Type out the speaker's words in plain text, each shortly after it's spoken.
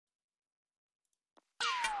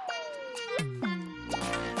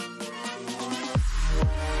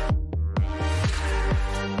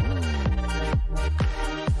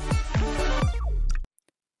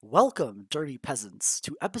Welcome, dirty peasants,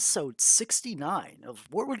 to episode 69 of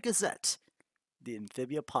Wartwood Gazette, the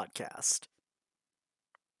Amphibia podcast.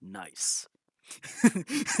 Nice.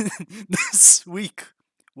 This week,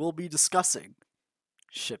 we'll be discussing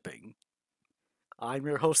shipping. I'm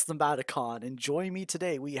your host, the Maticon, and joining me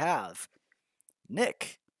today we have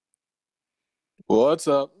Nick. What's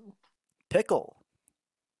up? Pickle.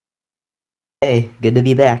 Hey, good to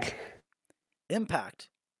be back. Impact.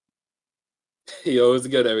 Yo, it's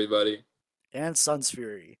good, everybody. And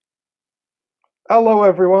Sunsfury. Hello,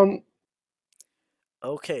 everyone.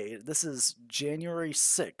 Okay, this is January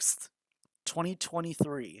 6th,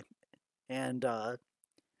 2023, and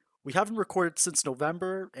we haven't recorded since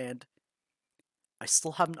November, and I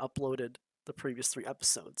still haven't uploaded the previous 3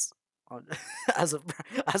 episodes on as of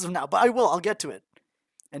now, but I will. I'll get to it.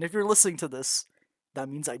 And if you're listening to this, that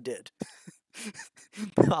means I did.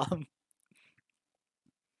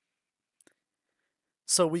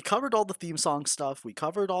 So we covered all the theme song stuff. We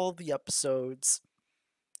covered all of the episodes.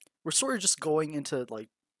 We're sort of just going into, like,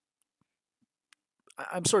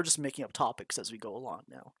 I'm sort of just making up topics as we go along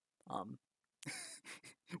now.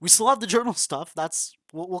 We still have the journal stuff.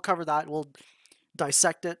 We'll cover that. We'll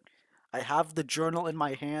dissect it. I have the journal in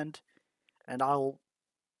my hand, and I'll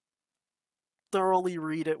thoroughly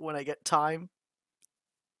read it when I get time.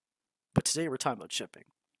 But today we're talking about shipping,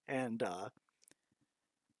 and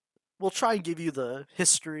we'll try and give you the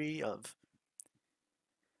history of,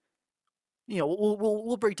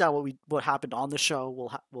 we'll break down what happened on the show.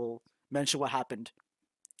 We'll mention what happened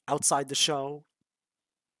outside the show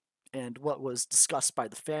and what was discussed by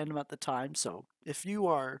the fandom at the time. So if you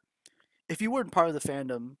weren't part of the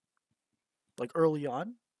fandom like early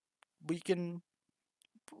on, we can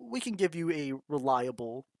give you a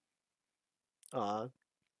reliable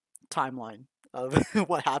timeline of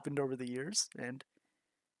what happened over the years. And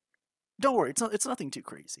don't worry, it's nothing too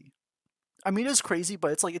crazy. I mean, it is crazy,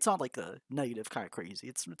 but it's not like a negative kind of crazy.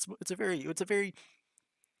 It's a very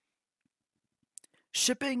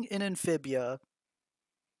shipping in Amphibia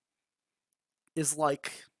is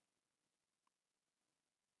like,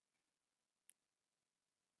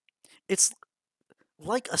 it's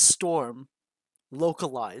like a storm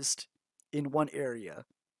localized in one area.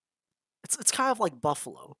 It's kind of like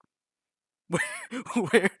Buffalo,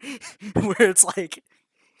 where it's like,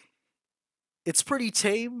 it's pretty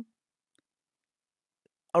tame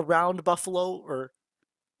around Buffalo or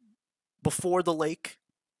before the lake,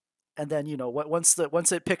 and then once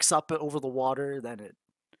it picks up over the water, then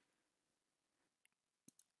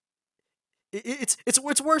it's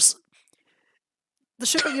worse. The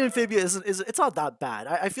shipping in Amphibia it's not that bad.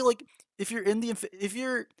 I feel like if you're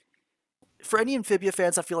for any Amphibia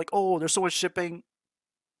fans, I feel like, oh, there's so much shipping.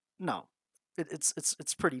 No,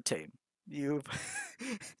 it's pretty tame. You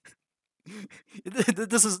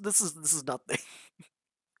this is nothing.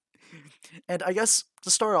 And I guess to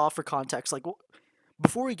start off, for context, like,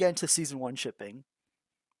 before we get into season 1 shipping,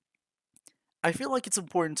 I feel like it's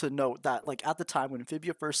important to note that, like, at the time when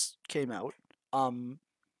Amphibia first came out,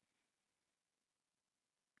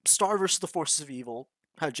 Star vs. the Forces of Evil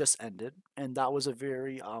had just ended, and that was a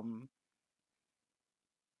very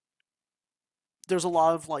there's a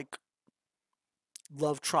lot of, like,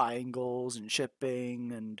 love triangles and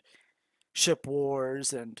shipping and ship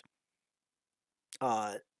wars, and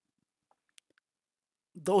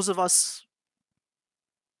those of us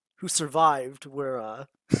who survived were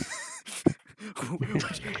who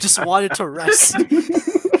just wanted to rest.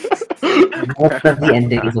 One of the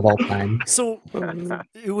endings of all time. So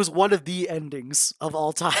it was one of the endings of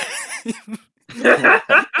all time.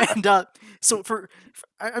 And so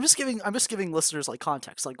I'm just giving listeners, like,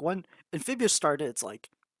 context. Like, when Amphibia started, it's like,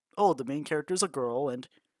 oh, the main character is a girl, and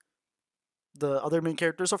the other main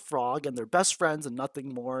character is a frog, and they're best friends and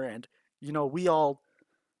nothing more. And we all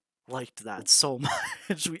liked that so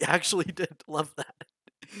much. We actually did love that.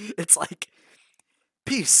 It's like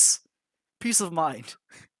peace of mind.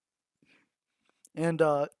 And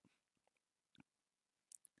but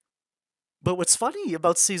what's funny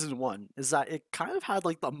about season 1 is that it kind of had,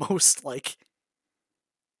 like, the most, like,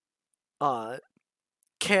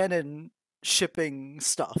 canon shipping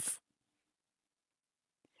stuff.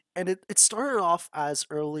 And it started off as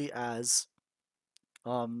early as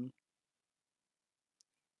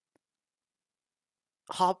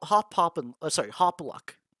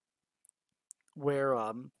Hop-Luck, where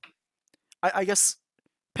I guess,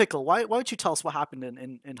 Pickle, why don't you tell us what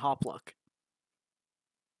happened in Hop-Luck?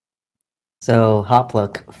 So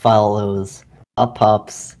Hopluck follows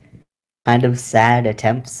Hop's kind of sad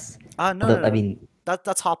attempts. No, Although, no, no. I mean,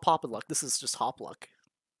 That's Hop Pop and Luck. This is just Hop Luck.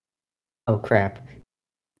 oh crap.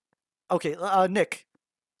 Okay, Nick.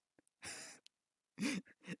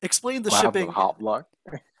 Explain the What happened shipping. with Hop Luck?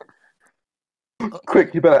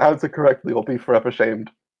 Quick, you better answer correctly or be forever shamed.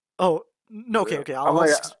 Oh no, okay. I'm like,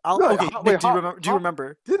 Okay, wait, Nick, do you Hop- remember? Do you Hop-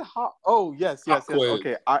 remember? Did Hop? Oh yes. Hop quiz.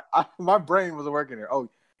 Okay, I my brain wasn't working here. Oh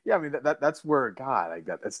yeah, I mean that's where God, like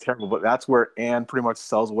that's terrible. But that's where Anne pretty much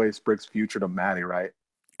sells away Sprig's future to Maddie, right?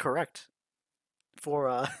 Correct.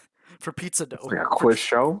 For for pizza dough. It's like a quiz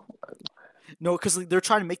show. No, because they're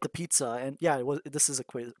trying to make the pizza, and yeah, this is a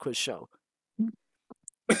quiz show.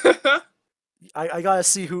 I gotta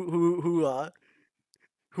see whoever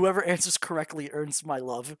answers correctly earns my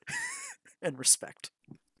love and respect,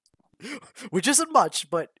 which isn't much,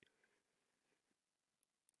 but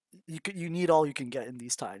you need all you can get in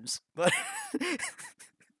these times. But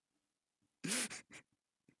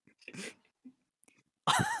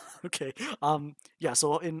okay, yeah.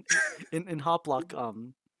 So in Hoplock,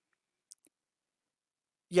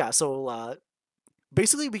 yeah. So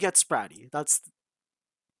basically, we get Spratty. That's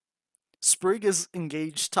Sprig is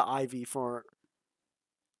engaged to Ivy for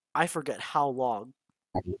I forget how long.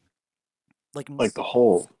 Like the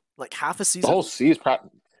whole half a the season. whole season.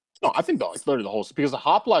 No, I think it's literally the whole because the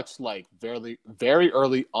Hoplock's like very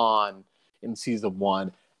early on in season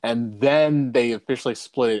 1, and then they officially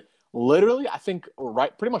split it. Literally, I think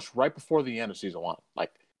pretty much right before the end of season 1. It's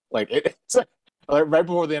like right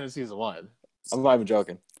before the end of season 1. I'm not even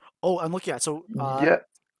joking. Oh, I'm looking at Yeah.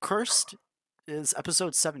 Cursed is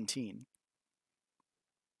episode 17.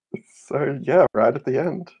 So yeah, right at the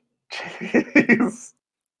end. Jeez.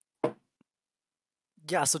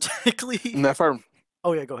 Yeah, so technically. And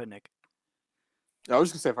Oh yeah, go ahead, Nick. I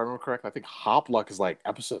was gonna say, if I remember correctly, I think Hopluck is like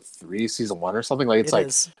episode 3, season 1, or something. Like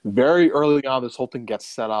it's very early on. This whole thing gets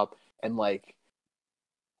set up, and like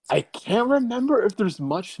I can't remember if there's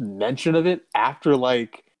much mention of it after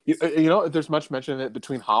if there's much mention of it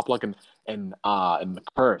between Hopluck and the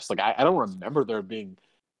Curse. Like I don't remember there being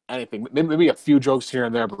anything. Maybe a few jokes here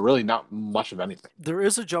and there, but really not much of anything. There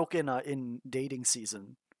is a joke in dating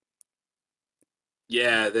season.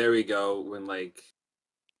 Yeah, there we go. When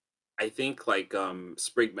I think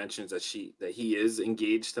Sprig mentions that he is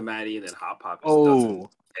engaged to Maddie, and then Hop just doesn't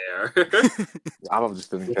care. Hop just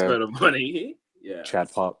didn't care. For the money, yeah. Chad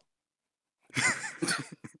Pop.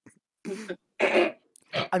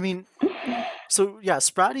 I mean, so yeah,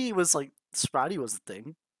 Spratty was the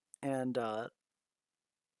thing, and I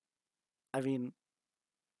mean,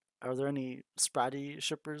 are there any Spratty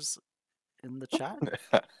shippers in the chat?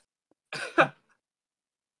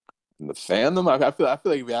 In the fandom, I feel like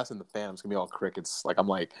if you ask in the fandom, it's gonna be all crickets. I'm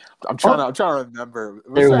trying to remember.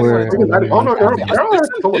 There were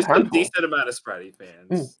There's a decent amount of Spratty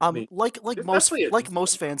fans. Like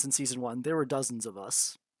most fans in season 1, there were dozens of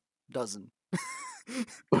us. Dozen.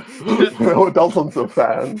 There were dozens of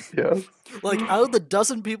fans, yes. Like out of the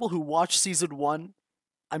dozen people who watched season 1,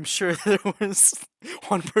 I'm sure there was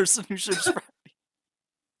one person who shipped Spratty.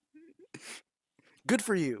 Good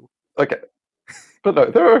for you. Okay. But no,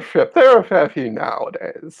 there are a fair few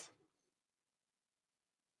nowadays.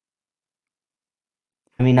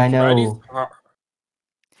 I mean, I know.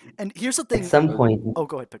 And here's the thing. At some point. Oh,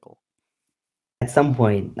 go ahead, Pickle. At some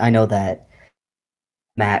point, I know that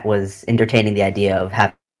Matt was entertaining the idea of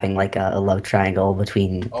having like a love triangle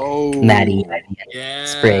between Maddie and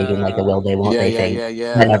Sprig and like a will they won't they thing.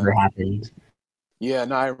 Yeah. That never happened. Yeah,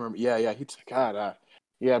 no, I remember. Yeah.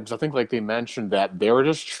 Because I think they mentioned that they were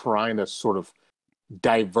just trying to sort of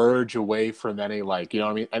diverge away from any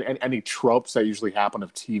any tropes that usually happen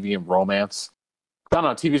of TV and romance. I don't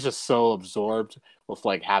know, TV's just so absorbed with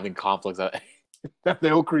having conflicts that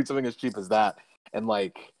they'll create something as cheap as that. And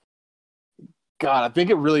God, I think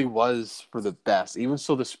it really was for the best. Even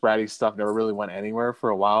so, the Spratty stuff never really went anywhere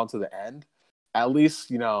for a while to the end. At least,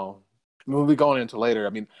 we'll be going into later.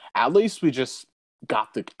 I mean, at least we just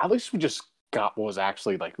got what was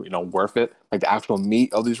actually worth it, like the actual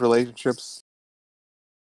meat of these relationships.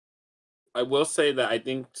 I will say that I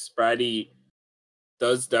think Spratty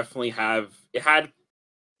does definitely have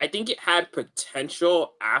I think it had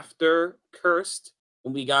potential after Cursed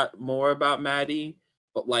when we got more about Maddie,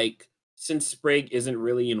 but since Sprig isn't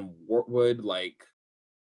really in Wartwood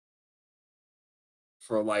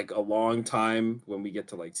for a long time, when we get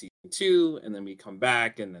to season 2 and then we come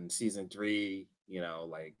back and then season 3,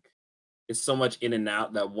 it's so much in and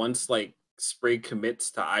out that once Sprig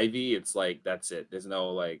commits to Ivy, it's that's it. There's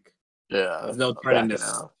no there's no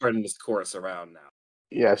turning this course around now.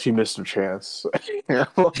 Yeah, she missed her chance. Yeah,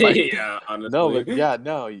 honestly. No, but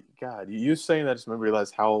God, you saying that just made me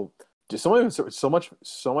realize how just so much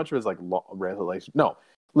of his like relation. No,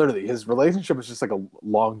 literally, his relationship is just like a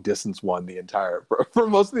long distance one the entire for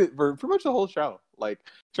most of for pretty much the whole show. Like,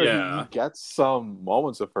 sure, he gets some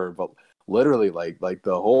moments with her, but literally, like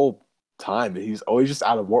the whole time he's always just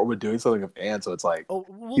out of Wartwood doing something with Anne. So it's like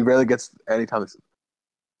he rarely gets any time.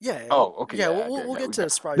 Yeah. Oh, okay. Yeah, yeah, we'll get to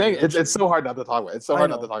Spry. Dang, it's so hard not to talk about it. It's so hard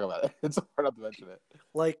not to talk about it. It's so hard not to mention it.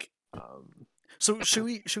 Like, so should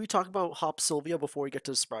we talk about Hop Sylvia before we get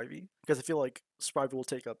to Spivey? Because I feel like Spivey will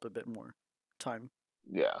take up a bit more time.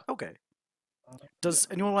 Yeah. Okay. Does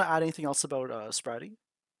anyone want to add anything else about Sprouty?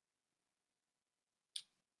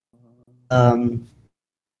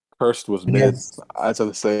 Cursed was mid. I just have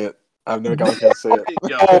to say it. I've never got a chance to say it.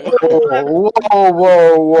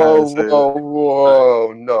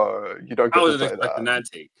 Whoa! No, you don't get to say that. I wasn't expecting that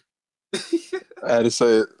take. I had to say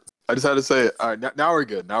it. I just had to say it. All right, now we're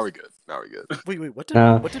good. Now we're good. Wait, what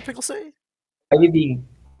did Pickle say? Are you being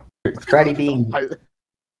Sprouty being?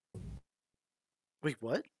 Wait,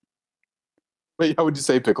 what? Wait, how would you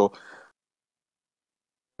say, Pickle?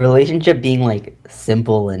 Relationship being like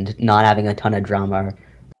simple and not having a ton of drama or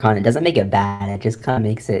content doesn't make it bad. It just kind of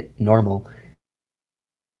makes it normal.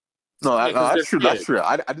 No, that's true. That's true.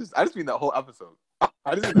 I just mean that whole episode.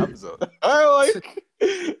 I just mean the episode. I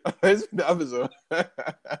just mean the episode.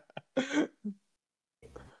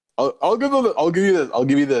 I'll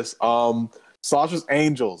give you this. Sasha's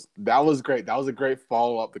Angels. That was great. That was a great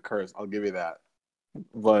follow up to Curse. I'll give you that.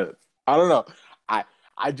 But I don't know.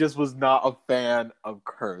 I just was not a fan of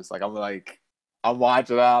Curse. Like I'm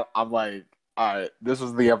watching that. I'm like, all right, this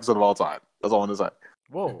was the episode of all time. That's all I want to say.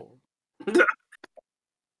 Whoa.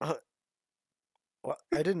 Well,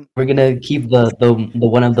 I didn't. We're gonna keep the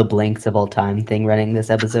one of the blanks of all time thing running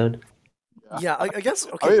this episode. Yeah, I guess.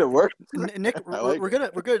 Okay. I mean, it worked. Nick, we're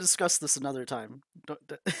gonna discuss this another time.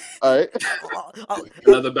 All right.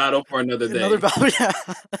 Another battle for another day. Another battle. Yeah.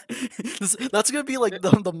 That's gonna be like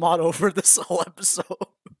the motto for this whole episode.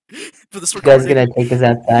 For this recording. You guys gonna take us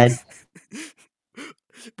outside?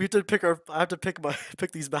 We have to pick I have to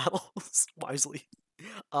pick these battles wisely.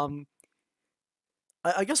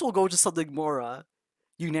 I guess we'll go to something more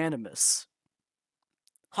unanimous.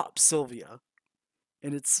 Hop Sylvia,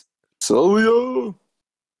 and it's. Sylvia!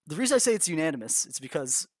 The reason I say it's unanimous is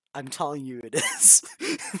because I'm telling you it is.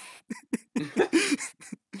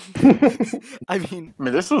 I mean,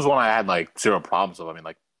 this was one I had like zero problems with. I mean,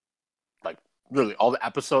 like really all the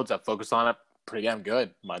episodes that focused on it, pretty damn good,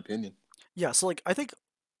 in my opinion. Yeah, so like I think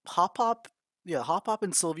Hop Hop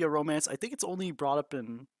and Sylvia romance, I think it's only brought up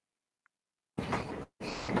in,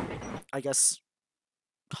 I guess,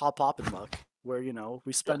 Hop Hop and Luck, where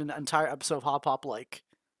we spend an entire episode of Hop Hop like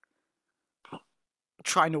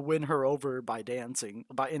trying to win her over by dancing,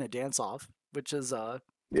 in a dance off, which is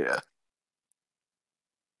yeah.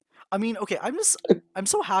 I mean, okay, I'm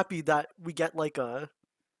so happy that we get like I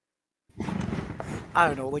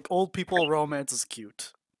don't know, like old people romance is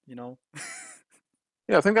cute, Yeah,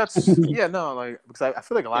 I think that's because I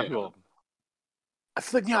feel like a lot of people. I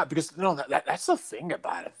feel like because that's the thing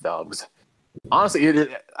about it though. Because honestly,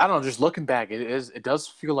 I don't know. Just looking back, it does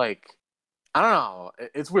feel like I don't know.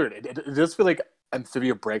 It's weird. It does feel like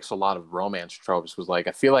Amphibia breaks a lot of romance tropes. Was like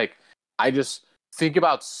I feel like I just think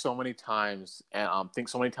about so many times and think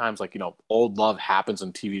so many times like old love happens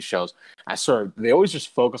in TV shows. They always just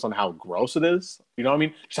focus on how gross it is. You know what I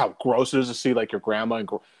mean? Just how gross it is to see like your grandma and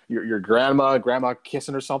your grandma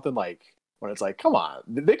kissing or something. Like when it's like, come on,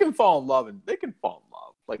 they can fall in love and they can fall in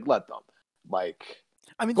love. Like let them. Like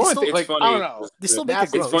I mean, it's funny. I don't know. They still make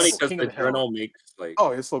it gross. It's funny because the journal makes like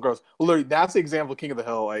it's still gross. Well, literally, that's the example of King of the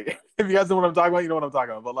Hill. Like if you guys know what I'm talking about, you know what I'm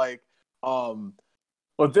talking about. But like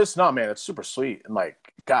but this man, it's super sweet and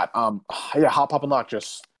like God, Hop Hop and Lock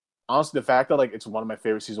just honestly the fact that like it's one of my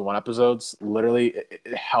favorite season 1 episodes, literally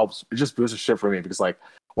it helps. It just boosts the shit for me because like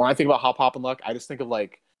when I think about Hop Hop and Luck, I just think of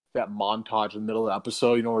like that montage in the middle of the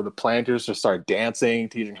episode, where the planters just start dancing,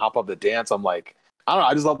 teaching Hop Hop to dance. I'm like, I don't know,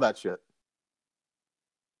 I just love that shit.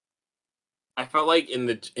 I felt like in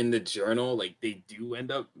the journal, like they do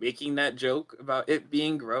end up making that joke about it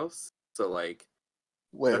being gross. So like,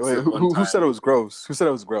 wait, who said it was gross? Who said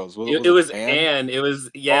it was gross? It was Anne. It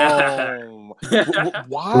was Oh.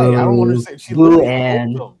 Why? I don't understand. She literally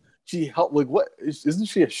helped them. She helped. Like, what? Isn't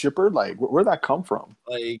she a shipper? Like, where'd that come from?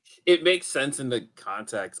 Like, it makes sense in the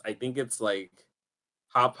context. I think it's like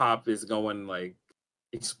Hop Hop is going like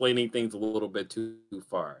explaining things a little bit too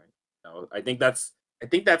far. I think that's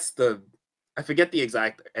the. I forget the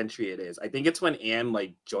exact entry it is. I think it's when Anne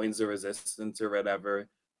like joins the resistance or whatever,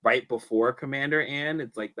 right before Commander Anne.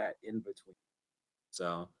 It's like that in between.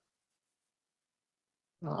 So.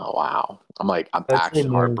 Oh wow! I'm actually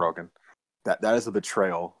heartbroken. That is a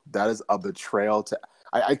betrayal. That is a betrayal to.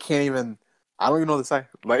 I can't even. I don't even know what to say.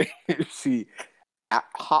 Like she,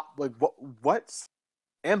 like what?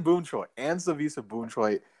 And Boon Choi and Savisa Boon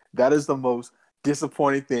Choi. That is the most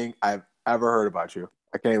disappointing thing I've ever heard about you.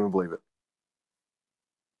 I can't even believe it.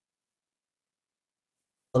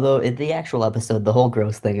 Although in the actual episode, the whole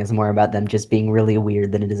gross thing is more about them just being really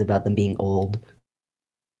weird than it is about them being old.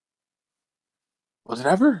 Was it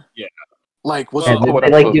ever? Yeah. Like was Yeah, it? they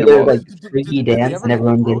like do their like Did freaky they dance ever and make it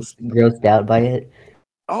everyone gross? gets grossed out by it.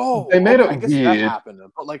 Oh, They made okay, I it guess that weird. happened.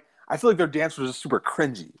 But like, I feel like their dance was just super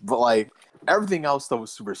cringy. But like everything else, though,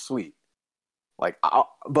 was super sweet. Like,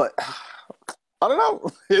 but I don't know.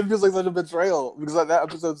 It feels like such a betrayal because like, that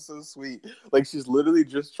episode's so sweet. Like she's literally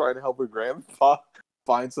just trying to help her grandpa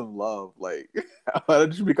find some love. Like, how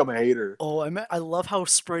did she become a hater? Oh, I love how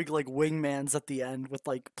Sprig like wingmans at the end with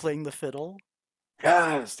like playing the fiddle.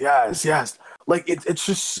 Yes. Like it's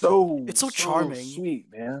just so It's so charming. sweet,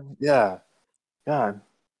 man. Yeah. God.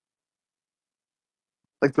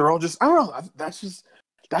 Like they're all just I don't know. That's just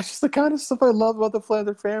the kind of stuff I love about the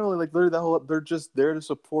Flanders family. Like literally that whole they're just there to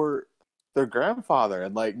support their grandfather,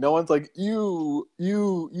 and like no one's like you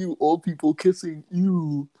old people kissing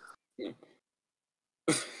you.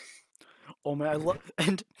 Oh man, I love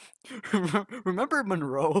and remember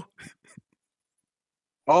Monroe?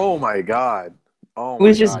 Oh my god. Oh It my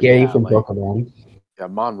was just god. Gary Yeah, from like Pokemon. yeah,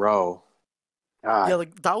 Monroe. Yeah, God.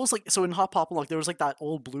 like that was like so in Hop Pop like there was like that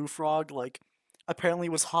old blue frog like apparently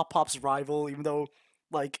was Hop Pop's rival even though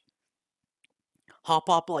like Hop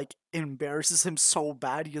Pop like embarrasses him so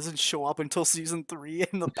bad he doesn't show up until season 3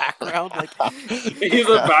 in the background like He's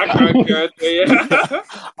a background character. Yeah.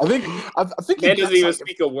 I think Man he doesn't gets, even like,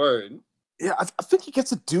 speak a word. yeah, I think he gets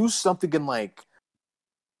to do something in like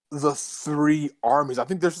the 3 armies. I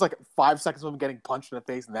think there's just like 5 seconds of him getting punched in the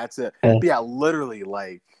face and that's it. But yeah, literally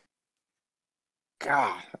like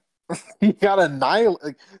God. He got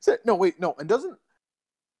annihilated. Like, no, wait, no, and doesn't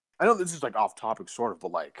I know this is like off topic sort of,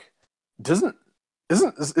 but like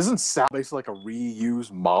isn't Sal basically like a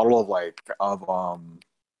reused model of like of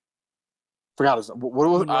forgot his what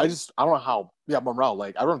was Monroe? I don't know how Monroe,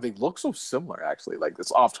 like I don't know, they look so similar actually. Like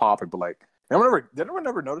it's off topic, but like did anyone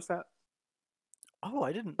ever notice that? Oh,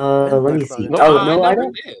 I didn't Let think me about see. it. Oh I no, I never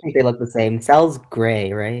don't did. think they look the same. Sal's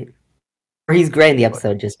gray, right? Or he's gray in the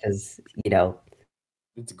episode just because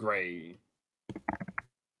It's gray.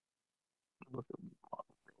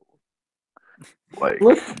 Like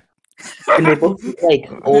look, and they both look like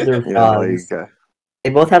older frogs. like They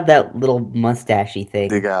both have that little mustachy thing.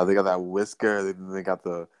 they got that whisker. They got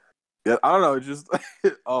the I don't know. It just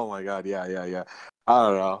oh my god. Yeah. I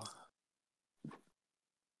don't know.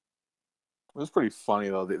 It was pretty funny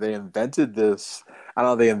though. They invented this. I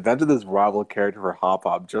don't know. They invented this rival character for Hop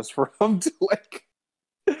Hop just for him to like.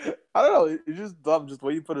 I don't know. It's just dumb. Just the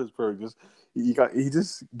way you put his perk. Just he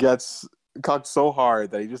just gets caught so hard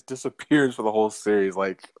that he just disappears for the whole series.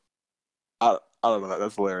 Like I don't know.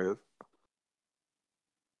 That's hilarious.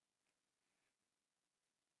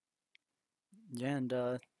 Yeah, and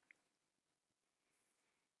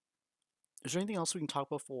is there anything else we can talk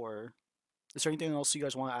about for? Is there anything else you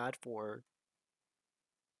guys want to add for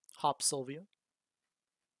Hop Sylvia?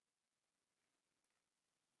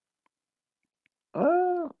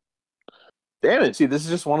 Damn it. See, this is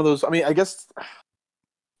just one of those. I mean, I guess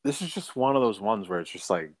this is just one of those ones where it's just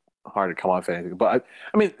like hard to come off anything. But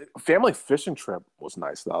I mean, family fishing trip was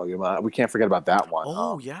nice though. You know, we can't forget about that one.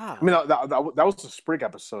 Oh yeah. I mean, that was a Sprig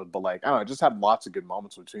episode, but like I don't know, it just had lots of good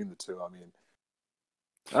moments between the two. I mean,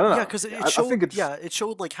 I don't know. Yeah, because it showed. I think it's, yeah, it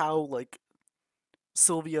showed like how like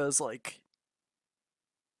Sylvia's like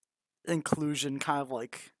inclusion kind of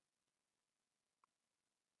like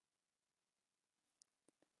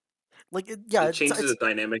yeah, It changes the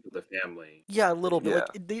dynamic of the family. Yeah, a little bit.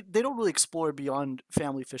 Yeah. Like they don't really explore beyond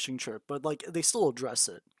family fishing trip, but like they still address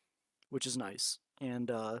it, which is nice.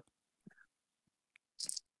 And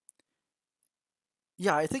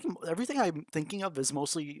yeah, I think everything I'm thinking of is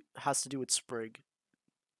mostly has to do with Sprig.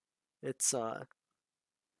 It's and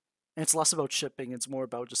it's less about shipping, it's more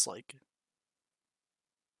about just like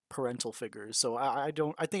parental figures. So I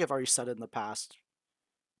don't I think I've already said it in the past.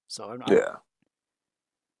 So yeah.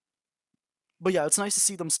 But yeah, it's nice to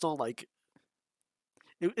see them still like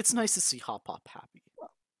it's nice to see Hop Hop happy.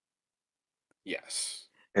 Yes.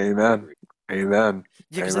 Amen. Yeah,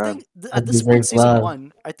 because I think at this point in season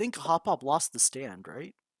 1, I think Hop Hop lost the stand,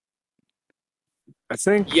 right? I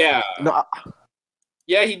think. Yeah. No.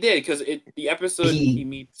 Yeah, he did because the episode he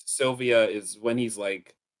meets Sylvia is when he's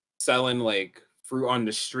like selling like fruit on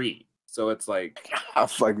the street. So it's like,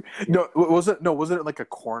 wasn't it like a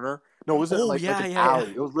corner? No, wasn't it like an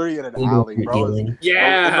alley? It was literally in an alley, bro.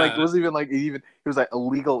 Yeah, like it wasn't even like he was like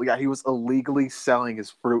illegal. Yeah, he was illegally selling his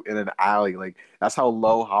fruit in an alley. Like that's how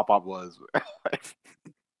low Hop Hop was.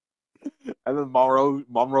 And then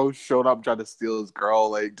Monroe showed up trying to steal his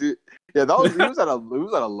girl. Like, dude, yeah, he was at a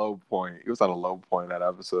low point. He was at a low point in that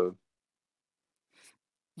episode.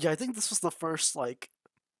 Yeah, I think this was the first like.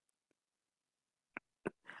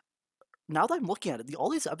 Now that I'm looking at it, all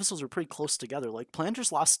these episodes are pretty close together. Like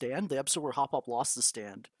Planter's Last Stand, the episode where Hop Hop lost the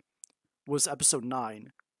stand, was episode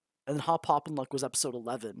 9, and then Hop Hop and Luck was episode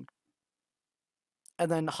 11, and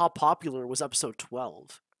then Hop Popular was episode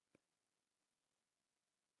 12.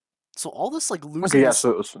 So all this like losing,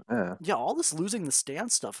 all this losing the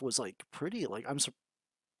stand stuff was like pretty like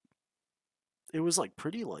it was like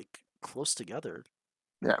pretty like close together.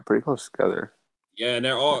 Yeah, pretty close together. Yeah, and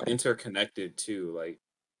they're all interconnected too. Like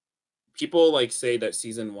people like say that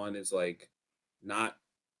season 1 is like not.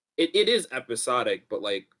 It is episodic, but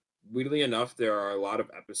like weirdly enough, there are a lot of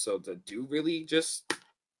episodes that do really just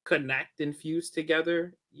connect and fuse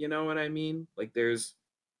together. You know what I mean? Like there is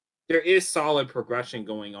solid progression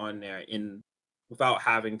going on there without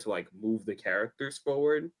having to like move the characters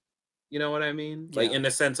forward. You know what I mean? Yeah. Like in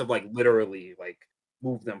the sense of like literally like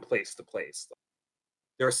move them place to place. Like,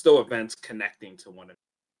 there are still events connecting to one another.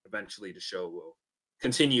 Eventually the show will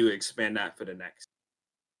continue to expand that for the next.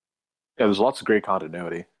 Yeah, there's lots of great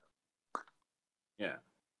continuity. Yeah.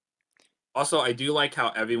 Also, I do like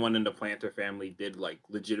how everyone in the Planter family did like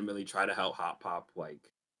legitimately try to help Hop Pop like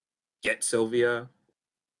get Sylvia.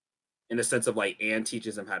 In the sense of like Anne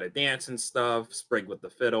teaches him how to dance and stuff, Sprig with the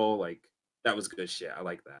fiddle, like that was good shit. I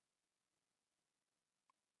like that.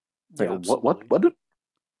 Yeah, what did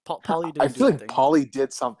Polly didn't I feel do like Polly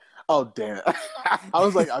did something. Oh damn it.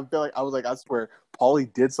 I swear Polly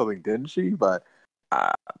did something, didn't she? But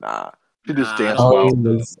nah. She just danced well.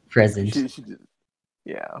 Was present. She did.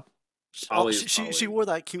 Yeah. She wore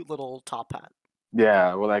that cute little top hat.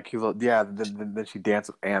 Yeah, well, that cute little, yeah. Then she danced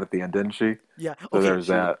with Anne at the end, didn't she? Yeah. So there's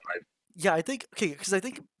that. Yeah, I think because I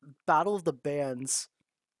think Battle of the Bands,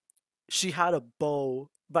 she had a bow,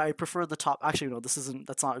 but I prefer the top. Actually, no,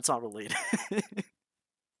 it's not related.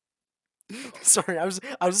 Sorry, I was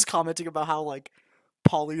just commenting about how like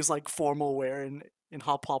Polly's like formal wear in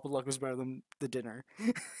Hop Hop and Luck was better than the dinner.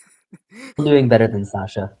 I'm doing better than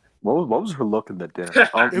Sasha. What was her look in the dinner?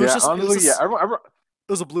 It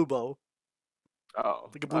was a blue bow. Oh,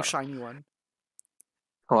 like a blue shiny one.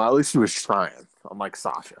 Well, at least she was trying. Unlike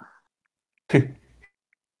Sasha.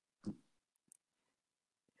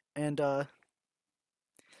 And yeah,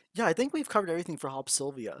 I think we've covered everything for Hop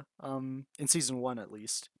Sylvia, in season 1 at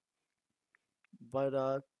least.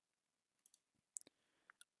 But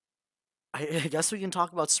I guess we can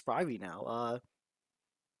talk about Spivey now.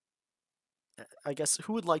 I guess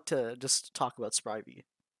who would like to just talk about Spivey?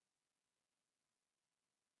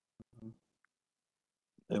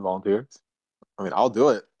 Any volunteers? I mean, I'll do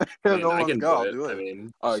it. I can go. I'll do it. I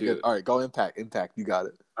mean, all right, good. All right, go Impact. You got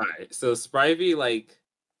it. All right. So Spivey, like,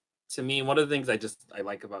 to me, one of the things I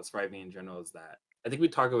like about Spivey in general is that I think we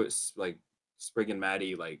talk about like Sprig and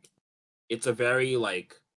Maddie, like it's a very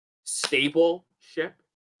like stable ship.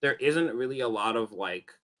 There isn't really a lot of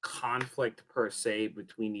like conflict per se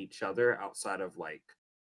between each other outside of like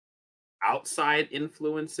outside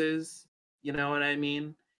influences. You know what I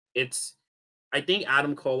mean? I think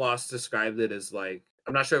Adam Kolos described it as like,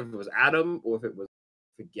 I'm not sure if it was Adam or if it was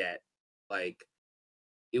forget. Like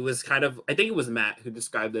it was kind of, I think it was Matt who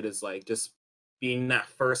described it as like just being that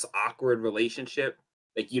first awkward relationship.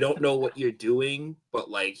 Like you don't know what you're doing, but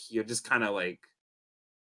like you're just kind of like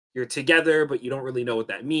you're together, but you don't really know what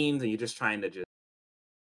that means, and you're just trying to just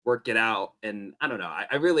work it out. And I don't know,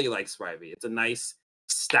 I really like Spivey. It's a nice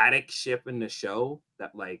static ship in the show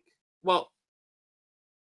that like, well,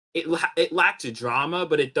 it lacked drama,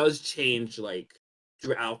 but it does change like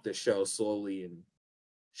throughout the show slowly and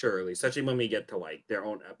surely, especially when we get to like their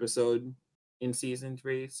own episode in season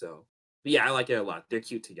 3. So, but yeah, I like it a lot. They're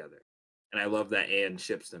cute together, and I love that Anne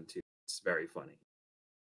ships them too. It's very funny.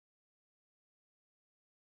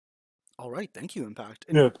 All right, thank you, Impact.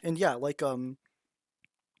 And yeah, like I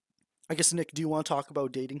guess Nick, do you want to talk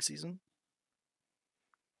about dating season?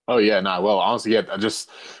 Oh yeah, well, honestly, yeah.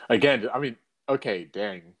 Again, I mean, okay,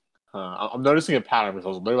 dang. I'm noticing a pattern because I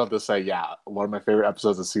was about to say, yeah, one of my favorite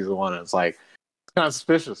episodes of season 1, and it's like it's kind of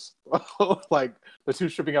suspicious. Like the 2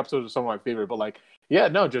 shipping episodes are some of my favorite, but like, yeah,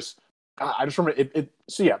 no, just I just remember it.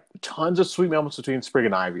 So yeah, tons of sweet moments between Sprig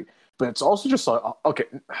and Ivy, but it's also just like, okay,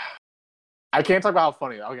 I can't talk about how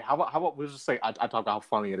funny. Okay, how about we'll just say I talk about how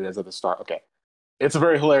funny it is at the start. Okay, It's a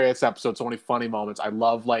very hilarious episode. So many funny moments. I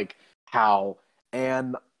love like how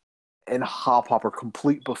Anne and Hop Hop are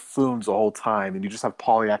complete buffoons the whole time, and you just have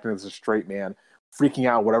Polly acting as a straight man, freaking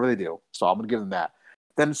out whatever they do. So I'm gonna give them that.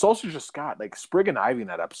 Then it's also just got like Sprig and Ivy in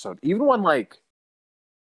that episode. Even when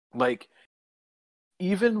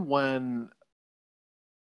even when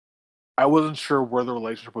I wasn't sure where the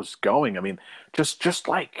relationship was going. I mean, just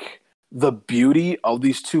like the beauty of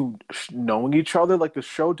these two knowing each other, like the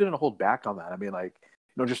show didn't hold back on that. I mean, like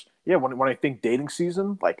just when I think dating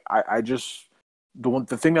season, like I just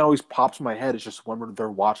the thing that always pops in my head is just when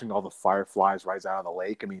they're watching all the fireflies rise out of the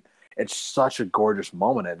lake. I mean, it's such a gorgeous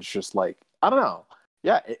moment, and it's just like I don't know,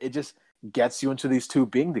 yeah, it just gets you into these two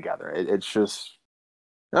being together. It's just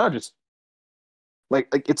no, just like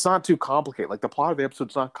it's not too complicated. Like the plot of the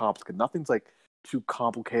episode's not complicated. Nothing's like too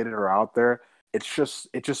complicated or out there. It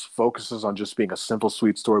just focuses on just being a simple,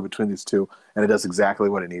 sweet story between these two, and it does exactly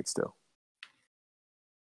what it needs to.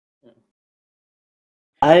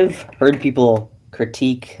 I've heard people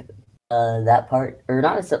critique that part, or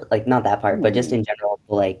not not that part, but just in general,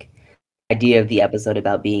 like idea of the episode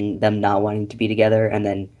about being them not wanting to be together, and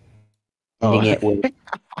then ending it with,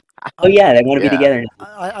 oh yeah, they want to be together.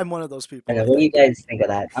 I'm one of those people. What do you guys think of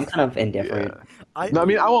that? I'm kind of indifferent. Yeah. I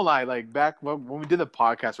mean, I won't lie. Like back when we did the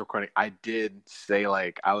podcast recording, I did say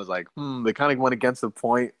like I was like, they kind of went against the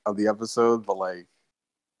point of the episode, but like,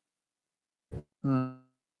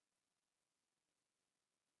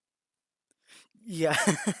 yeah,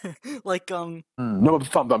 like No,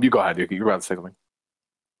 you go ahead. You're about to say something.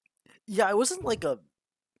 Yeah, it wasn't like a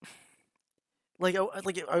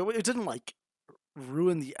it didn't like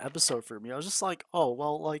ruin the episode for me. I was just like, oh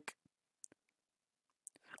well, like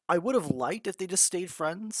I would have liked if they just stayed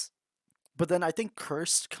friends, but then I think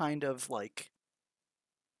Cursed kind of like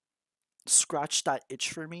scratched that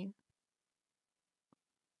itch for me.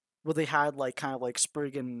 Well, they had like kind of like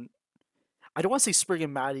Sprig and I don't want to say Sprig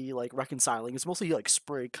and Maddie like reconciling. It's mostly like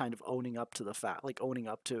Sprig kind of owning up to the fact, like owning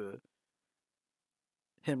up to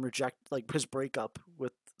him like his breakup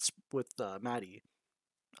with Maddie.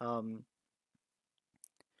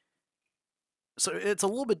 So it's a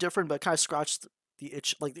little bit different, but kind of scratched the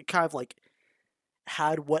itch. Like it kind of like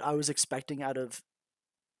had what I was expecting out of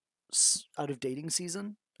dating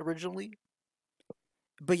season originally.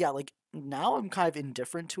 But yeah, like now I'm kind of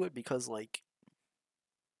indifferent to it because like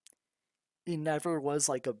it never was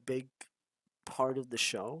like a big part of the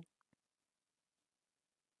show.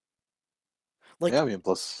 Like yeah, I mean,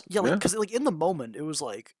 plus like because like in the moment it was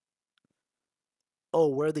like, oh,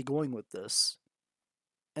 where are they going with this?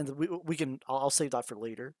 And we can I'll save that for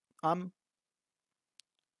later.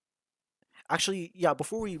 Actually, yeah.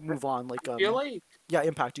 Before we move on, like I feel like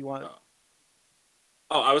Impact. Do you want?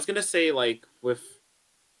 I was gonna say like with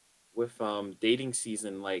dating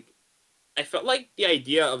season, like I felt like the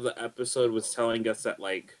idea of the episode was telling us that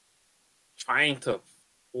like trying to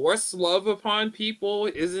force love upon people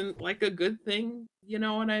isn't like a good thing. You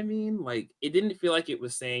know what I mean? Like it didn't feel like it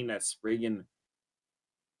was saying that Sprig and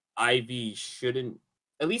Ivy shouldn't,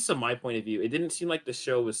 at least from my point of view, it didn't seem like the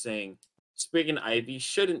show was saying Sprig and Ivy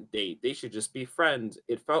shouldn't date. They should just be friends.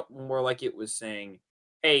 It felt more like it was saying,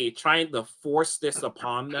 hey, trying to force this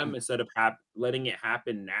upon them instead of letting it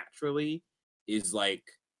happen naturally is like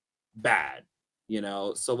bad, you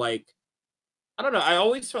know? So like, I don't know. I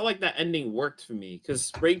always felt like that ending worked for me because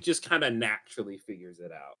Sprig just kind of naturally figures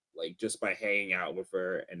it out, like just by hanging out with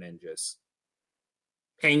her and then just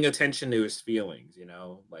paying attention to his feelings, you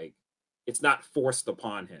know? Like it's not forced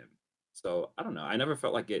upon him. So I don't know. I never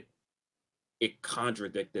felt like it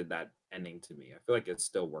contradicted that ending to me. I feel like it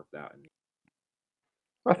still worked out.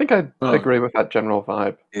 I think I agree with that general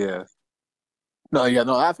vibe. Yeah. No,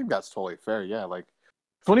 I think that's totally fair. Yeah, like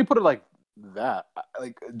when you put it like that,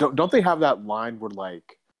 like don't they have that line where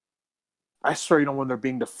like I swear, when they're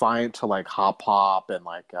being defiant to like Hop Hop and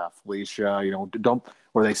like Felicia, don't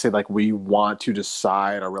where they say like we want to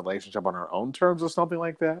decide our relationship on our own terms or something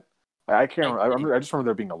like that. I can't. I just remember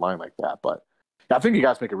there being a line like that, but yeah, I think you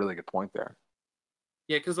guys make a really good point there.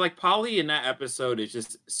 Yeah, because like Polly in that episode is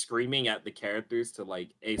just screaming at the characters to like,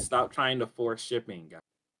 hey, stop trying to force shipping, guys.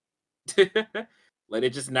 Let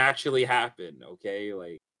it just naturally happen, okay?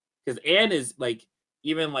 Like, because Anne is like,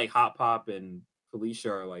 even like Hop Hop and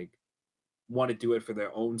Felicia are like, want to do it for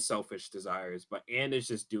their own selfish desires, but Anne is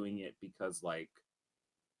just doing it because like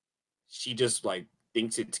she just like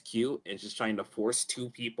thinks it's cute and just trying to force two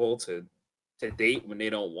people to date when they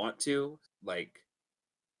don't want to. Like,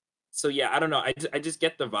 so yeah, I don't know. I just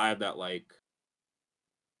get the vibe that like,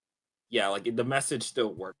 yeah, like the message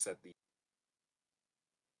still works at the.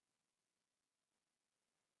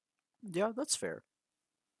 Yeah, that's fair.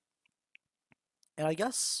 And I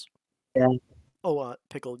guess. Yeah. Oh,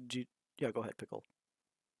 Pickle. Yeah, go ahead, Pickle.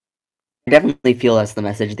 I definitely feel that's the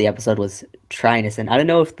message the episode was trying to send. I don't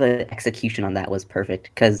know if the execution on that was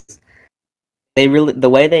perfect, because the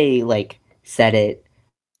way they like said it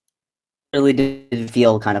really did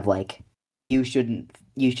feel kind of like you shouldn't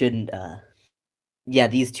yeah,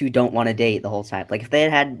 these two don't want to date the whole time. Like if they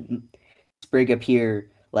had Sprig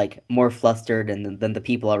appear like more flustered and than the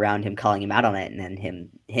people around him calling him out on it, and then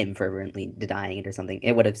him fervently denying it or something,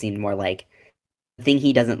 it would have seemed more like the thing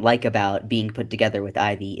he doesn't like about being put together with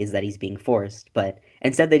Ivy is that he's being forced. But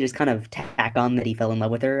instead they just kind of tack on that he fell in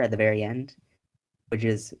love with her at the very end, which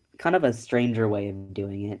is kind of a stranger way of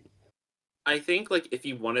doing it. I think like if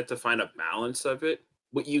you wanted to find a balance of it,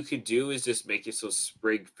 what you could do is just make it so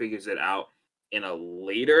Sprig figures it out in a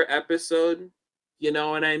later episode. You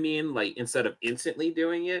know what I mean? Like instead of instantly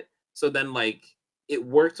doing it. So then like it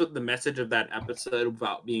works with the message of that episode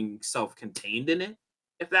without being self-contained in it,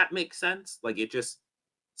 if that makes sense. Like it just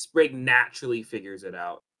Sprig naturally figures it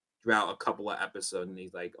out throughout a couple of episodes, and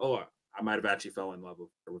he's like, "Oh, I might have actually fell in love with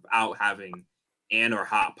her," without having Anne or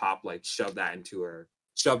Hot Pop like shove that into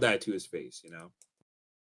his face, you know?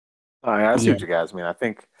 I see what you guys mean. I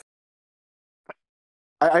think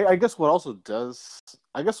I guess what also does,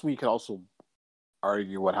 I guess we could also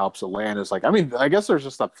argue what helps it land is like, I mean, I guess there's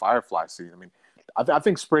just that Firefly scene. I mean, I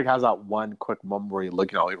think Sprig has that one quick moment where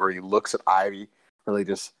where he looks at Ivy, really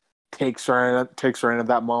just takes her in at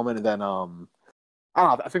that moment, and then I don't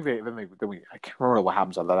know. I think I can't remember what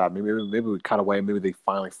happens after that. Maybe we cut away. Maybe they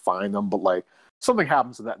finally find them, but like something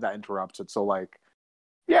happens that interrupts it. So like,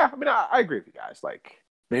 yeah, I mean, I agree with you guys. Like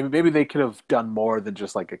maybe they could have done more than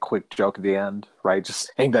just like a quick joke at the end, right?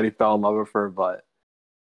 Just saying that he fell in love with her, but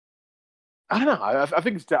I don't know.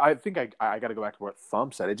 I think I got to go back to what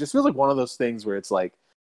Thumb said. It just feels like one of those things where it's like,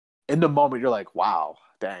 in the moment you're like, wow,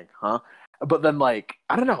 dang, huh? But then like,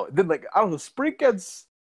 I don't know. Then like, I don't know. Sprig gets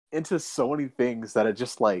into so many things that it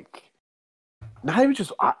just like, not even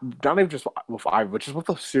just with Ivy, but just with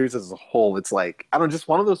the series as a whole. It's like, I don't know, just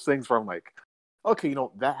one of those things where I'm like, okay, you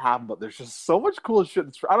know, that happened, but there's just so much cool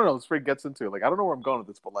shit. I don't know. Sprig gets into it. Like, I don't know where I'm going with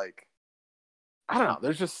this, but like, I don't know.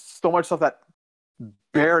 There's just so much stuff that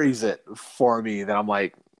buries it for me that I'm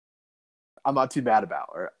like, I'm not too mad about,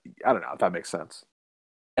 or I don't know if that makes sense.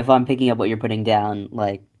 If I'm picking up what you're putting down,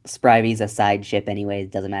 like Spryvy's a side ship anyways,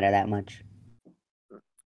 doesn't matter that much.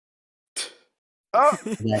 I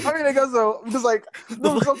mean, I guess so. Because like,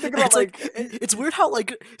 no, I'm thinking about like, it's weird how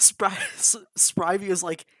like Spryvy is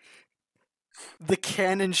like the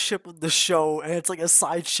canon ship of the show, and it's like a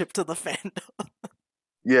side ship to the fandom.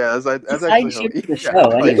 Yeah, that's actually ship to the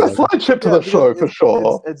show. Anyway. It's a side ship to the show for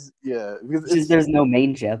sure. It's because there's no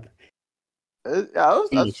main ship.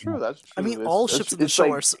 That's true. That's true. I mean, all ships in the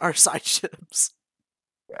show are side ships.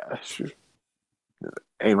 Yeah, sure.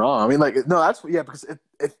 Ain't wrong. I mean, like, no, that's because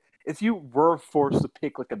if you were forced to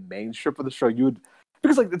pick like a main ship for the show, you would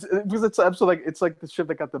because it's an episode like it's like the ship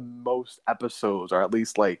that got the most episodes, or at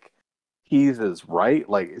least like teases, right?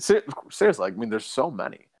 Like seriously, like, I mean, there's so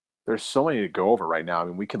many to go over right now. I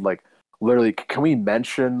mean, we could like literally, can we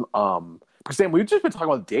mention because Sam, we've just been talking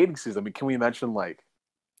about dating season. I mean, can we mention like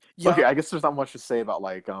okay, I guess there's not much to say about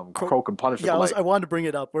like Croak and Punishment. Yeah, I wanted to bring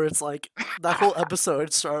it up where it's like that whole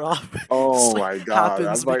episode started off. Oh my god,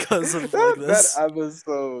 happens because of like this. That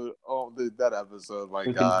episode. Oh, dude, that episode. My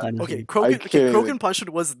god. Okay, Croak and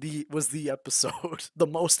Punishment was the episode, the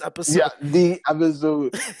most episode. Yeah, the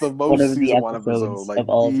episode, the most season one episode, like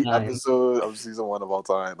the time. episode of season one of all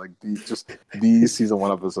time, like the season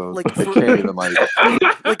one episode.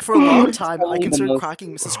 Like for a long time, I considered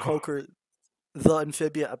cracking Mrs. Croaker the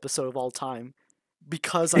Amphibia episode of all time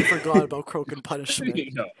because I forgot about Croak and Punishment.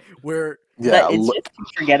 Where it's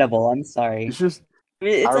just forgettable. I'm sorry. It's just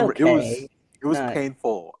okay. It was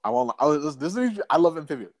painful. I love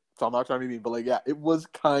Amphibia, so I'm not trying to be mean, but like, yeah, it was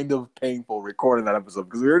kind of painful recording that episode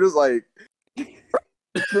because we were just like,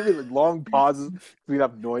 maybe like long pauses. We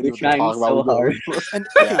have no idea what to talk about. Hard.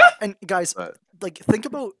 And guys, like, think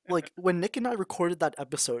about like when Nick and I recorded that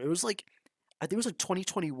episode. It was like, I think it was like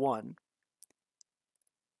 2021.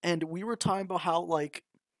 And we were talking about how like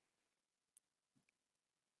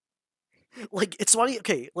it's funny.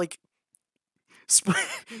 Okay, like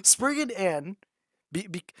Sprig and Anne,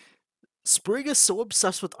 Sprig is so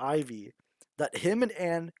obsessed with Ivy that him and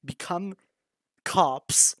Anne become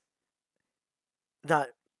cops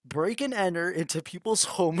that break and enter into people's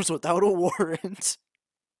homes without a warrant,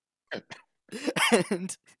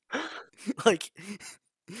 and like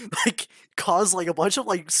cause like a bunch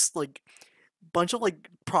of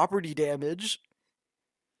property damage.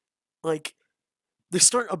 Like they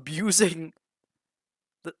start abusing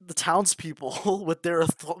the townspeople with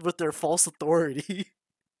their false authority.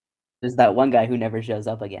 There's that one guy who never shows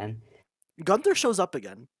up again. Gunther shows up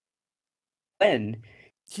again. When?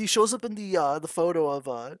 He shows up in the photo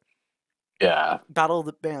of Yeah. Battle of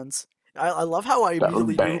the Bands. I love how I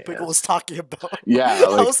immediately knew who Pickle was talking about. Yeah,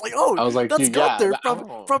 I was like, oh, that's Gunther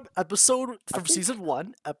from season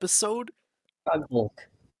 1, episode Hulk.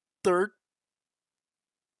 13.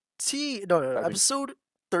 No, episode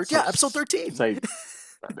 13. Yeah, episode 13. It's like,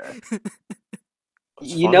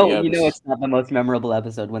 you know, it's not the most memorable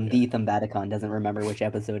episode when the Thumbaticon doesn't remember which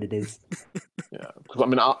episode it is. Yeah, I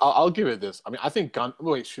mean, I'll give it this. I mean, I think I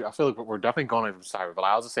feel like we're definitely going away from Spivey, but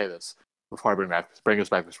I'll also say this before I bring us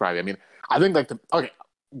back to Spivey. I mean, I think like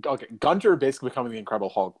okay, Gunther basically becoming the Incredible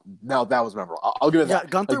Hulk. Now that was memorable. I'll give it that. Yeah,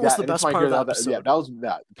 Gunther like was that, the best part of that episode. Yeah, that was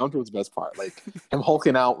that. Gunther was the best part. Like him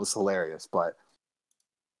hulking out was hilarious, but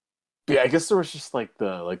yeah, I guess there was just like I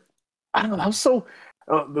don't know. That was so.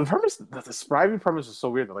 The premise, the Spivey premise was so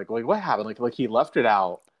weird. Like what happened? Like he left it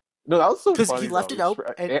out. No, that was so funny. Because he left it out,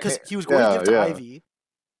 and because he was going to give it to Ivy,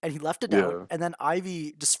 and he left it out, and then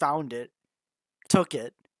Ivy just found it, took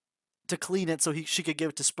it to clean it so she could give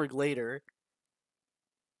it to Sprig later.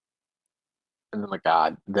 And then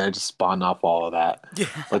then it just spawned off all of that. Yeah,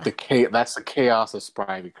 like that's the chaos that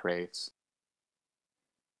Spivey creates.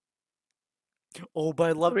 Oh, but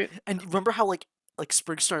I love it. And remember how like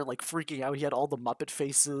Sprig started like freaking out? He had all the Muppet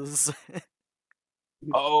faces.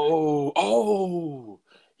 Oh.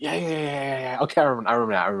 Yeah. Okay, I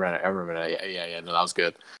remember that. Yeah. No, that was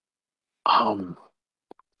good. I'm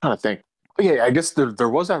trying to think. Oh, yeah, I guess there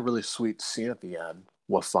was that really sweet scene at the end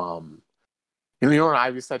with you know when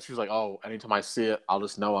Ivy said, she was like, "Oh, anytime I see it, I'll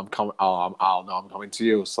just know I'm coming. I'll know I'm coming to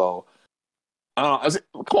you." So I don't know. I was like,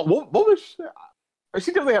 come on, what was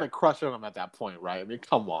she definitely had a crush on him at that point, right? I mean,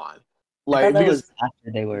 come on. Like because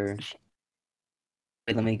after they were.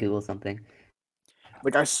 Wait, let me Google something.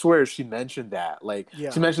 Like I swear she mentioned that. Like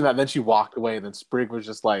she mentioned that, and then she walked away, and then Sprig was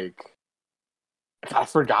just like, I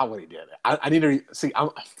forgot what he did. I need to see.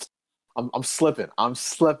 I'm slipping. I need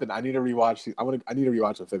to rewatch. I need to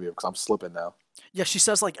rewatch Amphibia because I'm slipping now. Yeah, she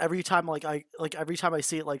says every time every time I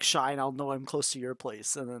see it shine, I'll know I'm close to your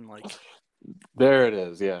place, and then there it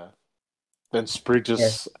is. Yeah. Then Sprig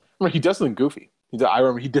just he does something goofy. I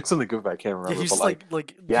remember he did something goofy. I can't remember. Yeah, he's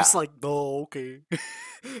just like oh okay,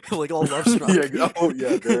 like all love struck. There it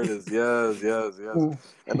is. Yes.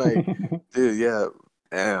 And dude, yeah,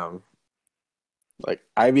 damn. Like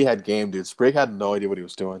Ivy had game, dude. Sprig had no idea what he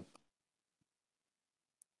was doing.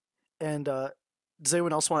 And does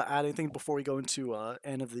anyone else want to add anything before we go into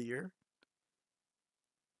end of the year?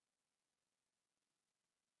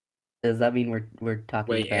 Does that mean we're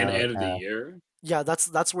talking about end of the year? Yeah,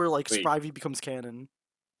 that's where Spivey becomes canon.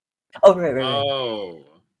 Oh right. Oh,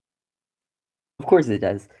 of course it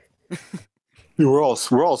does. We're all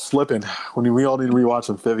slipping when we all need to rewatch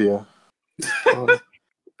Amphibia.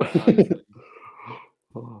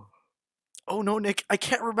 Oh no, Nick! I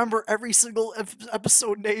can't remember every single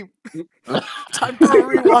episode name. Time for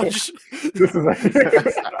a rewatch.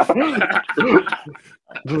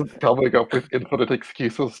 Just coming up with infinite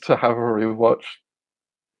excuses to have a rewatch.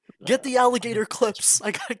 Get the alligator clips.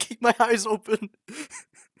 I gotta keep my eyes open.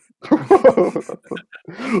 A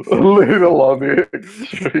little on the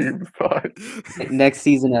extreme side. Next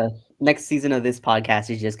season of this podcast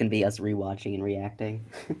is just gonna be us rewatching and reacting.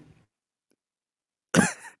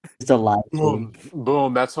 It's a live stream.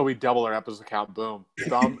 Boom. That's how we double our episode count. Boom.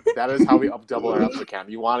 That is how we double our episode count.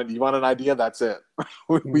 You want an idea? That's it.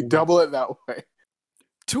 we double it that way.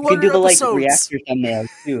 200 you can do the episodes. Reactor thumbnails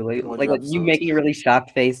too, like you making a really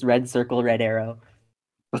shocked face, red circle, red arrow.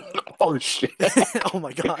 Oh shit! Oh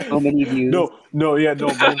my god! So many views. No. Me and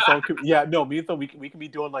Thumb, we can be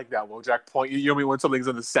doing like that. Wojak point. You know me when something's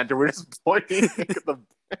in the center, we're just pointing.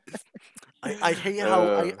 I hate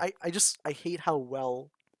how I hate how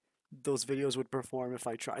well those videos would perform if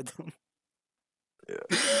I tried them. Yeah,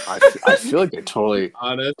 I feel like they totally.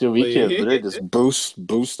 Honestly, dude, we can literally just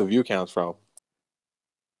boost the view counts from.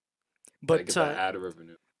 But ad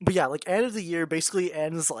revenue. But yeah, end of the year basically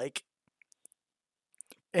ends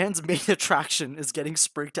Anne's main attraction is getting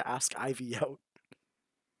Sprig to ask Ivy out.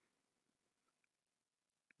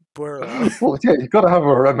 Well, yeah, you gotta have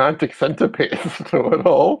a romantic centerpiece to it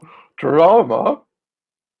all. Drama.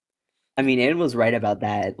 I mean, Anne was right about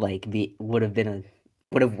that. Would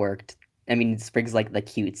have worked. I mean, Sprig's like the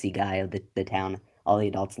cutesy guy of the town. All the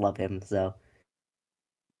adults love him, so.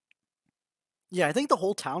 Yeah, I think the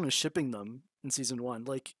whole town is shipping them in season 1.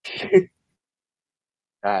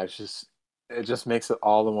 Yeah, it just makes it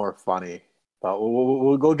all the more funny. But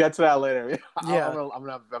we'll get to that later. Yeah, I'm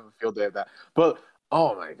gonna have a field day of that. But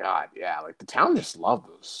Oh my god, yeah. Like the town just loved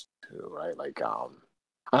those two, right? Like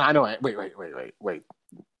I know. Wait.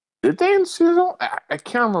 Did they in season one? I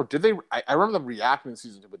can't remember. Did they? I remember them reacting in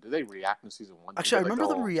season 2, but did they react in season 1? Actually, I remember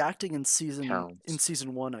them reacting in season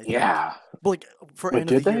 1. I think. Yeah. But like for Wait,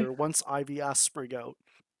 end of the did year, they? once Ivy asked Sprig out.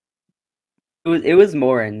 It was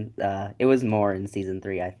more in season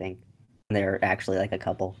 3, I think. They're actually like a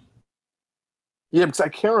couple. Yeah, because I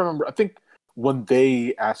can't remember. I think when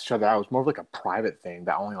they asked each other out, it was more of like a private thing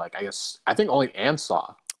that only like I think only Anne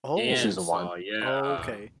saw. Oh, in season 1. Yeah. Oh,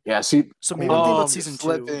 okay. Yeah. See. So maybe I'm thinking about you're season 2.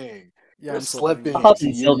 slipping. Yeah, You're I'm slipping. Pop-Up See,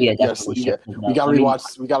 and Sylvia yes, definitely shipped them, we though. gotta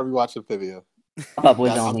rewatch. We gotta rewatch Amphibia. Pop-Up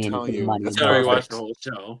was I'm only in telling season you, 1. it's Gotta rewatch perfect. the whole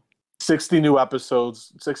show. 60 new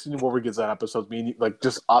episodes, 60 new Wartwood Gazette episodes, meaning like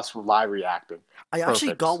just us live reacting. I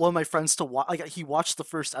actually got one of my friends to watch. Like he watched the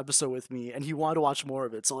first episode with me, and he wanted to watch more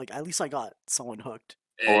of it. So like at least I got someone hooked.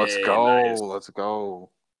 Oh, let's go! Nice. Let's go!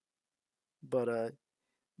 But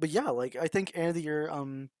yeah, like I think end of the year,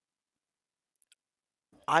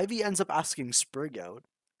 Ivy ends up asking Sprig out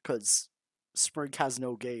because Sprig has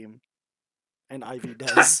no game, and Ivy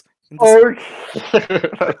does. Oh,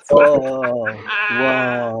 Whoa!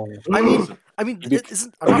 I mean, it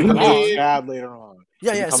isn't. I'm not becomes wrong. a Chad later on.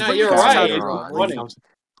 Yeah. Becomes Sprig you're becomes right. Chad It's later not on.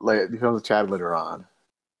 funny. Becomes a Chad later on.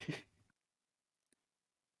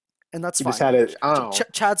 And that's He fine. just had it. I don't know.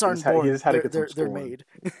 Chads aren't born. He just had to get some they're scoring. made.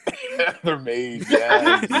 They're made.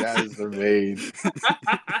 Yes, they're made.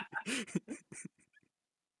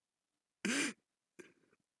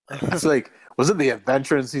 It's like, was it the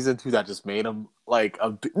adventure in season 2 that just made him like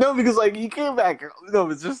no? Because like he came back. No,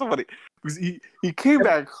 it's just somebody because he came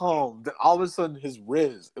back home. Then all of a sudden his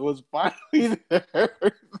Riz, it was finally there.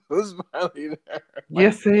 It was finally there.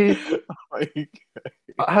 You see, Like,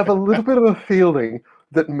 I have a little bit of a feeling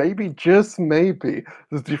that maybe, just maybe,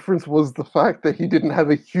 the difference was the fact that he didn't have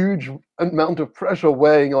a huge amount of pressure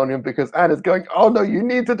weighing on him because Anna's going, "Oh no, you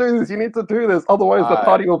need to do this, otherwise the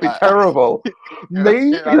party will be terrible."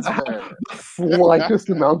 Maybe that had the slightest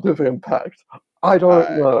amount of impact. I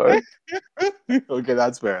don't know. Okay,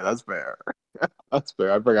 that's fair. That's fair. That's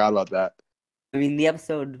fair. I forgot about that. I mean, the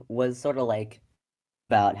episode was sort of like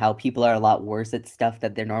about how people are a lot worse at stuff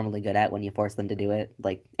that they're normally good at when you force them to do it.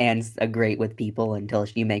 Like, Anne's great with people until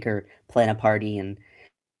you make her plan a party, and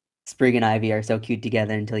Sprig and Ivy are so cute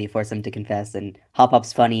together until you force them to confess, and Hop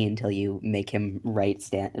Up's funny until you make him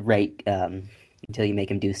until you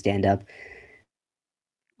make him do stand up.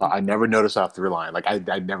 I never noticed that through line. Like I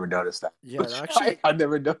never noticed that. Yeah, actually, I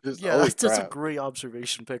never noticed. Yeah, that's a great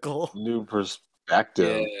observation, Pickle. New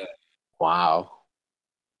perspective. Yeah. Wow.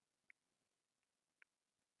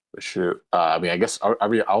 Shoot. I mean, I guess are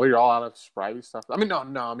we all out of Spivey stuff? I mean, no.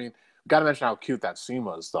 I mean, we gotta mention how cute that scene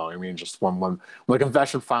was, though. I mean, just when the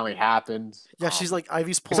confession finally happened. Yeah, she's like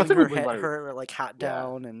Ivy's pulling her like hat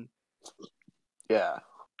down, and yeah.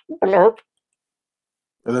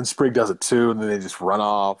 And then Sprig does it too, and then they just run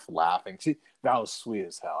off laughing. See, that was sweet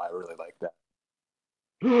as hell. I really like that.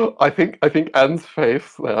 I think Anne's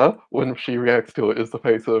face there when she reacts to it is the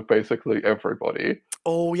face of basically everybody.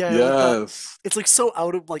 Oh yeah, yes. It's like so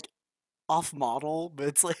out of like off model, but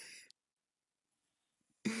it's like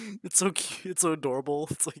it's so cute, it's so adorable.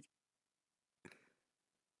 It's like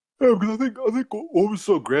yeah, because I think what was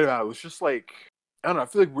so great about it was just like I don't know. I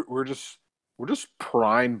feel like we're just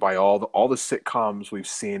primed by all the sitcoms we've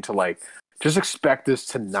seen to like just expect this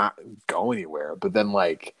to not go anywhere, but then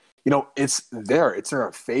like. You know, it's there. It's in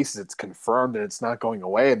our faces. It's confirmed, and it's not going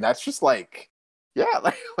away. And that's just like, yeah,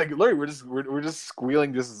 like literally, we're just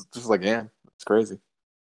squealing, just like Anne. It's crazy.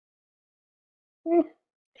 And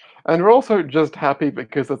we're also just happy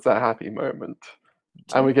because it's a happy moment,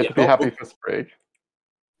 and we get to be happy for Sprig.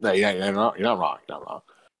 No, yeah, you're not wrong. You're not wrong.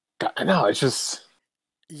 God, no, it's just,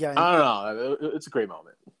 yeah. I don't know. It's a great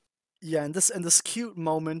moment. Yeah, and this cute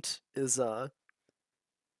moment is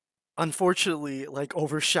unfortunately like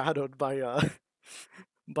overshadowed by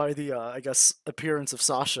the I guess appearance of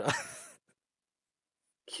Sasha.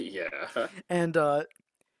 Yeah. And I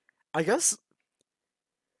guess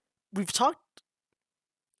we've talked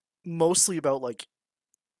mostly about like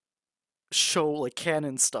show like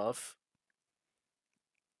canon stuff.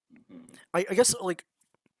 I guess like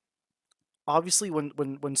obviously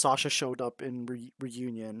when Sasha showed up in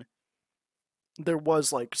Reunion, there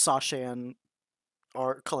was like Sasha and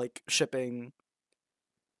arc like shipping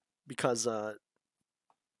because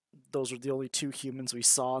those were the only two humans we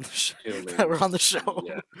saw on the show that were on the show.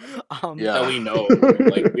 Yeah. Yeah, we know.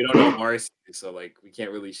 Like we don't know Marcy, so like we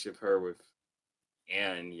can't really ship her with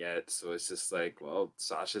Anne yet. So it's just like, well,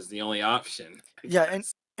 Sasha's the only option. Yeah,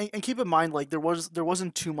 and keep in mind like there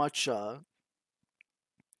wasn't too much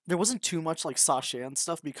there wasn't too much like Sasha and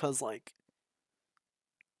stuff because like,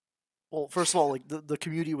 well, first of all, like the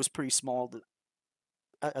community was pretty small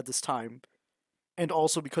at this time, and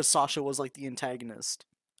also because Sasha was like the antagonist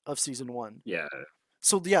of season 1. Yeah.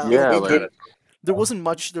 So yeah, Yeah, like, like, there wasn't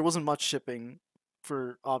much shipping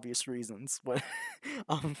for obvious reasons, but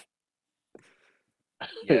um,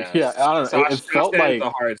 Yeah. yeah, I don't know. It felt Sasha is like a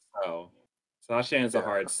hard sell. Sasha is a Yeah.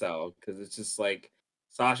 hard sell because it's just like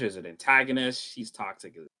Sasha is an antagonist. She's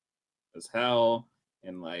toxic as hell,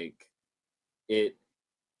 and like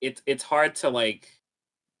it's hard to like.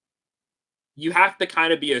 You have to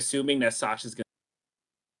kind of be assuming that Sasha's gonna,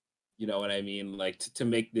 you know what I mean, like to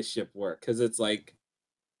make this ship work because it's like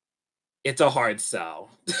it's a hard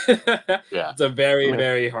sell. Yeah. It's a very I mean,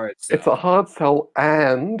 very hard sell. it's a hard sell,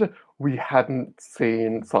 and we hadn't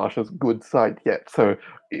seen Sasha's good side yet, so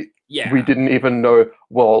Yeah. we didn't even know,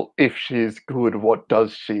 well, if she's good, what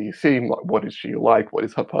does she seem like? What is she like? What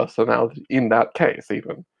is her personality in that case,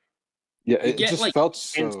 even? Yeah, You it get just like felt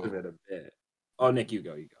hints so. of it a bit. Oh, Nick, you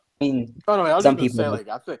go. I mean, Oh no, I was some just gonna people say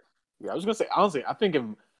like I think. Yeah, I was gonna say honestly, I think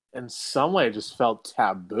in some way it just felt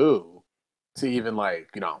taboo to even like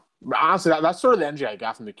honestly that's sort of the energy I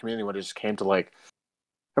got from the community when it just came to like.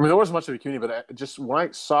 I mean, there wasn't much of a community, but just when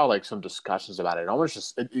I saw like some discussions about it, it almost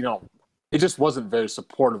just it just wasn't very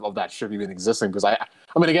supportive of that ship even existing because I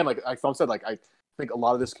mean again like Thumb said like I think a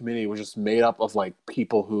lot of this community was just made up of like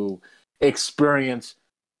people who experience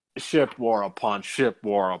ship war upon ship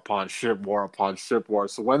war upon ship war upon ship war.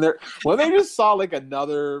 So when they just saw like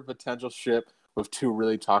another potential ship with two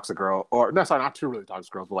really toxic girls, or no, sorry, not two really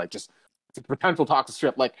toxic girls, but like just a potential toxic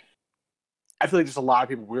ship, like I feel like just a lot of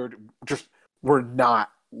people were not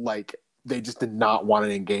like they just did not want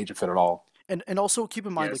to engage with it at all. and also keep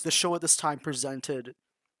in mind like Yes. the show at this time presented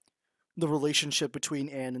the relationship between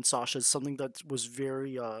Anne and Sasha as something that was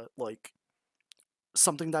very like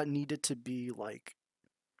something that needed to be like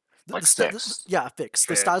Like fixed. yeah, fixed.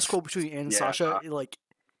 The status Fixed. quo between Anne and Yeah. Sasha, like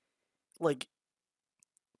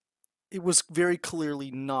it was very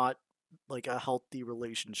clearly not like a healthy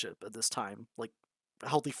relationship at this time, like a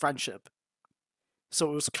healthy friendship.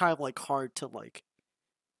 So it was kind of like hard to like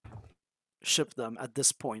ship them at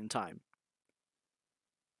this point in time.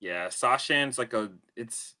 Yeah, Sashan's like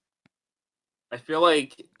it's. I feel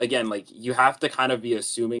like again, like you have to kind of be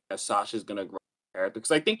assuming that Sasha's gonna grow a character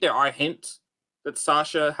because I think there are hints that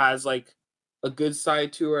Sasha has like a good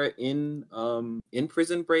side to her in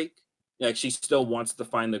Prison Break. Like she still wants to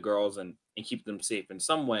find the girls and keep them safe in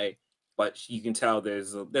some way, but you can tell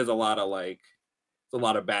there's a lot of like there's a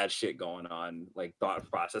lot of bad shit going on like thought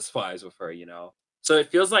process wise with her, you know. So it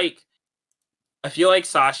feels like I feel like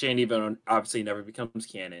Sasha, and even obviously never becomes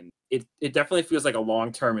canon. It definitely feels like a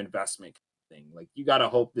long term investment thing. Like you gotta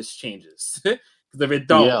hope this changes because if it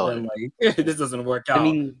don't, Yeah, then like this doesn't work out. I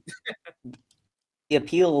mean, the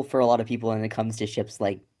appeal for a lot of people when it comes to ships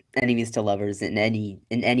like enemies to lovers in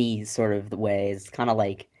any sort of way is kind of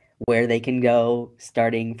like where they can go,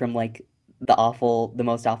 starting from like the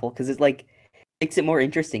most awful, because it's like makes it more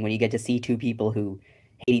interesting when you get to see two people who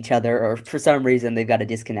hate each other or for some reason they've got to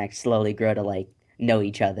disconnect, slowly grow to like know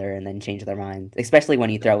each other and then change their minds. Especially when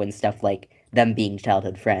you throw in stuff like them being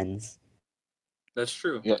childhood friends. That's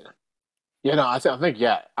true. yeah, yeah. No, I think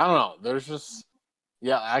yeah. I don't know. There's just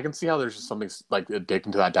I can see how there's just something like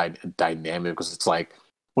addicting to that dynamic because it's like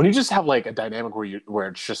when you just have like a dynamic where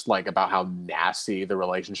it's just like about how nasty the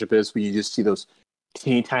relationship is, where you just see those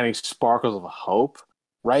teeny tiny sparkles of hope,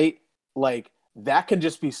 right? Like that can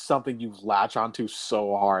just be something you latch onto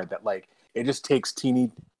so hard that like it just takes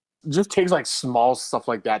like small stuff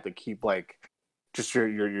like that to keep like just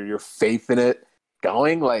your faith in it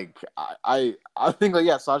going. Like I think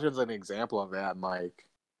like Sasha's an example of that, and like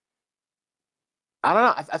I don't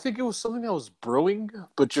know. I think it was something that was brewing,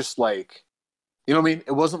 but just like you know what I mean.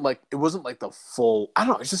 It wasn't like the full. I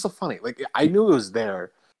don't know. It's just so funny. Like I knew it was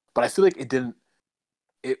there, but I feel like it didn't.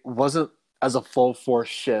 It wasn't as a full force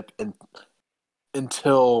ship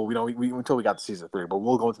until until we got to season 3. But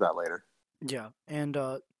we'll go into that later. Yeah, and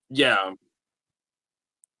Yeah.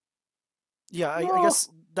 yeah, I guess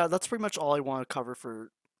that's pretty much all I want to cover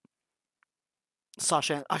for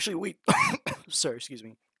Sasha. Actually, wait. Sorry, excuse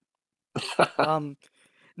me.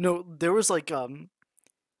 No, there was like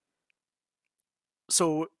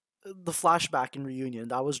so the flashback in Reunion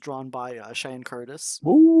that was drawn by Cheyenne Curtis,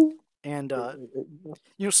 Woo. and Well,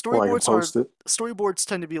 storyboards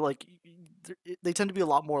tend to be like they tend to be a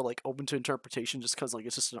lot more like open to interpretation just because like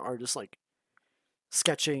it's just an artist like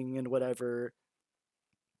sketching and whatever.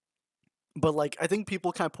 But like I think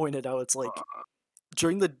people kind of pointed out it's like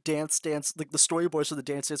during the dance like the storyboards for the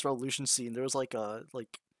Dance Dance Revolution scene there was like a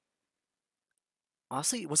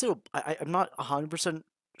Honestly, was it? I'm not 100%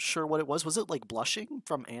 sure what it was. Was it like blushing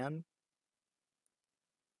from Anne?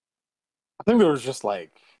 I think there was just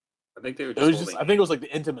like I think they were it just was just. holding I think it was like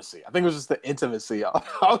the intimacy. I think it was just the intimacy of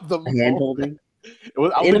the Hand moment. holding. It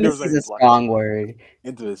was. I don't think there was Intimacy is any a blushing. strong word.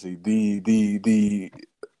 Intimacy. The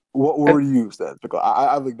what word you use then? Because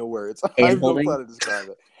I have like no words. I Hand have no holding. plan to describe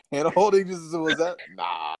it. Hand holding just was that?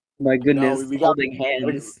 Nah. My No, goodness, we got holding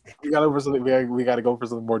hands. we got to go for something. We got to go for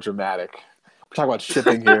something more dramatic. We're talking about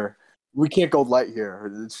shipping here. We can't go light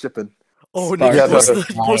here. It's shipping. Oh, Nick, Sparks you Yeah,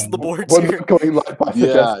 no, are posted the flying. boards we're here. not going like by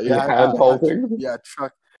Yeah, suggesting hand holding. yeah.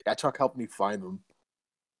 Chuck helped me find them.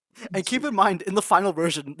 And keep in mind, in the final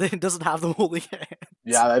version, it doesn't have them holding hands.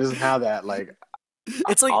 Yeah, that doesn't have that. Like,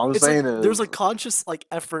 It's all I'm it's like saying there's is, a conscious like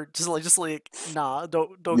effort, just like nah,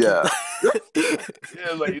 don't keep yeah, that.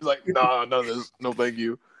 yeah. Like he's like, nah, none of this. No, thank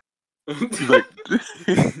you. He's like,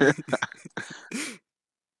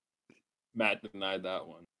 Matt denied that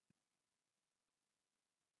one.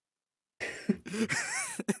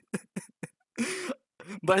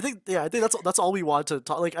 But I think that's all we want to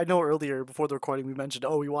talk. Like I know earlier before the recording we mentioned,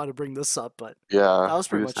 oh, we want to bring this up, but yeah, that was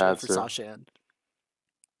we pretty just much it had for to. Sashan.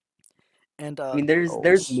 And I mean, Oh,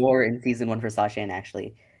 there's more in season 1 for Sasha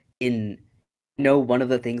actually. In one of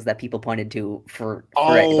the things that people pointed to for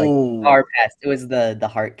like oh, far past, it was the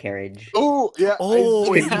heart carriage. oh, yeah.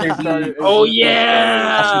 oh It could either be Oh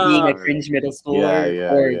Sasha being a yeah. cringe middle Yeah,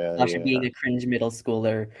 schooler or Sasha yeah. being a cringe middle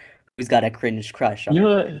schooler who's got a cringe crush on You her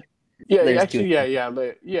know friend. what? Yeah, There's two. actually,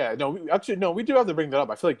 yeah. No, actually, no. We do have to bring that up.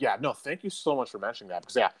 I feel like, yeah, no. Thank you so much for mentioning that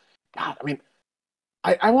because, yeah, God, I mean,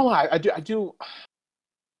 I won't lie. I do.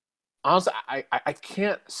 Honestly, I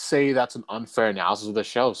can't say that's an unfair analysis of the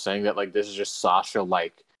show, saying that like this is just Sasha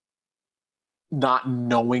like not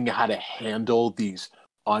knowing how to handle these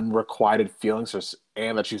unrequited feelings,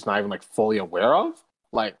 and that she's not even like fully aware of.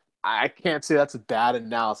 Like, I can't say that's a bad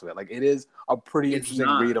analysis of it. Like, it is a pretty It's interesting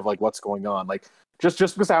not. read of like what's going on. Like, just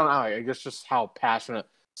because I don't know, I guess just how passionate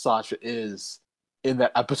Sasha is in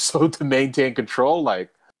that episode to maintain control. Like,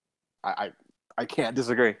 I I can't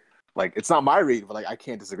disagree. Like, it's not my read, but like I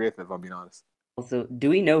can't disagree with it if I'm being honest. Also, do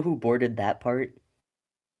we know who boarded that part?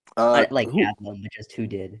 Not like Who? half of them, but just who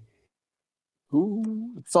did.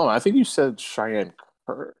 Who? I think you said Cheyenne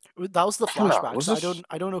Kurt. that was the I don't know. flashback. Was So this?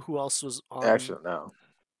 I don't know who else was on. Actually, no.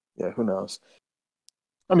 Yeah, who knows?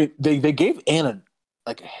 I mean, they gave Anna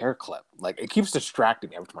like a hair clip. Like, it keeps distracting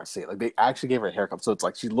me every time I see it. Like, they actually gave her a haircut, so it's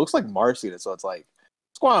like she looks like Marcy in it. So it's like,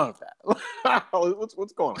 what's going on with that?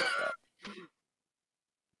 what's going on with that?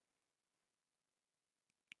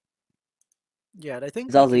 Yeah, and I think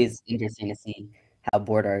It's always interesting to see how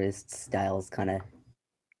board artists' styles kind of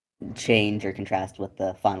change or contrast with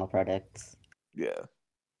the final products. Yeah.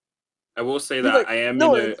 I will say But, that like, I am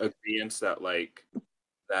no, in agreement that like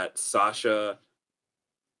that Sasha,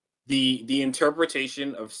 the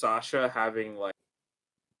interpretation of Sasha having like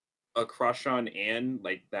a crush on Anne,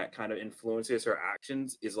 like that kind of influences her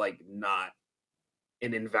actions, is like not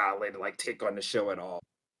an invalid like take on the show at all.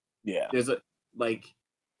 yeah. There's a like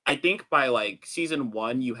I think by like season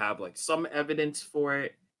 1 you have like some evidence for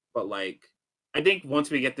it, but like I think once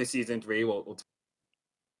we get to season 3 we'll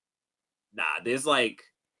there's like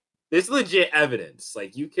there's legit evidence.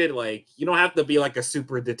 Like you could like you don't have to be like a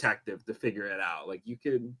super detective to figure it out. Like you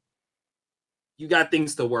got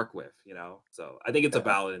things to work with, you know? So I think it's a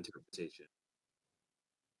valid interpretation.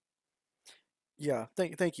 yeah,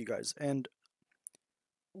 thank you guys. And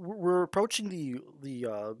we're approaching the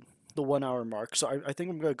 1 hour mark, so I think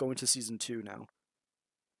I'm gonna go into season 2 now.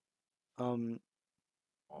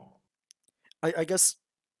 I guess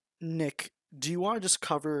Nick, do you want to just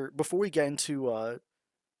cover before we get into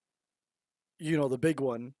the big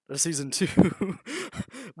one, season 2?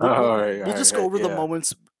 All right, We'll just go over the yeah.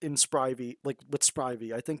 moments in Sprivey, like with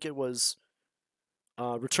Sprivey. I think it was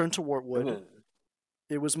Return to Wartwood.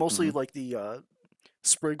 It was mostly like the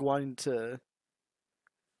Sprig wanting to,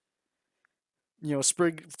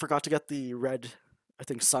 Sprig forgot to get the red, I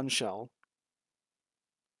think, sun shell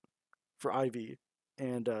for Ivy,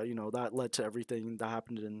 and that led to everything that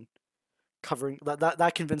happened in covering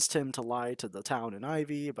that convinced him to lie to the town and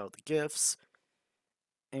Ivy about the gifts,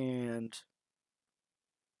 and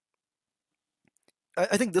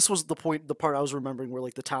I think this was the part I was remembering where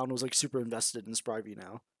like the town was like super invested in Sprivey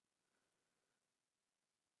now.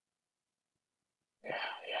 Yeah.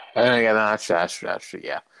 And again, that's true.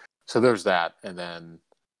 Yeah. So there's that, and then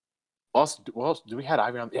also, what else? Do we had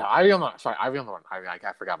Ivy on? Yeah, Ivy on the. Sorry, Ivy on the run. Ivy, I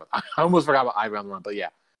forgot about. I almost forgot about Ivy on the run. But yeah,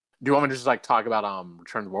 do you want me to just like talk about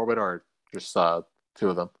Return to Orbit or just two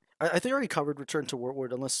of them? I think I already covered Return to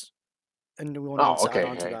Wartwood, unless anyone Oh, wants to add okay.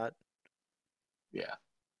 on to Hey. that. Yeah.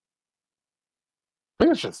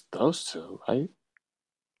 think it's just those two, right?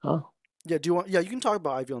 Oh. Yeah, do you want? Yeah, you can talk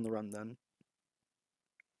about Ivy on the Run then.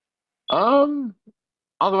 I don't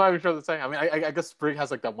know why I'm sure to say. I mean, I guess Sprig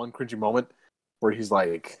has like that one cringy moment where he's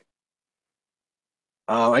like,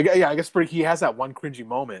 I guess Sprig, he has that one cringy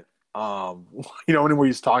moment. Where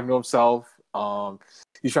he's talking to himself.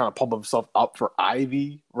 He's trying to pump himself up for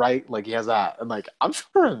Ivy, right? Like he has that, and like I'm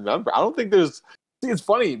trying to remember. I don't think there's. See, it's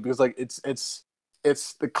funny because like it's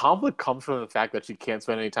the conflict comes from the fact that she can't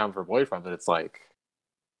spend any time with her boyfriend, but it's like,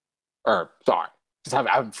 just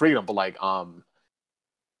having freedom, but like I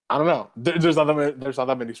don't know. There's not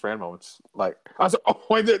that many Spran moments. Like I was, oh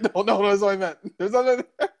wait, no, that's what I meant. There's not that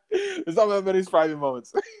many Spran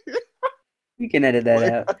moments. You can edit that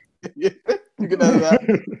out. Yeah, you can edit that.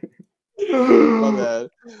 My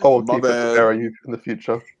bad. Oh, keep it to error you in the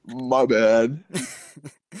future. My bad.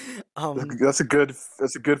 That's a good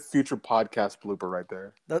future podcast blooper right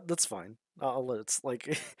there. That's fine. I'll let it.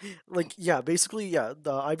 Basically,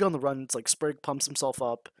 the Ivy on the Run. It's like Sprig pumps himself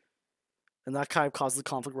up, and that kind of causes the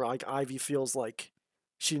conflict where like Ivy feels like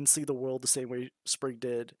she didn't see the world the same way Sprig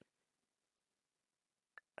did.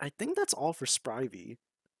 I think that's all for Spivey.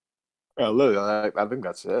 Yeah, literally, I think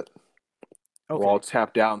that's it. Okay. We're all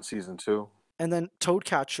tapped out in season 2. And then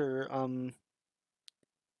Toadcatcher, I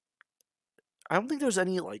don't think there's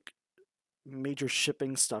any like major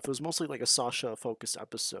shipping stuff. It was mostly like a Sasha focused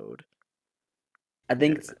episode. I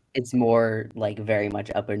think it's more like very much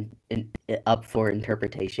up for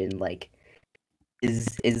interpretation. Like,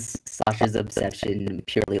 is Sasha's obsession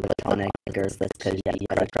purely platonic, or is this because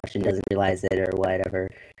Russian doesn't realize it, or whatever?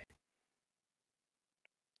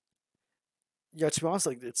 Yeah, to be honest,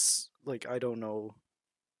 like it's like I don't know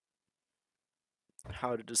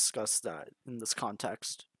how to discuss that in this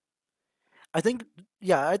context. I think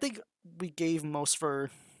we gave most for.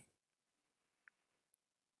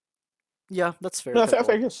 Yeah, that's fair. No, I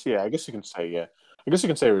guess I guess you can say I guess you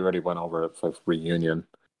can say we already went over it for reunion.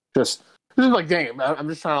 Just like dang, I'm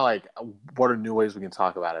just trying to like, what are new ways we can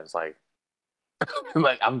talk about it? It's like,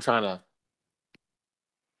 like I'm trying to.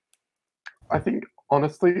 I think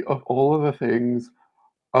honestly, of all of the things,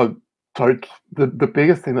 the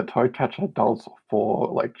biggest thing that Toadcatcher does for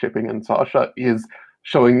like Chipping and Sasha is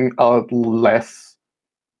showing a less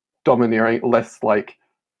domineering, less like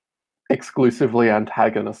exclusively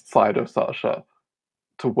antagonist side of Sasha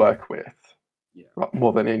to work with. Yeah.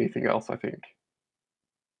 More than anything else, I think.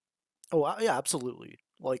 Oh yeah, absolutely.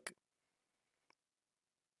 Like,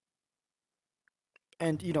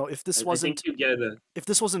 and if this wasn't if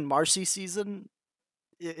this wasn't Marcy season,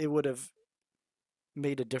 it would have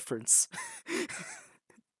made a difference.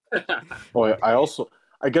 Well,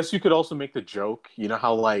 I guess you could also make the joke. You know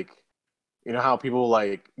how people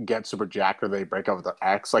like get super jacked or they break up with their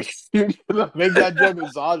ex. Like, you make that joke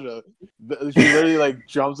with Sasha. She literally like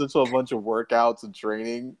jumps into a bunch of workouts and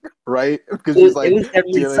training, right? Because she's like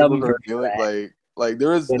dealing with her feeling. Like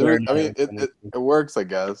there is. I mean, it works. I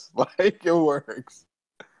guess. Like it works.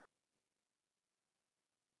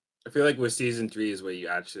 I feel like with season 3 is where you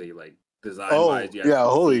actually like design. Yeah!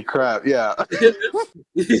 Holy crap! Yeah.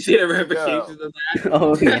 You see the ramifications of that?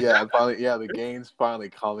 Oh yeah! Finally, the gains finally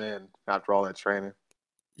come in after all that training.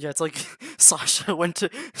 Yeah, it's like Sasha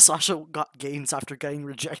got gains after getting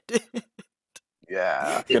rejected.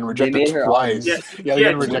 Yeah, getting rejected twice.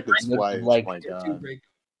 Getting rejected twice. Like, oh my god.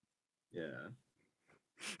 Yeah.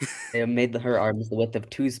 They made her arms the width of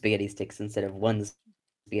 2 spaghetti sticks instead of 1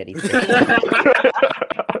 spaghetti stick.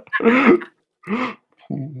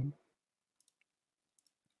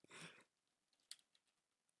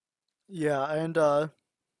 Yeah, and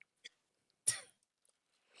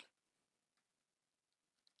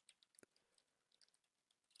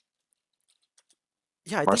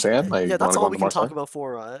yeah, I think that's all we can talk about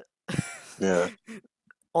for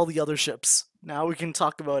all the other ships. Now we can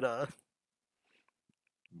talk about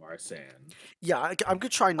Marsan. Yeah, I'm gonna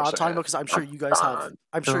try not talking about because I'm sure you guys want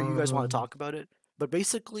to talk about it. But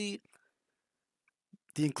basically,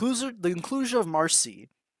 the inclusion of Marcy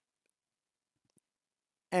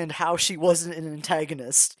and how she wasn't an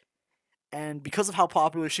antagonist, and because of how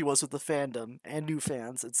popular she was with the fandom and new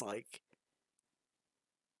fans, it's like,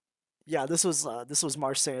 yeah, this was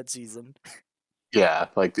Marsan season. Yeah,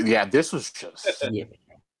 this was just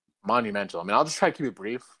monumental. I mean, I'll just try to keep it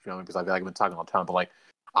brief, because I feel like I've been talking all the time. But like,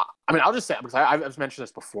 I mean, I'll just say, because I've mentioned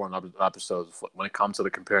this before in other episodes when it comes to the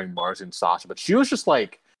comparing Marcy and Sasha, but she was just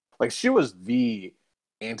like she was the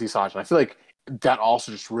anti-Sasha. And I feel like that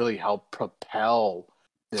also just really helped propel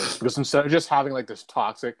this, because instead of just having like this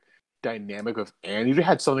toxic dynamic with Anne, you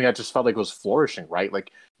had something that just felt like was flourishing, right?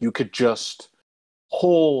 Like you could just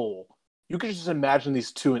pull, you could just imagine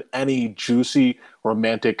these two in any juicy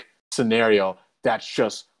romantic scenario that's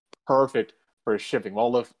just perfect for shipping.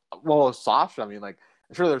 Well, Sasha, I mean, like,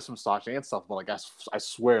 I'm sure there's some Sasha and stuff, but like, I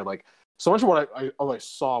swear, like, so much of what I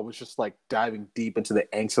saw was just like diving deep into the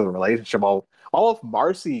angst of the relationship. All of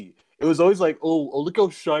Marcy, it was always like, oh, look how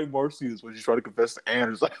shy Marcy is when she's trying to confess to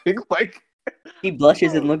Anne. It's like he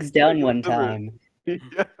blushes and oh, looks down like, one whatever. time.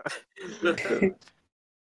 Yeah.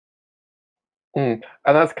 And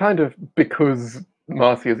that's kind of because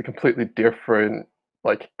Marcy is a completely different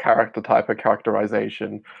like character type or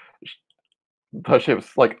characterization. Her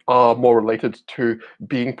ships like are more related to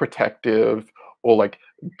being protective or like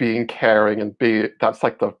being caring and that's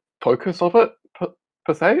like the focus of it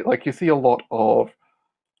per se. Like you see a lot of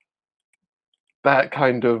that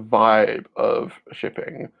kind of vibe of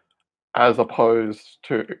shipping as opposed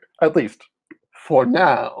to, at least for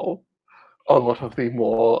now, a lot of the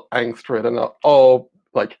more angst-ridden,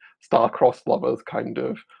 like star-crossed lovers kind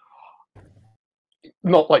of,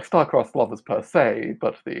 not like star-crossed lovers per se,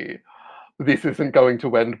 but this isn't going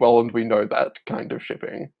to end well and we know that kind of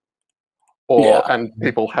shipping. And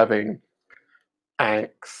people having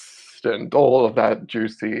angst and all of that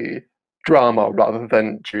juicy drama rather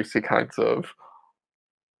than juicy kinds of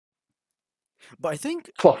But I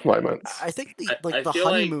think fluff moments. I think I the feel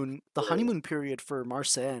honeymoon period for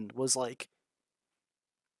Marcin was like,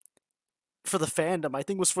 for the fandom, I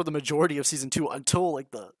think was for the majority of season 2 until like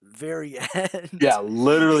the very end. Yeah,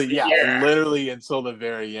 literally until the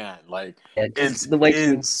very end. Like, it's the way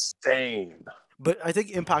insane. But I think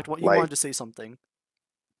Impact, you wanted to say something.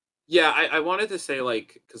 Yeah, I wanted to say,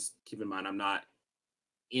 like, because keep in mind, I'm not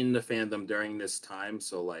in the fandom during this time,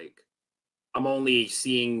 so like, I'm only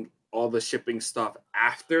seeing all the shipping stuff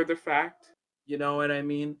after the fact. You know what I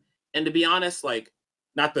mean? And to be honest, like,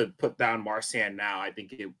 not to put down Marsan now, I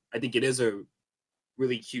think it is a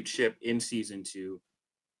really cute ship in season 2.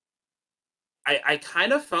 I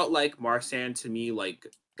kind of felt like Marsan to me like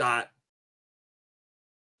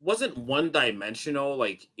wasn't one-dimensional,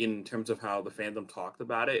 like in terms of how the fandom talked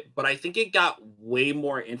about it, but I think it got way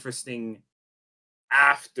more interesting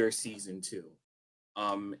after season 2.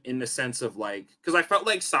 In the sense of like, because I felt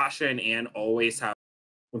like Sasha and Anne always have,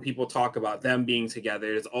 when people talk about them being together,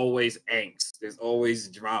 there's always angst, there's always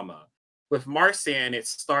drama. With Marsan, it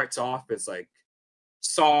starts off as like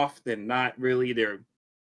soft and not really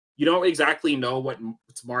you don't exactly know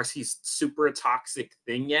what's Marcy's super toxic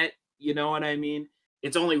thing yet. You know what I mean?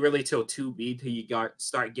 It's only really till 2B till you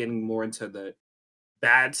start getting more into the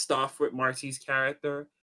bad stuff with Marcy's character.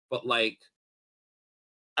 But like,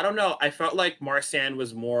 I don't know. I felt like Marsan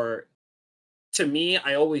was more, to me,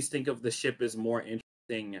 I always think of the ship as more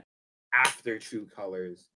interesting after True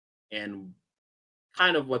Colors, and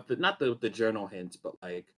kind of what not the journal hints, but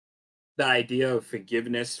like the idea of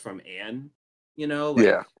forgiveness from Anne. You know, like,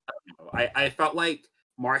 Yeah. I don't know. I felt like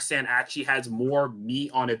Marsan actually has more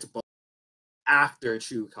meat on its bone after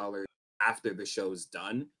True Colors, after the show's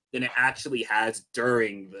done, than it actually has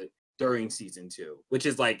during season 2, which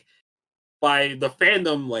is like, by the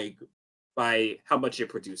fandom, like by how much it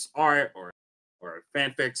produced art or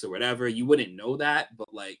fanfics or whatever, you wouldn't know that,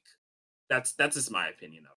 but like that's just my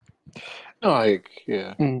opinion of it. No,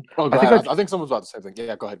 yeah. Oh, go ahead. I think someone's about to say something.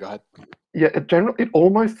 Yeah, go ahead. Yeah, it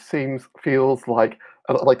almost feels like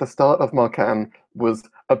the start of Marcan was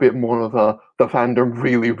a bit more of the fandom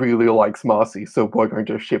really, really likes Marcy, so we're going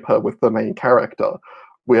to ship her with the main character.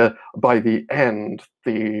 Where by the end,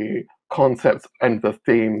 the concepts and the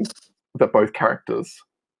themes that both characters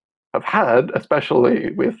have had,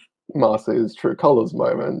 especially with Marcy's True Colors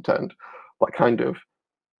moment, and like kind of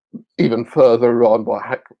even further on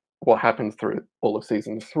what happens through all of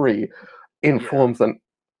season 3, informs it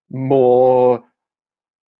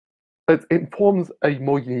informs a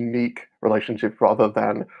more unique relationship rather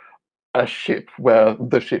than a ship where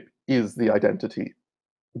the ship is the identity.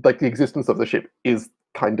 Like the existence of the ship is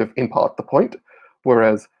kind of in part the point,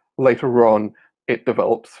 whereas later on it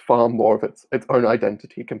develops far more of its own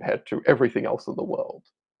identity compared to everything else in the world,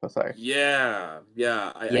 per se. Yeah.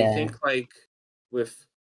 I think like with,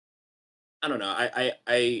 I don't know,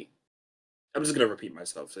 I'm just gonna repeat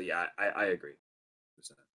myself. So yeah, I agree.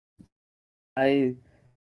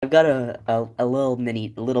 I've got a little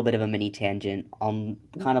bit of a mini tangent on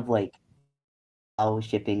kind of like how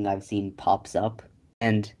shipping I've seen pops up,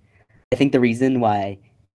 and I think the reason why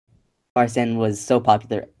Marsan was so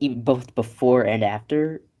popular, even both before and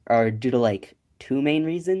after, are due to like 2 main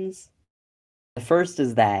reasons. The first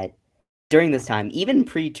is that during this time, even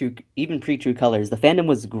pre True Colors, the fandom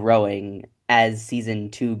was growing as season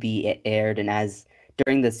 2B aired, and as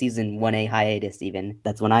during the season 1A hiatus, even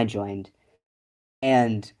that's when I joined,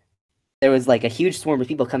 and there was like a huge swarm of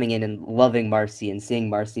people coming in and loving Marcy and seeing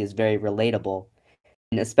Marcy as very relatable,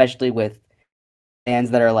 and especially with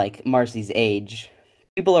fans that are like Marcy's age,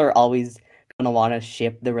 people are always gonna want to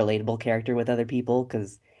ship the relatable character with other people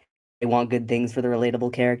because they want good things for the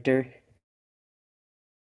relatable character.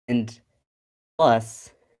 And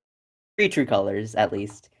plus, pre True Colors, at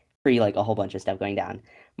least, pre like a whole bunch of stuff going down,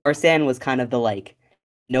 Marsan was kind of the like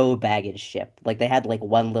no baggage ship. Like they had like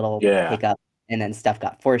one little hiccup and then stuff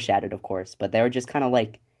got foreshadowed, of course, but they were just kind of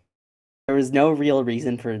like there was no real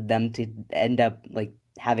reason for them to end up like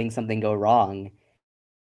having something go wrong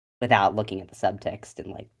without looking at the subtext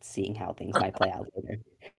and like seeing how things might play out later.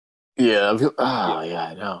 Yeah,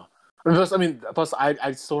 I know. Plus,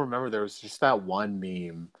 I still remember there was just that one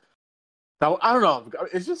meme. Now I don't know.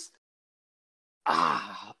 It's just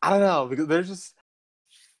I don't know because there's just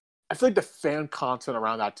I feel like the fan content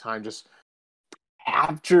around that time just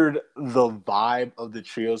captured the vibe of the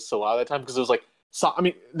trio so well at that time because it was like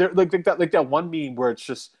there like that one meme where it's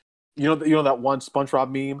just you know that one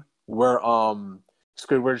SpongeBob meme where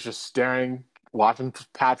Squidward's just staring, watching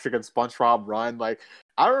Patrick and SpongeBob run. Like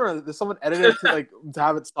I don't remember, there's someone edited to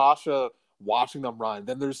have it Sasha watching them run.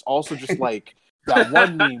 Then there's also just like that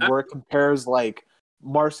one meme where it compares like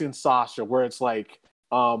Marcy and Sasha, where it's like,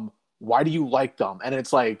 why do you like them? And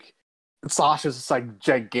it's like Sasha's this like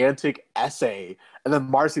gigantic essay, and then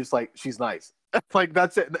Marcy's like, she's nice. Like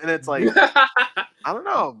that's it. And it's like I don't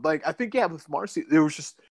know. Like I think with Marcy, there was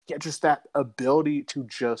just that ability to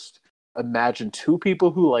just imagine two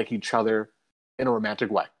people who like each other in a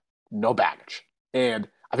romantic way, no baggage. And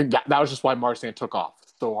I think that was just why Marcy took off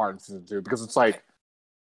so hard in season 2 because it's like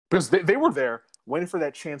because they were there waiting for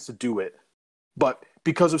that chance to do it, but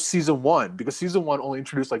because of season 1, because season 1 only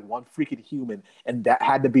introduced like one freaking human, and that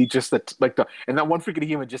had to be just and that one freaking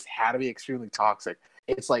human just had to be extremely toxic.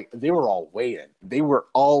 It's like they were all waiting. They were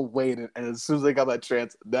all waiting, and as soon as they got that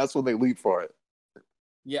chance, that's when they leaped for it.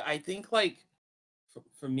 Yeah, I think like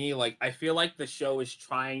for me, like I feel like the show is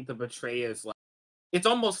trying to portray as like it's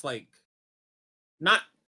almost like not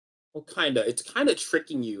well, it's kind of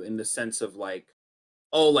tricking you in the sense of like,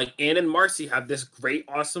 oh, like Anne and Marcy have this great,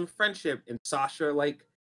 awesome friendship, and Sasha like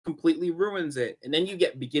completely ruins it, and then you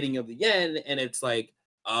get beginning of the end, and it's like,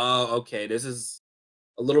 oh, okay, this is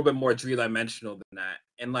a little bit more three-dimensional than that,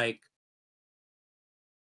 and like,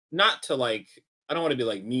 not to like, I don't want to be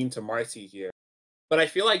like mean to Marcy here, but I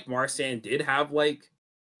feel like Marsan did have like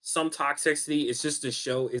some toxicity. It's just the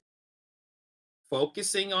show is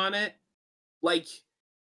focusing on it. Like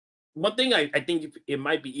one thing I think it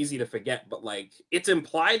might be easy to forget, but like it's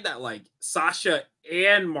implied that like Sasha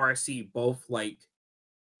and Marcy both like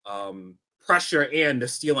pressure Anne to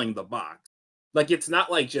stealing the box. Like it's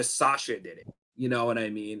not like just Sasha did it. You know what I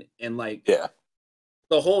mean? And like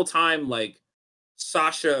the whole time, like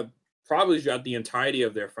Sasha probably throughout the entirety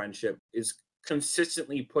of their friendship is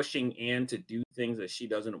consistently pushing Anne to do things that she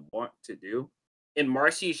doesn't want to do. And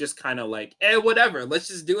Marcy's just kind of like, whatever, let's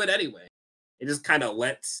just do it anyway. It just kind of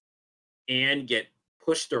lets Anne get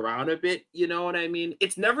pushed around a bit, you know what I mean?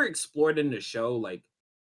 It's never explored in the show, like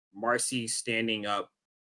Marcy standing up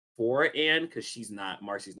for Anne, because she's not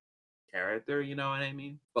Marcy's character, you know what I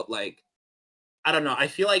mean? But like, I don't know, I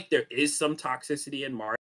feel like there is some toxicity in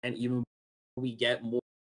Marcy, and even we get more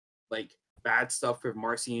like bad stuff with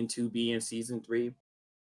Marcy and 2B in season 3.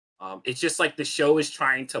 It's just like the show is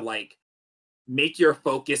trying to like make your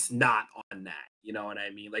focus not on that, you know what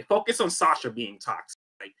I mean? Like focus on Sasha being toxic.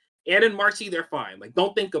 Like Anne and Marcy, they're fine. Like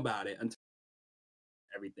don't think about it until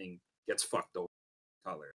everything gets fucked over.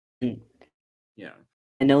 Color. Yeah.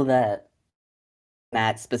 I know that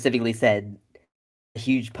Matt specifically said a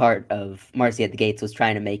huge part of Marcy at the Gates was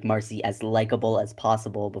trying to make Marcy as likable as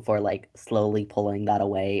possible before like slowly pulling that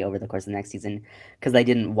away over the course of the next season, because they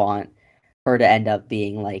didn't want her to end up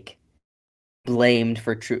being like blamed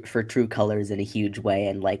for true colors in a huge way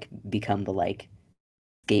and like become the like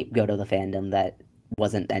scapegoat of the fandom that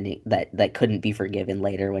wasn't any that couldn't be forgiven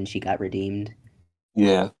later when she got redeemed.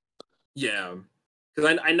 Yeah,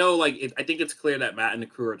 because I know like I think it's clear that Matt and the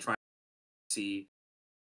crew are trying to see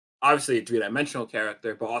obviously a three-dimensional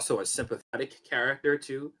character, but also a sympathetic character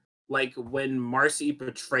too. Like when Marcy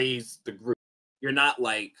betrays the group, you're not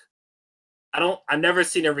like I've never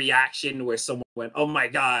seen a reaction where someone went, "Oh my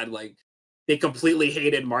god!" Like they completely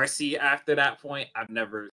hated Marcy after that point. I've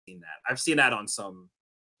never seen that. I've seen that on some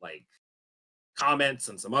like comments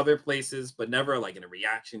and some other places, but never like in a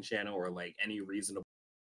reaction channel or like any reasonable.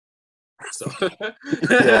 So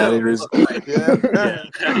any reason. Yeah.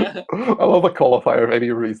 I love the qualifier of any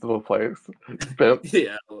reasonable place. But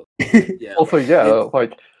yeah. Also,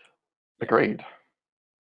 like agreed.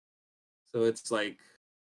 So it's like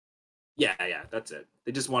Yeah, that's it.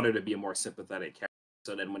 They just want her to be a more sympathetic character.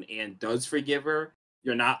 So then when Anne does forgive her,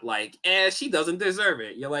 you're not like, she doesn't deserve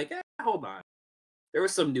it. You're like, hold on. There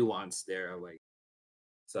was some nuance there. Like,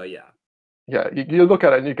 so yeah. Yeah, you look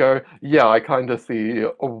at it and you go, yeah, I kind of see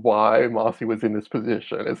why Marcy was in this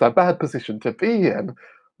position. It's a bad position to be in,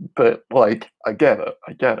 but like, I get it.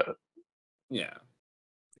 Yeah.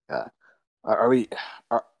 Yeah. Are we?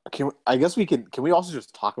 I guess we can. Can we also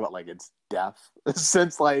just talk about like its death?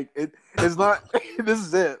 Since like it's not. This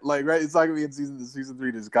is it. Like right, it's not gonna be in the season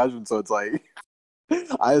 3 discussion. So it's like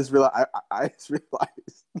I just realized. I just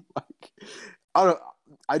realized like I don't know.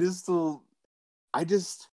 I just still. I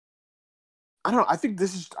just. I don't know. I think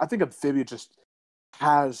Amphibia just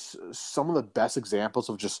has some of the best examples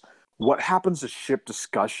of just what happens to ship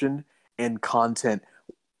discussion and content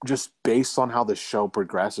just based on how the show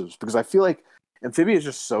progresses. Because I feel like Amphibia is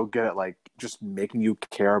just so good at like just making you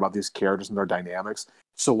care about these characters and their dynamics.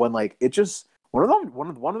 So when like it just one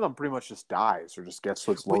of them pretty much just dies or just gets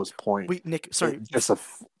to its lowest point. Wait, Nick, sorry. Just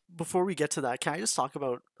before we get to that, can I just talk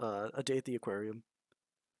about A Day at the Aquarium?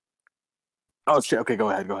 Oh shit! Okay,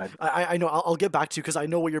 go ahead. I know. I'll get back to you because I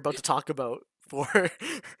know what you're about to talk about for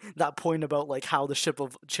that point about like how the ship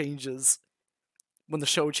of changes when the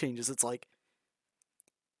show changes. It's like,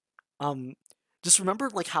 just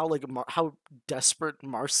remember like how like how desperate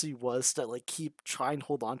Marcy was to like keep trying to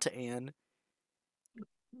hold on to Anne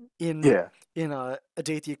in A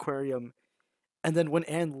Day at the Aquarium, and then when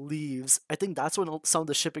Anne leaves, I think that's when some of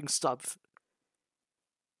the shipping stuff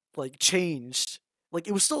like changed. Like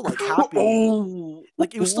it was still like happy,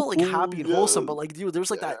 like it was still like happy and wholesome, but like dude, there was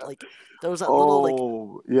like that like there was that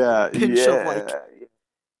little like pinch of like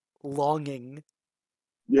longing.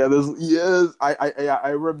 Yeah, I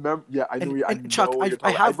remember. Yeah, I know. And Chuck,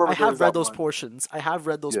 I have read those portions. I have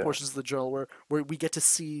read those Yeah. portions of the journal where we get to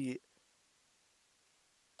see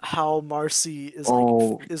how Marcy is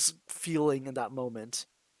like is feeling in that moment.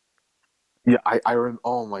 Yeah, I remember.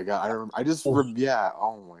 Oh my god, I remember. Yeah.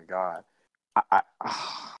 Oh my god,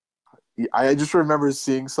 I just remember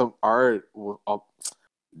seeing some art.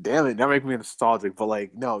 Damn it, that makes me nostalgic. But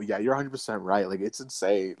like, no, yeah, you're 100% right. Like, it's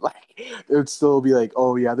insane. Like, it would still be like,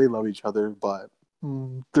 oh yeah, they love each other, but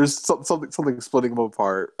there's something splitting them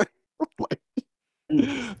apart. Like,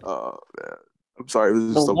 oh man, I'm sorry. It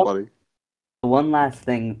was just so funny. One last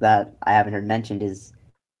thing that I haven't heard mentioned is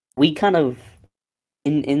we kind of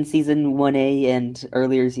in season 1A and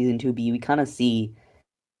earlier season 2B, we kind of see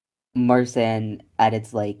Marsan at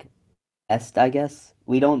its like best, I guess.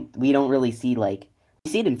 We don't really see like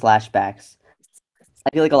we see it in flashbacks. I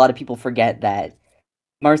feel like a lot of people forget that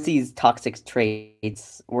Marcy's toxic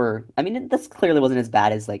traits were, I mean, this clearly wasn't as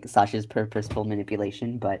bad as like Sasha's purposeful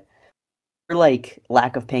manipulation, but her like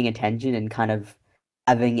lack of paying attention and kind of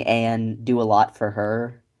having Anne do a lot for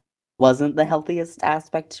her wasn't the healthiest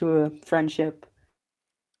aspect to a friendship.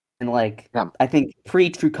 And like, I think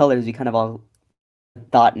pre-True Colors, we kind of all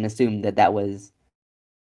thought and assumed that was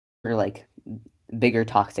her like bigger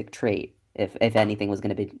toxic trait, if anything was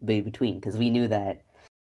going to be between, because we knew that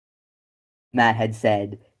Matt had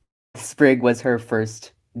said Sprig was her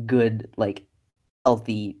first good, like,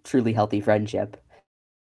 healthy, truly healthy friendship,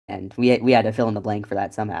 and we had to fill in the blank for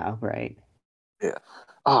that somehow, right? Yeah.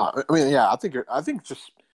 I mean, yeah. I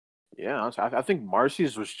think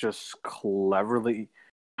Marcy's was just cleverly.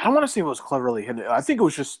 I don't want to say it was cleverly hidden. I think it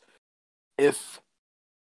was just if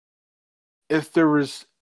there was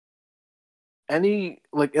any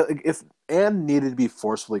like if Anne needed to be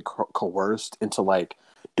forcefully coerced into like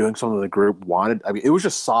doing something the group wanted. I mean, it was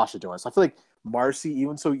just Sasha doing it. So I feel like Marcy,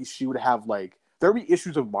 even so she would have like there would be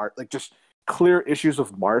issues of like just clear issues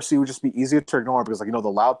of Marcy would just be easier to ignore because like the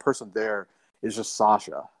loud person there is just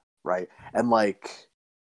Sasha, right? And like,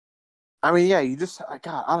 I mean, yeah, you just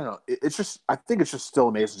God, I don't know. It's just I think it's just still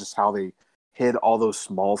amazing just how they hid all those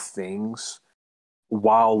small things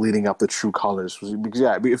while leading up the True Colors. Because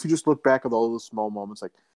yeah, I mean, if you just look back at all those small moments,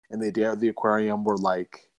 like in the aquarium, where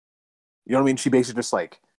like, you know what I mean? She basically just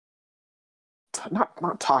like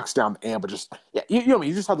not talks down Anne, but just you know what I mean?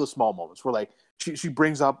 You just have those small moments where like she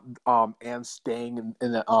brings up Anne staying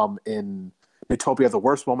in Utopia at the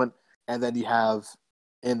worst moment, and then you have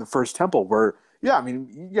in the first temple where I mean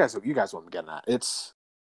you guys know what I'm getting at. It's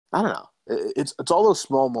I don't know. It's all those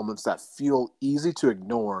small moments that feel easy to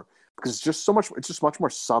ignore because it's just much more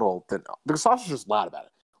subtle than because Sasha's just loud about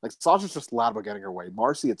it. Like Sasha's just loud about getting her way.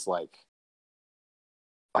 Marcy, it's like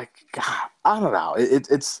God, I don't know.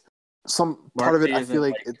 It's some part of it. I feel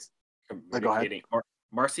like it's like, go ahead.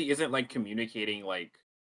 Marcy isn't like communicating like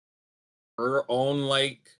her own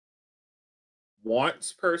like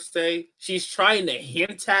wants per se. She's trying to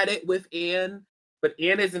hint at it with Anne, but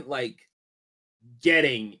Anne isn't like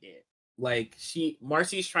getting it. Like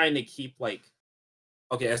Marcy's trying to keep like,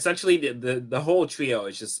 okay, essentially the whole trio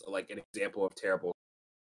is just like an example of terrible,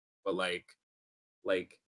 but like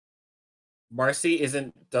Marcy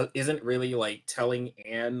isn't really like telling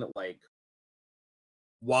Anne like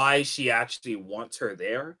why she actually wants her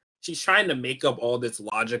there. She's trying to make up all this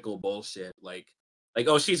logical bullshit, like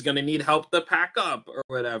oh, she's gonna need help to pack up or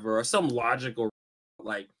whatever, or some logical,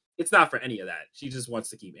 like it's not for any of that. She just wants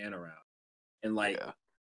to keep Anne around, and like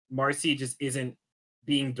Marcy just isn't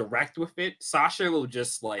being direct with it. Sasha will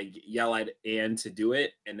just like yell at Anne to do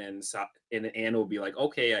it, and then Anne will be like,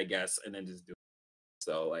 okay, I guess, and then just do it.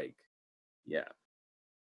 So like, yeah.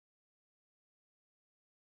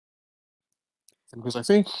 Because I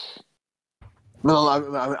think, no,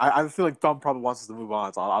 I feel like Thumb probably wants us to move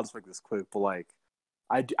on, so I'll just make this quick. But like,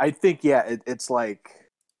 I think it's like,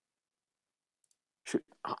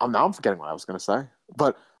 now I'm forgetting what I was gonna say,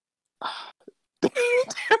 but I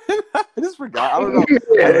just forgot. I don't know.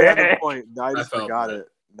 I literally had the point. No, I just forgot it.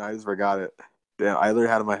 No, I just forgot it. Damn, I literally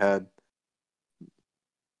had it in my head.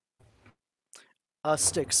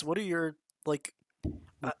 Sticks, what are your like?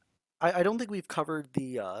 I don't think we've covered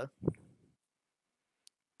the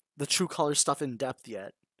true color stuff in depth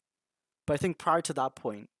yet, but I think prior to that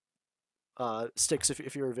point, Sticks,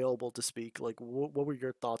 if you're available to speak, like what were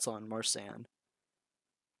your thoughts on Marsan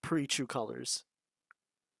pre True Colors?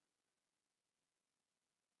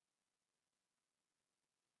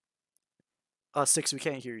 Sticks, we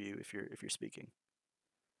can't hear you if you're speaking.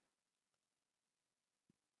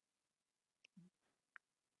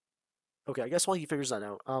 Okay, I guess while he figures that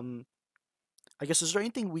out, I guess is there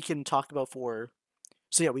anything we can talk about for?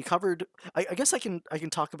 So yeah, we covered. I guess I can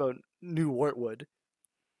talk about New Wartwood.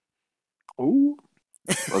 Ooh,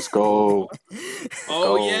 let's go.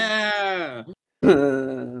 Oh yeah.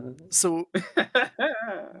 So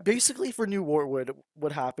basically, for New Wartwood,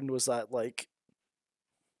 what happened was that like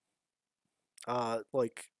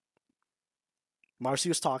Marcy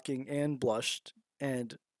was talking and blushed,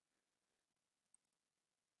 and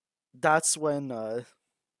that's when like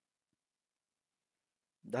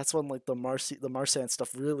the Marsan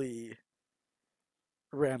stuff really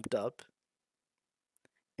ramped up.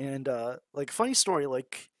 And like funny story,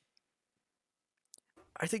 like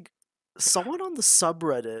I think someone on the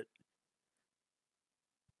subreddit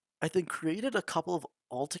created a couple of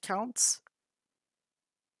alt accounts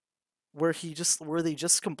where they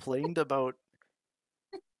just complained about,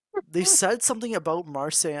 they said something about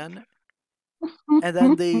Marsan, and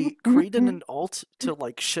then they created an alt to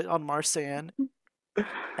like shit on Marsan,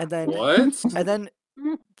 and then what? And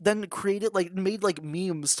then created like made like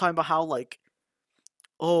memes talking about how like,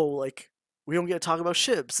 oh, like we don't get to talk about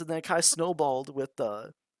ships, and then it kind of snowballed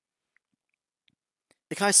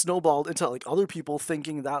into like other people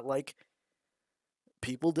thinking that like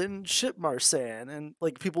people didn't ship Marsan, and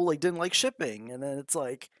like people like didn't like shipping, and then it's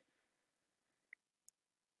like,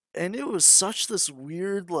 and it was such this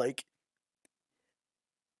weird like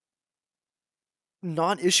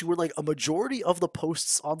non-issue where like a majority of the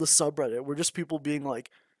posts on the subreddit were just people being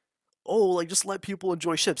like, oh, like just let people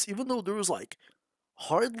enjoy ships, even though there was like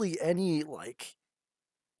hardly any like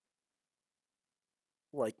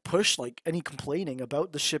push, like any complaining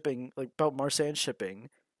about the shipping, like about Marsan shipping.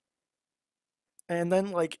 And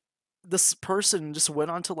then like this person just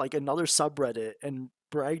went on to like another subreddit and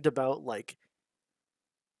bragged about like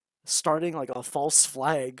starting like a false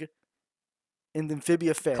flag in the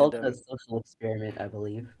Amphibia fandom. Called a social experiment, I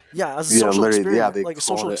believe. Yeah, as a social experiment, they like a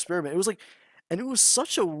social called it. experiment. It was like, and it was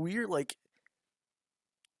such a weird like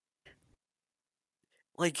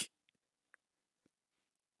I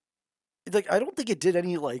don't think it did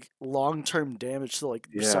any like long-term damage to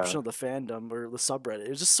like perception of the fandom or the subreddit. It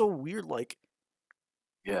was just so weird, like.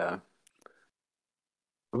 Yeah.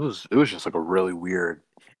 It was just like a really weird.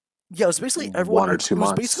 Yeah, it was basically everyone. 1 or 2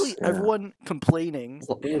 months. It was basically everyone complaining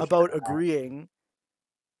about agreeing.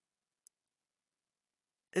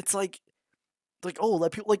 It's like oh,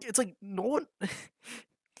 let people like. It's like no one.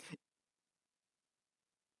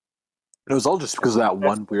 It was all just because of that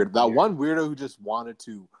one weirdo who just wanted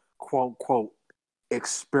to quote unquote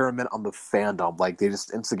experiment on the fandom. Like they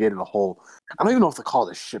just instigated a whole. I don't even know if they call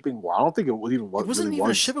it a shipping war. I don't think it was even. It wasn't really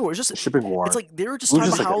even a shipping war. It was just a shipping war. It's like they were just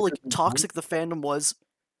talking about how like toxic the fandom was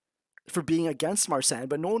for being against Marsan,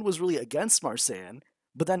 but no one was really against Marsan.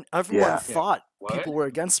 But then everyone thought people were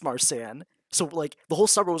against Marsan. So like the whole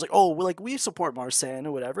subreddit was like, oh, we support Marsan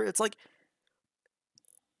or whatever. It's like,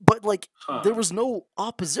 but like there was no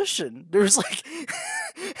opposition. There was like,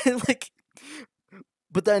 like,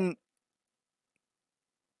 but then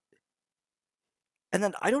And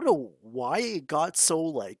then I don't know why it got so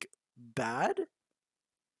like bad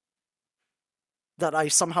that I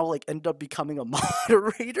somehow like ended up becoming a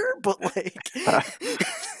moderator, but like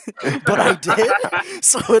but I did.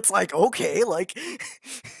 So it's like, okay, like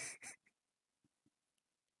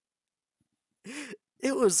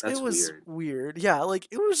it was weird. Yeah, like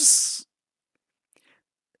it was just,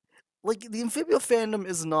 like the Amphibia fandom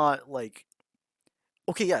is not like,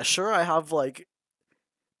 okay, yeah, sure I have like,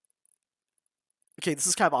 okay, this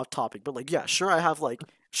is kind of off topic, but like, yeah, sure I have like,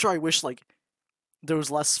 sure I wish like there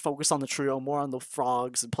was less focus on the trio, more on the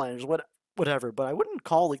frogs and planners, whatever. But I wouldn't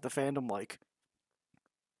call like the fandom like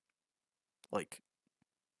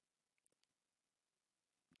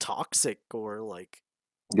toxic or like,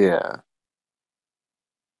 Yeah.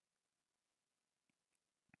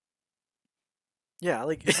 yeah,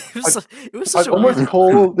 like it was I'd such a almost weird.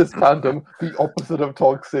 call this fandom the opposite of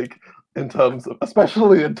toxic in terms of,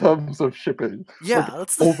 especially in terms of shipping. Yeah, like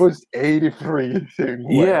that's the almost 83 thing.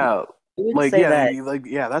 Yeah. I would Like, say yeah, that like,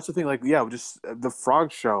 yeah, that's the thing. Like, yeah, just the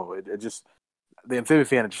frog show. It just the Amphibia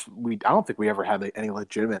fan. I don't think we ever had like, any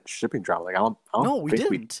legitimate shipping drama. Like, I don't No, we think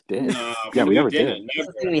didn't. we did. No, Yeah, we never did. didn't. the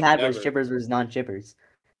Never, thing we had was never. shippers versus non-shippers.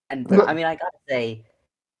 And Yeah. I mean, I gotta say,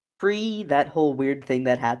 pre that whole weird thing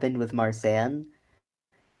that happened with Marsan,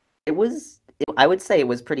 I would say it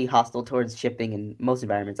was pretty hostile towards shipping in most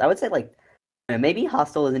environments. I would say like maybe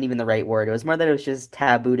hostile isn't even the right word. It was more that it was just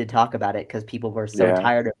taboo to talk about it because people were so Yeah.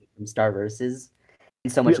 tired of it from Star Versus,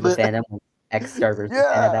 and so much of the fandom was ex-Star Versus fan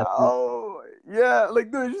Yeah. at that point. Oh, yeah. Like,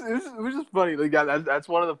 dude, it was just funny. Like, yeah, that's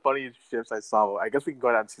one of the funniest ships I saw. I guess we can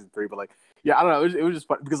go down to season 3, but like, yeah, I don't know. It was just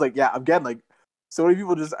fun because, like, yeah, again, like, so many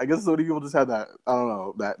people just, I guess, so many people just had that, I don't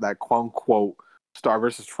know, that quote unquote Star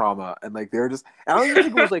versus trauma, and like, they're just, and I don't even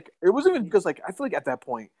think it was like, it wasn't even because, like, I feel like at that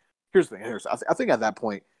point, here's the thing. I think at that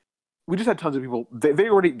point, we just had tons of people. I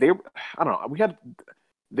don't know.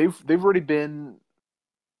 They've already been.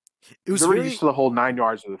 It was They're already very. used to the whole 9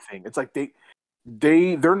 yards of the thing. It's like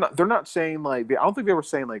they're not saying like I don't think they were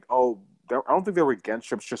saying like, oh, I don't think they were against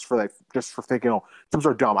ships just for thinking, oh, ships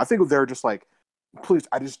are dumb. I think they're just like, please,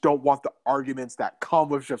 I just don't want the arguments that come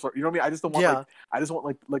with ships. You know what I mean? I just don't want Yeah. I just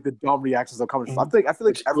want like the dumb reactions that come. Mhm. I feel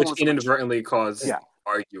like everyone which inadvertently caused yeah.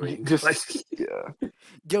 arguing. Just Like, yeah. Yeah,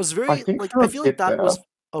 it was very I think like, for I a feel like bit that there, was.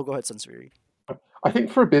 Oh, go ahead, Sunsfury. I think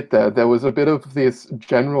for a bit there was a bit of this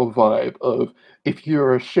general vibe of if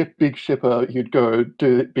you're a big shipper, you'd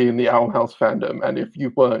be in the Owl House fandom, and if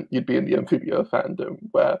you weren't, you'd be in the Amphibia fandom,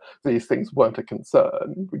 where these things weren't a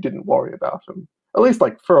concern. We didn't worry about them, at least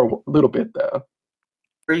like for a little bit there.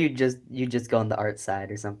 Or you just go on the art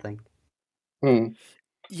side or something.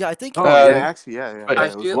 Yeah, I think. Oh yeah, actually, yeah. I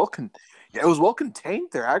It was it was well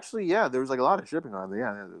contained there. Actually, yeah, there was like a lot of shipping on there.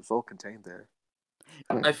 Yeah, it was well contained there.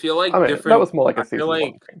 I feel like that was more like a season 1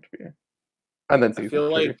 thing to be, and then season 2. I feel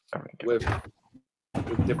like with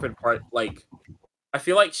different part, like I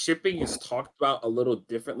feel like shipping is talked about a little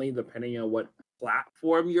differently depending on what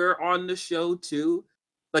platform you're on the show too.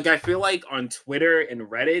 Like I feel like on Twitter and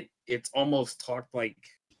Reddit, it's almost talked like,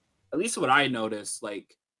 at least what I noticed,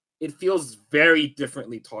 like it feels very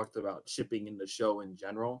differently talked about shipping in the show in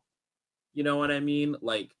general. You know what I mean?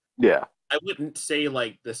 Like, yeah, I wouldn't say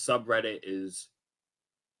like the subreddit is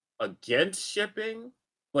against shipping,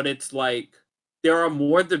 but it's like there are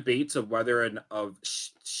more debates of whether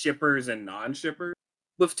shippers and non-shippers.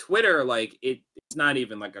 With Twitter, like it's not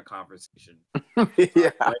even like a conversation.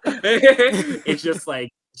 yeah. It's just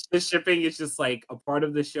like the shipping is just like a part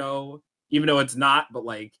of the show, even though it's not. But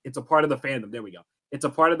like it's a part of the fandom. There we go. It's a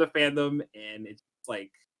part of the fandom, and it's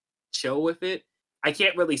like chill with it. I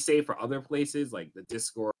can't really say for other places like the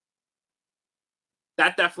Discord.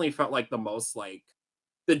 That definitely felt like the most like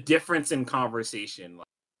the difference in conversation. Like,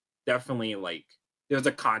 definitely like there's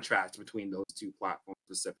a contrast between those two platforms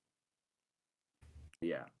specifically.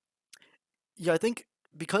 Yeah. Yeah, I think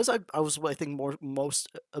because I was, I think,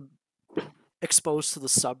 most exposed to the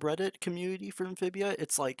subreddit community for Amphibia,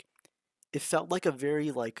 it's like it felt like a very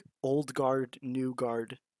like old guard, new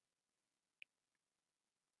guard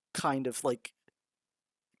kind of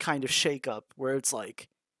shake up, where it's like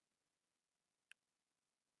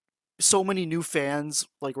so many new fans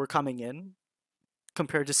like were coming in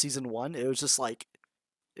compared to season 1. It was just like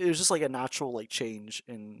a natural like change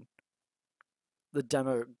in the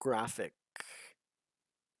demographic.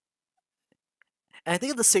 And I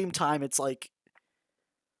think at the same time, it's like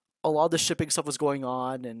a lot of the shipping stuff was going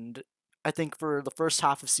on, and I think for the first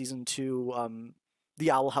half of season 2,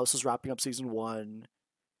 the Owl House was wrapping up season 1,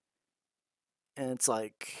 and it's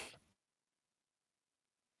like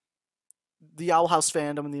the Owl House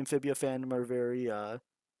fandom and the Amphibia fandom are very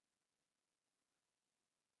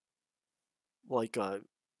like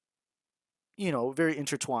very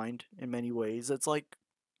intertwined in many ways. It's like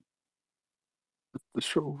The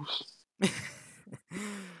shows.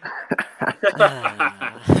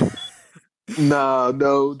 No,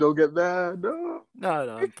 don't get mad. No.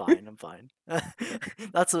 No, I'm fine. I'm fine.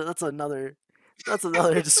 That's another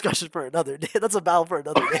discussion for another day. That's a battle for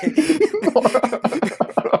another day.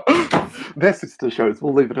 Their sister shows.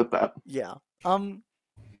 We'll leave it at that. Yeah. But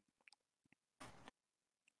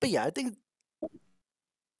yeah, I think.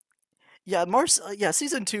 Yeah,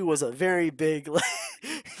 season 2 was a very big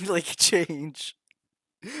like change,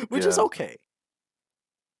 which is okay.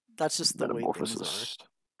 That's just the way things are.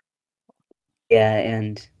 Yeah,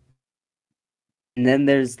 and then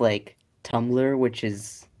there's like Tumblr, which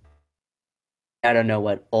is, I don't know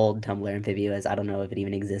what old Tumblr Amphibia is. I don't know if it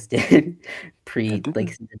even existed pre like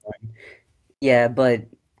season 1. Yeah, but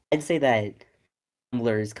I'd say that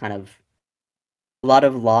Tumblr is kind of a lot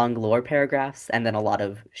of long lore paragraphs and then a lot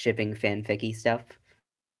of shipping fanficky stuff.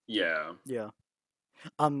 Yeah. Yeah.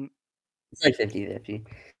 It's like 50-50.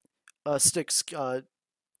 Sticks,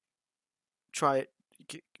 try it.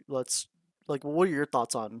 Let's what are your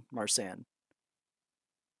thoughts on Marsan?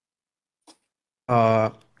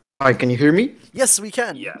 Hi, can you hear me? Yes, we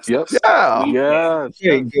can. Yes. Yes. Yeah. Yes.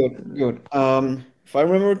 Okay, good. If I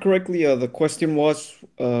remember correctly, the question was,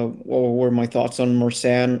 what were my thoughts on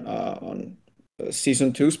Marsan on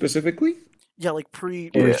season 2 specifically? Yeah, like pre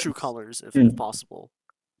True Colors, if possible.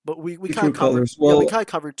 But we kind of covered. Well, we kind of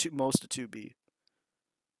covered most of 2B.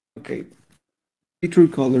 Okay. True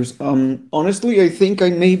Colors. Honestly, I think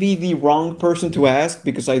I may be the wrong person to ask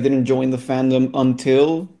because I didn't join the fandom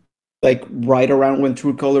until like right around when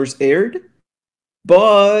True Colors aired.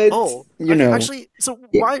 But actually, so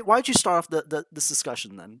why'd you start off this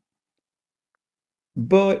discussion then?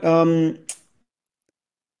 But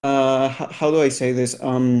how do I say this?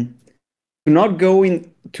 To not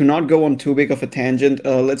go on too big of a tangent,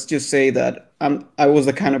 let's just say that I was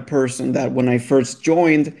the kind of person that when I first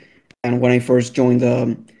joined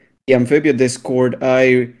the Amphibia Discord,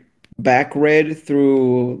 I backread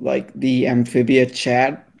through like the Amphibia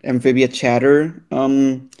chatter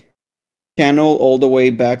channel all the way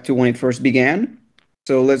back to when it first began.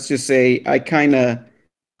 So let's just say I kind of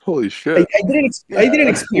Holy shit! I didn't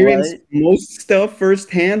experience most stuff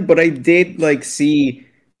firsthand, but I did like see,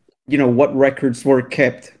 what records were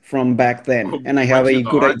kept from back then, and I have a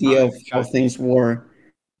good idea of how things were.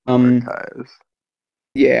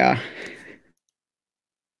 Yeah.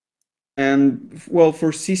 And well,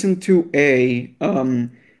 for season 2A,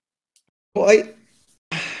 well,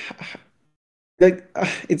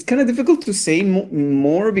 it's kind of difficult to say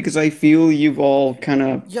more because I feel you've all kind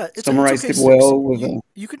of summarized it well.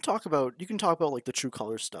 You can talk about like the True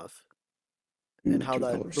Color stuff and how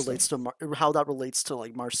that relates to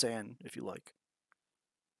like Marsan, if you like.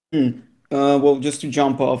 Well, just to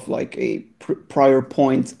jump off like a prior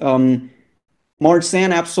point,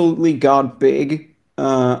 Marsan absolutely got big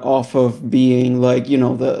off of being like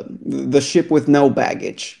the ship with no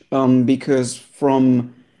baggage, because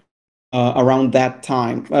from around that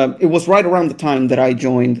time, it was right around the time that I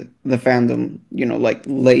joined the fandom, like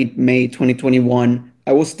late May 2021.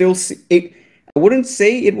 I was still I wouldn't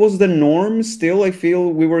say it was the norm still. I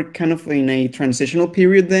feel we were kind of in a transitional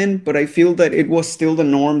period then, but I feel that it was still the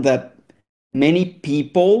norm that many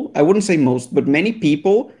people, I wouldn't say most, but many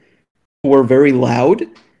people who were very loud,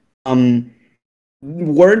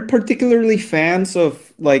 weren't particularly fans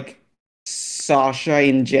of like Sasha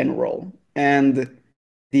in general, and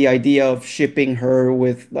the idea of shipping her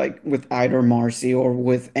with either Marcy or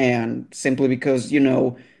with Anne, simply because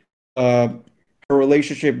her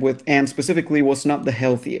relationship with Anne specifically was not the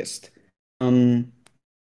healthiest. And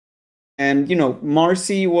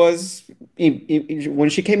Marcy was when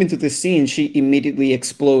she came into the scene, she immediately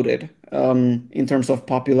exploded in terms of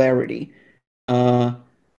popularity.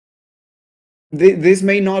 This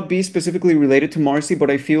may not be specifically related to Marcy, but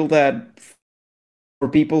I feel that for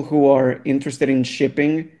people who are interested in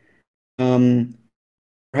shipping,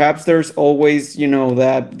 perhaps there's always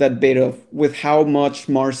that bit of with how much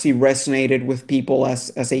Marcy resonated with people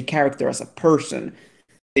as a character, as a person.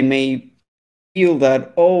 They may feel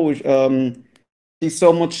that she's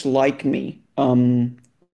so much like me. I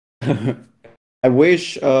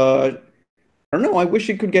wish I don't know. I wish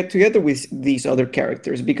you could get together with these other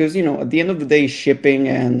characters because, at the end of the day, shipping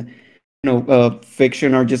and,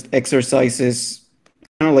 fiction are just exercises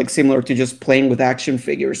kind of like similar to just playing with action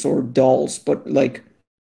figures or dolls, but like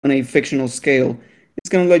on a fictional scale. It's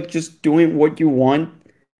kind of like just doing what you want,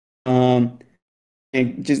 and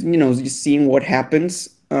just, just seeing what happens.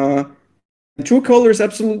 True Colors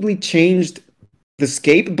absolutely changed the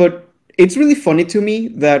scape, but it's really funny to me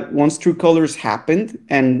that once True Colors happened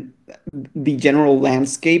and the general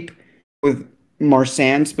landscape with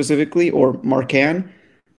Marsan specifically, or Marcan,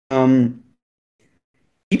 um,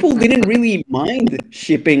 people didn't really mind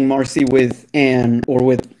shipping Marcy with Anne or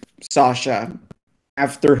with Sasha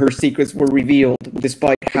after her secrets were revealed,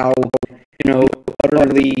 despite how,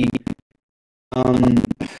 utterly, um,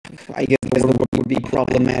 I guess the word would be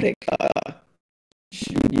problematic,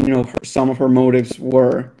 some of her motives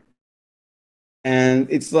were. And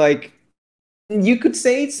it's like, you could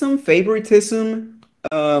say it's some favoritism.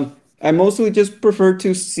 I mostly just prefer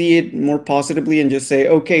to see it more positively and just say,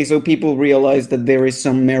 okay, so people realize that there is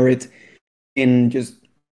some merit in just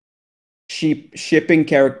shipping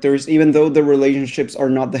characters, even though the relationships are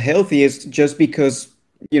not the healthiest, just because,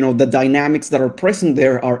 the dynamics that are present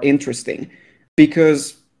there are interesting.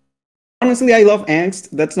 Because honestly, I love angst.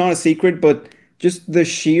 That's not a secret, but just the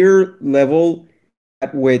sheer level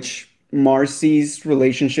at which Marcy's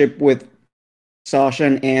relationship with Sasha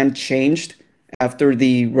and Anne changed after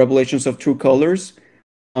the revelations of True Colors,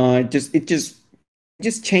 it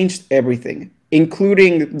just changed everything,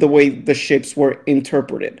 including the way the ships were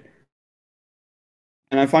interpreted.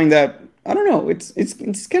 And I find that, I don't know, it's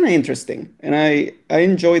kind of interesting, and I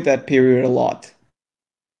enjoyed that period a lot.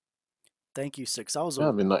 Thank you, Six. That was Yeah,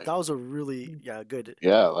 I mean, like, that was a really good.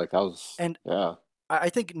 yeah, like that was, And yeah. I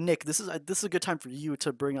think Nick, this is a good time for you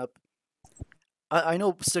to bring up. I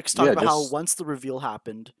know Six talked Yeah, about how just once the reveal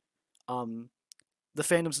happened, the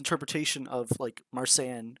fandom's interpretation of like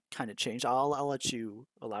Marsan kind of changed. I'll let you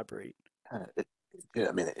elaborate. it, yeah,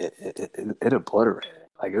 I mean, it obliterated.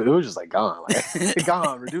 Like it was just like gone, like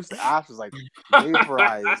gone, reduced to ashes, like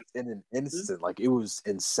vaporized in an instant. Like it was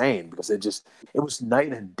insane because it was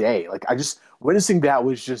night and day. Like I just witnessing that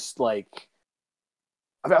was just like,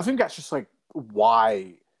 I think that's just like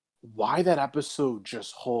why that episode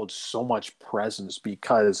just holds so much presence,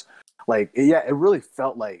 because like it really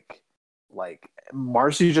felt like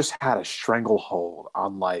Marcy just had a stranglehold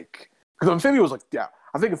on, like, because Amphibia was like, yeah,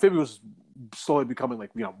 I think Amphibia was slowly becoming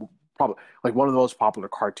like, probably like one of the most popular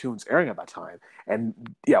cartoons airing at that time. And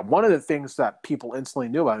yeah, one of the things that people instantly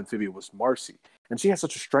knew about Amphibia was Marcy, and she had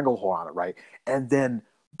such a stranglehold on it, right? And then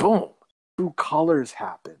boom, True Colors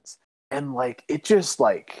happens, and like it just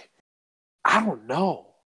like, I don't know,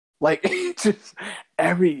 like it just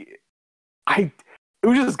I it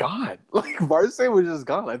was just gone. Like Marcy was just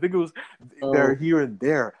gone. I think it was there here and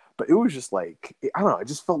there, but it was just like, I don't know. I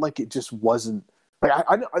just felt like it just wasn't like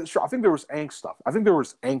I think there was angst stuff. I think there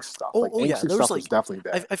was angst stuff. Like Yeah, angsty there was stuff was like definitely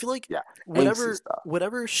there. I feel like Yeah, whatever angsty stuff.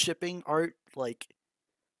 whatever shipping art like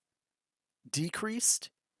decreased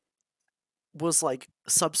was like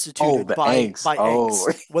substituted the by angst.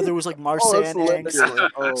 angst. Whether it was like Marsan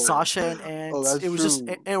angst or Oh, Sasha and ants, that's it was just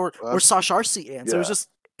true. or Sasha Arcee ants. Yeah. It was just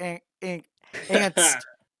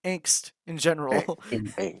angst in general.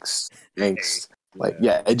 Angst. Like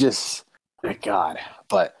yeah, it just, my God.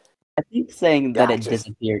 But I think saying that yeah, it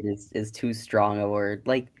disappeared is too strong a word.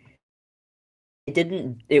 Like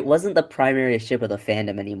it wasn't the primary ship of the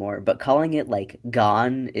fandom anymore, but calling it like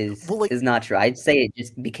gone is not true. I'd say it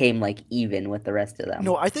just became like even with the rest of them.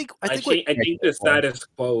 No, I think I think the status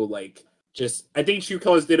quo, like, just, I think True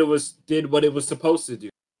Colors did what it was supposed to do.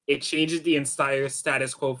 It changes the entire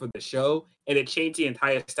status quo for the show, and it changed the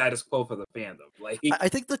entire status quo for the fandom. Like I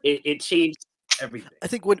think that it changed everything. I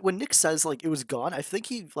think when Nick says like it was gone, I think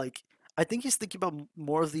he's thinking about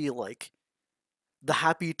more of the like the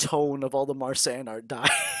happy tone of all the Marsan art died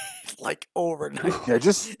like overnight. Yeah,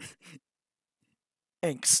 just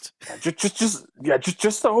angst. Just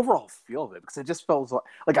the overall feel of it, because it just felt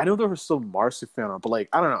like I know there was some Marcy fan art, but like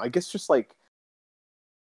I don't know, I guess just like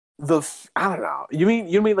I don't know. You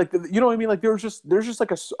mean like you know what I mean? Like there's just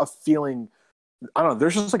like a feeling. I don't know.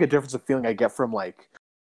 There's just like a difference of feeling I get from like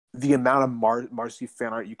the amount of Marcy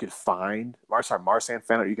fan art you could find, Marsan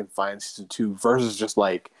fan art you can find in season 2 versus just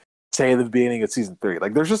like say at the beginning of season 3.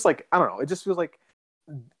 Like there's just like, I don't know. It just feels like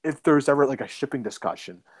if there's ever like a shipping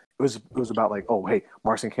discussion, it was about like, oh hey,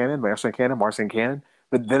 Marsan canon.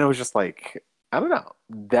 But then it was just like, I don't know.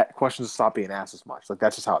 That question just stopped being asked as much. Like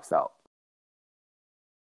that's just how it felt.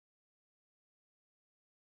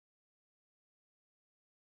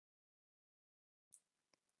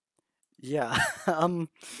 Yeah.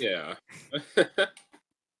 Yeah.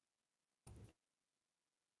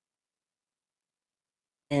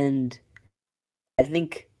 And I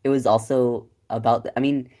think it was also about, I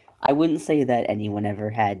mean, I wouldn't say that anyone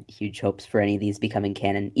ever had huge hopes for any of these becoming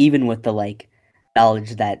canon, even with the like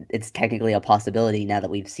knowledge that it's technically a possibility now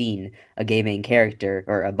that we've seen a gay main character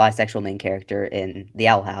or a bisexual main character in the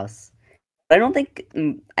Owl House. But I don't think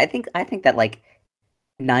I think that like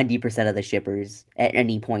 90% of the shippers at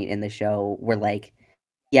any point in the show were like,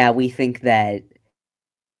 yeah, we think that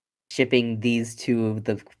shipping these two of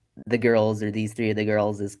the girls or these three of the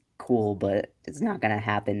girls is cool, but it's not gonna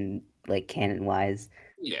happen like canon wise.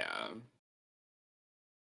 Yeah.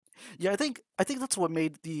 Yeah, I think that's what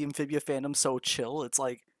made the Amphibia fandom so chill. It's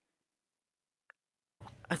like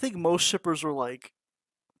I think most shippers were like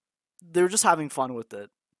they were just having fun with it.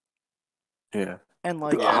 Yeah. And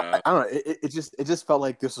like Yeah. I don't know. It just felt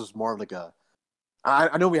like this was more of like a.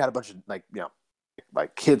 I know we had a bunch of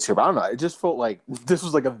like kids here, but I don't know. It just felt like this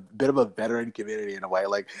was like a bit of a veteran community in a way.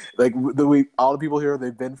 Like all the people here,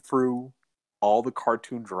 they've been through all the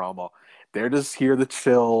cartoon drama. They're just here to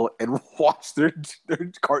chill and watch their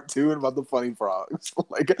cartoon about the funny frogs.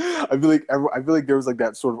 Like I feel like there was like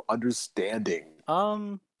that sort of understanding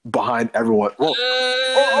behind everyone. Whoa.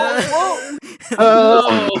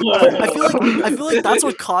 I feel like that's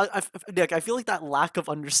what caused. Nick, I feel like that lack of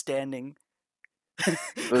understanding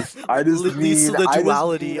I just leads to the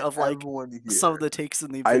duality of like some of here. the takes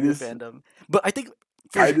in the Amphibia fandom. But I think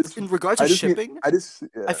in regards to shipping,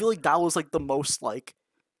 I feel like that was like the most like.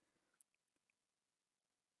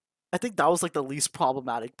 I think that was like the least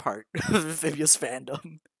problematic part of Amphibia's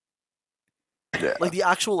fandom. Yeah. Like the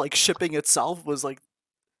actual like shipping itself was like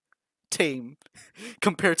tame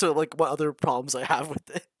compared to like what other problems I have with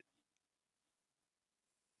it.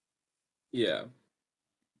 Yeah.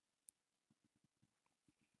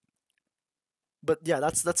 But yeah,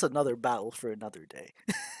 that's another battle for another day.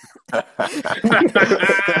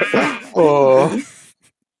 Oh,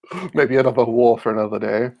 maybe another war for another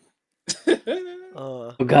day.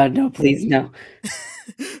 Oh God, no! Please, no.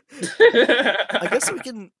 I guess we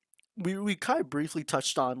can. We kind of briefly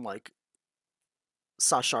touched on like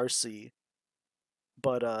Sasharsi,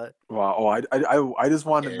 but wow. Oh, I just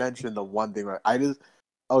wanted to mention the one thing.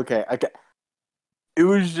 Okay. It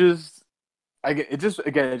was just it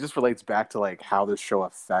just relates back to like how this show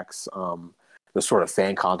affects the sort of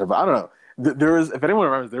fan content. But I don't know. There was, if anyone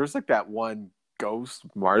remembers, there was like that one Ghost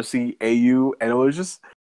Marcy AU, and it was just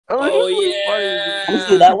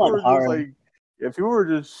Honestly, that one hard. Like, if you were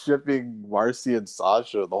just shipping Marcy and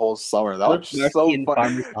Sasha the whole summer, that was Marcy so and fun.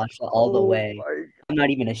 Farmer Sasha all the way. I'm not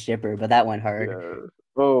even a shipper, but that went hard. Yeah.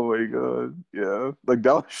 Oh my god, yeah, like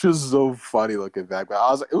that was just so funny looking back. But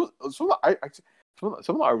I was like, it was some of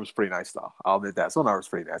the art was pretty nice though. I'll admit that some of the art was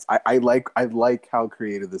pretty nice. I like how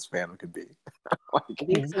creative this fandom could be. Like, I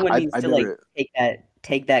think someone needs to like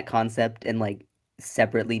take that concept and like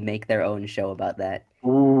separately make their own show about that.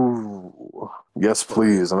 Ooh, yes,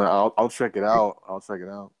 please. I mean, I'll check it out. I'll check it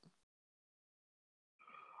out.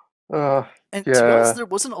 And to be honest, there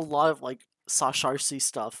wasn't a lot of like Sasharsi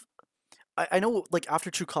stuff. I know like after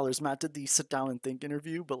True Colors, Matt did the sit down and think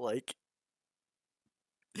interview, but like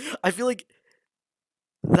I feel like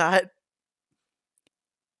that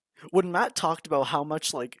when Matt talked about how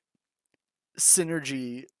much like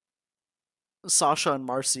synergy Sasha and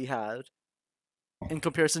Marcy had in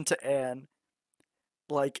comparison to Anne,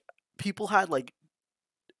 like people had like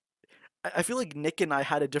I feel like Nick and I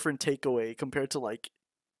had a different takeaway compared to like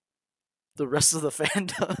the rest of the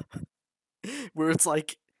fandom where it's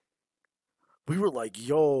like we were like,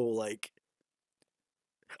 yo, like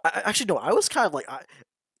actually no, I was kind of like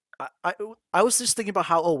I was just thinking about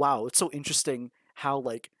how, oh wow, it's so interesting how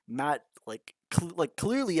like Matt like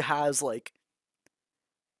clearly has like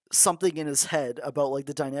something in his head about like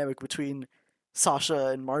the dynamic between Sasha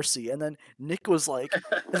and Marcy, and then Nick was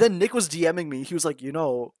DMing me. He was like, you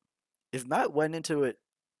know, if Matt went into it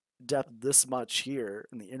depth this much here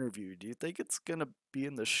in the interview, do you think it's gonna be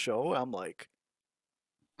in the show? I'm like,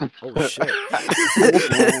 oh shit. That's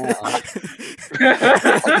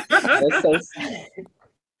so sad.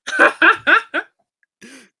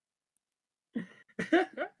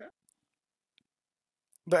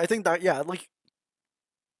 But I think that like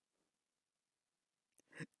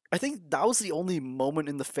I think that was the only moment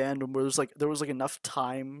in the fandom where there was like enough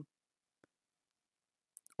time,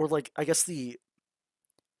 or like I guess the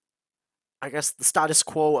status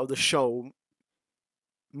quo of the show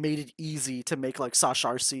made it easy to make like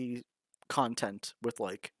Sasharsi content with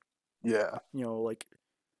like yeah, you know, like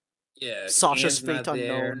Sasha's fate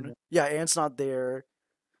unknown. There. Yeah, Anne's not there.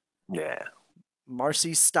 Yeah.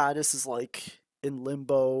 Marcy's status is like in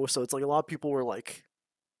limbo, so it's like a lot of people were like.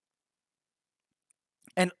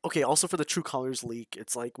 And okay, also for the True Colors leak,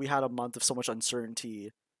 it's like we had a month of so much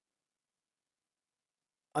uncertainty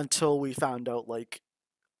until we found out like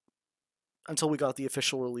until we got the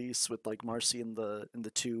official release with like Marcy in the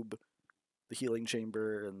tube, the healing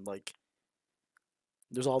chamber, and like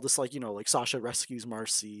there's all this like, you know, like Sasha rescues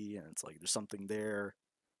Marcy and it's like there's something there.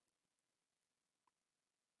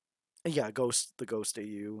 Yeah, the Ghost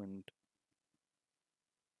AU, and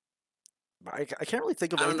I can't really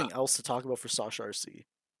think of anything else to talk about for Sasha RC.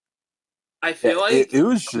 I feel like it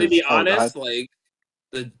was to be just honest, like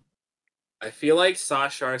I feel like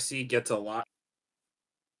Sasha RC gets a lot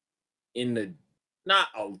in the not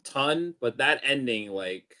a ton, but that ending,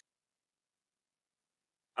 like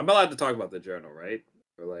I'm allowed to talk about the journal, right?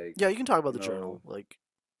 Or like Yeah, you can talk about the journal. Like,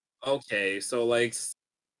 okay, so like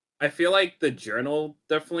I feel like the journal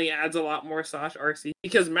definitely adds a lot more Sasha RC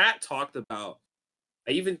because Matt talked about.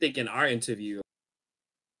 I even think in our interview,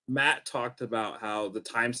 Matt talked about how the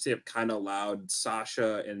timestamp kind of allowed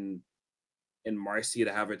Sasha and Marcy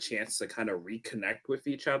to have a chance to kind of reconnect with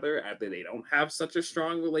each other after they don't have such a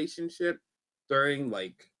strong relationship during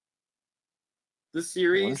like the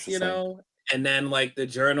series, you know? And then like the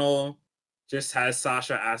journal just has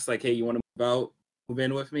Sasha ask like, "Hey, you want to move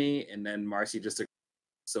in with me?" And then Marcy just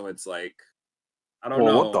so it's like I don't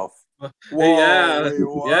know. What the? Whoa, yeah, wait,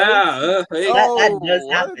 what? yeah. That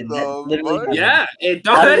does happen. That literally happens. Yeah, it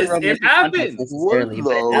does. It happens. Necessarily,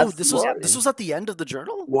 but this was at the end of the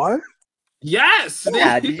journal. What? Yes.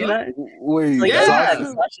 Yeah, did you not? Wait, like, Sasha,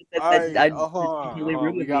 Sasha said that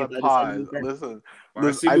we gotta pause. Listen,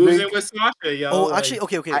 Marcy I moves think. in with Sasha, yo. Oh, actually,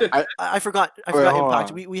 okay. I forgot. I forgot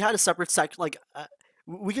Impact. We had a separate section. Like,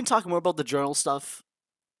 we can talk more about the journal stuff.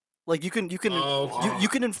 Like, you can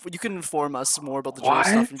inform us more about the journal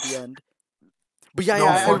stuff at the end. But yeah,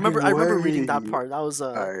 I remember reading that part. That was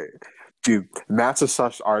Right. Dude, Matt's a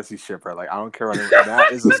Sasha RC shipper. Like, I don't care what anyone.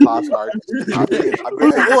 Matt is a Sasha RC.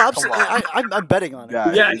 I'm betting on it.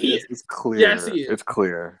 Yeah, it's clear. Yes, he is. It's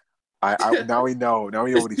clear. Now we know. Now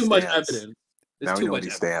we know what he stands. Much evidence. Now we know what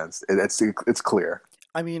he stands. It's clear.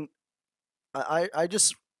 I mean, I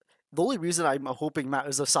just the only reason I'm hoping Matt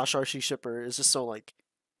is a Sasha RC shipper is just so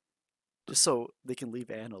they can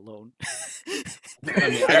leave Anne alone. I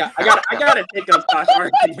mean, I gotta take up Sasha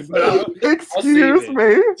RC, but excuse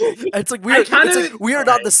me. It's like we are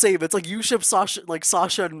not the same. It's like you ship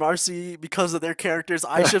Sasha and Marcy because of their characters.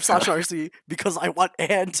 I ship Sasha RC because I want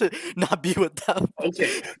Anne to not be with them.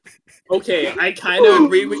 Okay, I kind of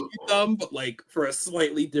agree with you, Thumb, but like for a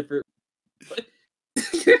slightly different.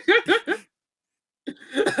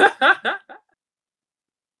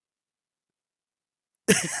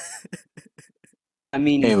 I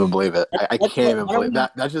mean, can't even believe it. I can't even believe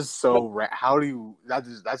that. That's just so. How do you?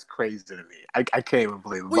 That's crazy to me. I can't even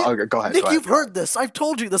believe it. But, go ahead. Nick, go ahead, you've heard this. I've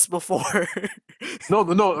told you this before. No.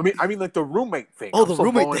 I mean, like the roommate thing. Oh, the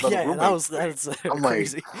roommate thing. Yeah, that's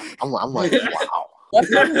crazy. I'm like, wow. That's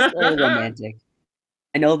not necessarily romantic.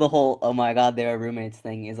 I know the whole "oh my god, they're roommates"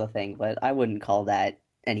 thing is a thing, but I wouldn't call that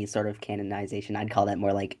any sort of canonization. I'd call that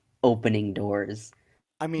more like opening doors.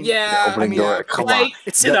 I mean, opening door. Come on.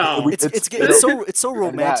 It's so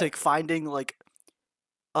romantic finding like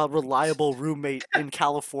a reliable roommate in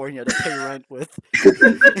California to pay rent with.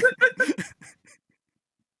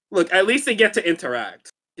 Look, at least they get to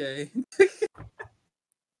interact. Okay.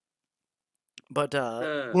 But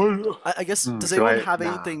I guess does anyone have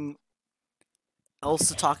anything else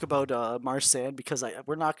to talk about Marsan? Because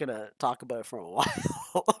we're not gonna talk about it for a while.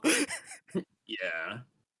 Yeah.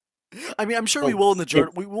 I mean, I'm sure we will in the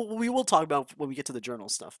journal. We will talk about when we get to the journal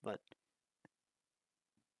stuff, but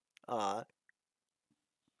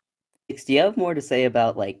do you have more to say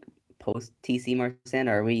about like post TC Marsan,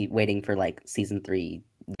 or are we waiting for like season 3,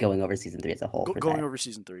 going over season 3 as a whole? Going over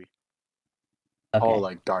season 3. Okay. Oh,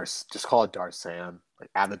 like just call it Darsan. Like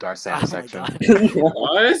add the Darsan section.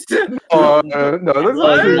 What? No,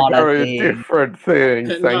 that's a very different thing.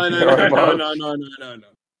 Thank you very much. No.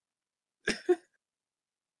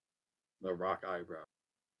 The rock eyebrow.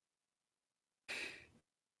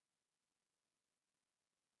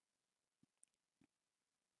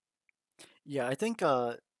 Yeah, I think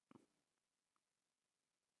okay,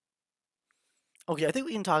 I think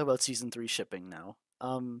we can talk about season 3 shipping now.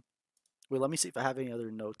 Wait, let me see if I have any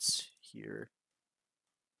other notes here.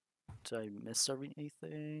 Did I miss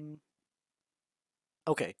anything?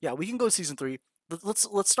 Okay, yeah, we can go to season 3. Let's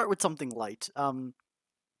start with something light.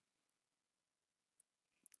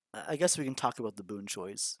 I guess we can talk about the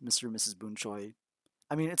Boonchoys, Mr. and Mrs. Boonchoy.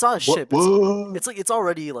 I mean, it's not a ship. It's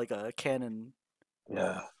already like a canon.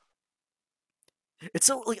 Yeah. It's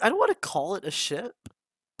so like I don't want to call it a ship,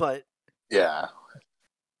 but yeah,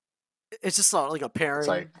 it's just not like a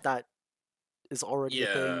pairing that is already a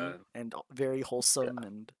thing and very wholesome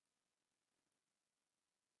and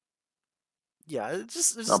it's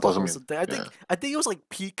just a wholesome thing. I think it was like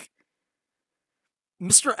peak.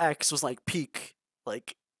 Mr. X was like peak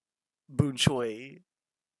like Boonchoy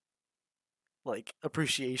like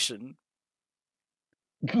appreciation.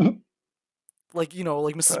 like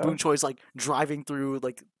Mrs. Boonchoi's like driving through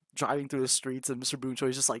the streets, and Mr.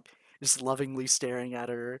 Boonchoi's just lovingly staring at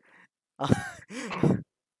her.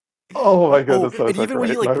 Oh my god, that's and so even when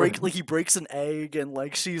he great. he breaks an egg, and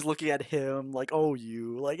like she's looking at him like, oh,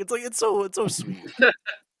 you, like it's so sweet.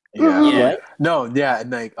 Yeah. No, yeah,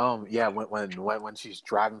 and like yeah, when she's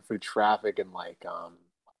driving through traffic and like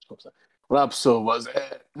what episode was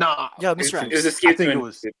it? No, Yeah, Mr. It was X. Escape. I think it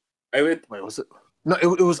was. Wait, was it? No,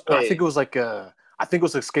 it was. I think it was like I think it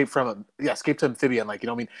was Escape from Escape to Amphibia, and like, you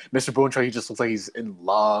know what I mean? Mr. Boonchoy, he just looks like he's in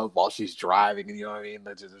love while she's driving, and you know what I mean?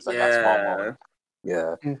 There's like that small moment.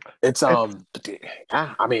 Yeah, it's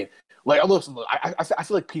yeah. I mean, like, listen, I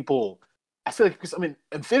feel like people. I feel like because I mean,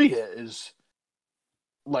 Amphibia is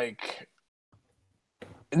like.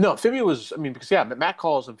 No, Amphibia was. I mean, because yeah, Matt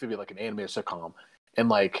calls Amphibia like an animated sitcom, and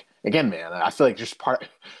like again, man, I feel like just part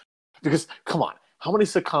because come on, how many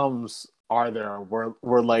sitcoms are there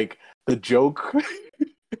where like the joke,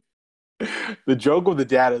 the joke with the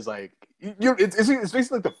dad is like, it's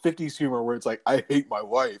basically like the '50s humor where it's like, I hate my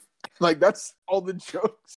wife, like that's all the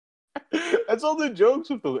jokes, that's all the jokes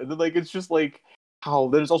with them, and then like it's just like how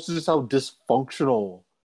there's also just how dysfunctional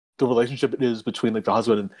the relationship is between like the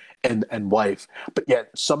husband and wife, but yet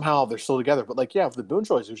somehow they're still together. But like, yeah, with the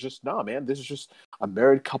Boonchoys, it's just man, this is just a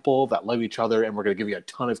married couple that love each other, and we're gonna give you a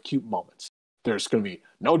ton of cute moments. There's gonna be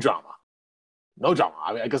no drama.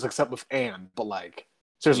 I mean, I guess except with Anne, but like,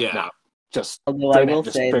 seriously, no, just. Although I will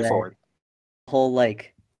say that the whole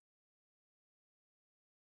like,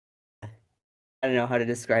 I don't know how to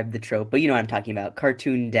describe the trope, but you know what I'm talking about.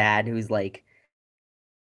 Cartoon dad who's like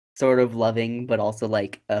sort of loving, but also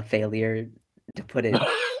like a failure, to put it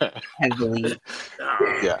heavily.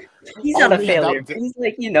 Yeah, he's not a failure. But he's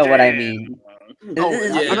like, you know what I mean. Oh,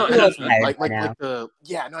 yeah, like the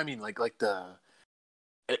no, I mean like the.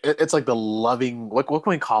 It's like the loving. What can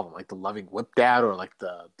we call them? Like the loving whip dad, or like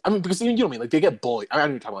the. I mean, because you know what I mean. Like they get bullied. I mean,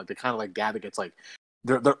 I'm talking about like the kind of like dad that gets like,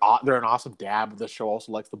 they're an awesome dad, but the show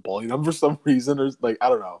also likes to bully them for some reason. There's like, I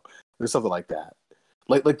don't know. There's something like that.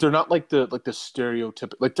 Like they're not like the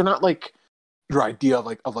stereotypical. Like they're not like your idea of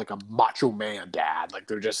like a macho man dad. Like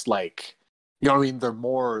they're just like, you know what I mean. They're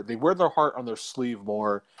more. They wear their heart on their sleeve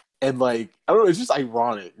more, and like I don't know. It's just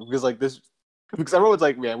ironic because like this. Because everyone's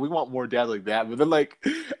like, man, we want more dads like that. But then, like,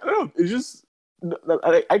 I don't know. It's just,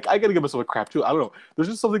 I gotta give myself a crap too. I don't know. There's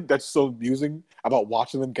just something that's so amusing about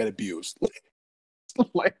watching them get abused.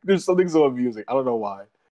 Like, there's something so amusing. I don't know why.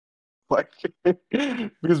 Like,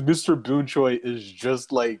 because Mr. Boonchoy is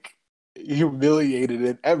just like humiliated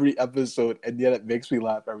in every episode, and yet it makes me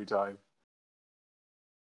laugh every time.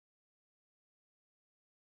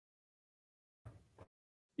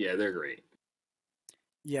 Yeah, they're great.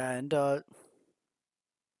 Yeah, and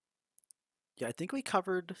yeah, I think we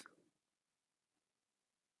covered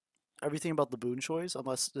everything about the Boonchoys.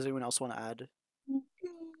 Unless does anyone else want to add?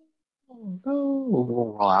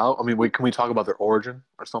 Wow. I mean, can we talk about their origin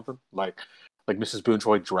or something? Like Mrs.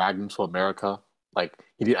 Boonchoy dragged them to America. Like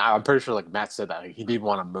he did. I'm pretty sure, like Matt said that he didn't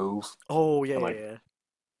want to move. Oh yeah, like, yeah.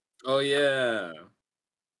 Oh yeah.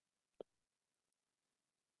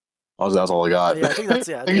 That's all I got. Yeah, I think that's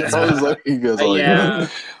I was like, that's all I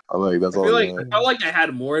got. I'm like, that's all I got. I felt like I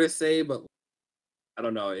had more to say, but I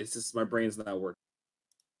don't know. It's just my brain's not working.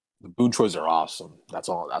 The Boonchoys are awesome. That's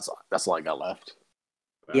all I got left.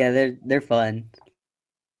 Yeah, they're fun.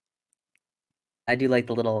 I do like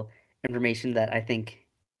the little information that I think,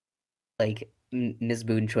 like, Ms.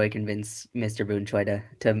 Boonchoy convinced Mr. Boonchoy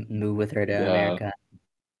to move with her to America.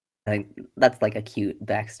 I think that's like a cute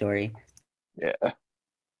backstory. Yeah.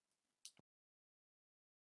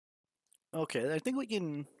 Okay, I think we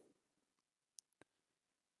can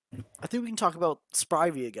talk about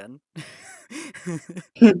Sprivey again.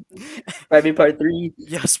 Sprivey Part 3.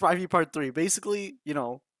 Yeah, Sprivey Part 3. Basically, you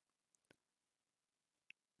know,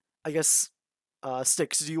 I guess,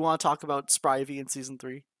 Sticks, do you want to talk about Sprivey in Season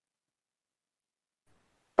 3?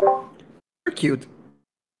 They're cute.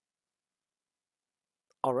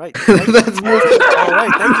 All right. All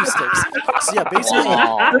right, thank you, Sticks. So yeah,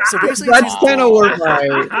 basically, that's kind of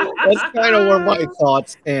where my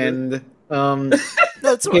thoughts end.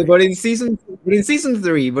 That's okay, right. but in season three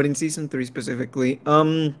specifically,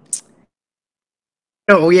 oh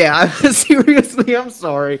yeah, seriously, I'm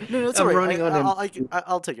sorry. No, that's I'm all right. running on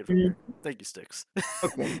I'll take it from here. Thank you, Sticks.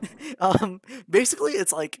 Okay. Basically,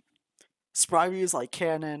 it's like Sprivey is like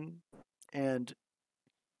canon, and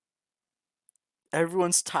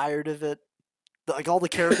everyone's tired of it. Like all the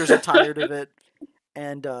characters are tired of it,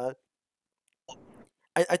 and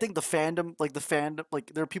I think the fandom, like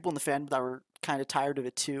there are people in the fandom that were kind of tired of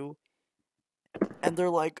it too, and they're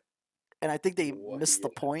like, and I think they missed the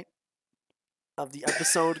point. of the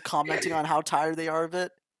episode commenting on how tired they are of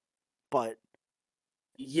it, but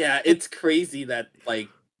yeah, it's crazy that don't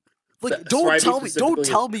Sprivey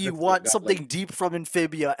tell me you want got, something deep from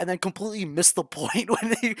Amphibia and then completely miss the point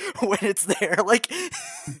when it's there. Like,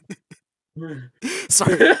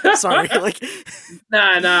 sorry. Like,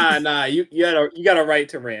 nah. You got a right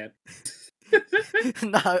to rant.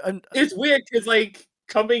 nah, It's weird because like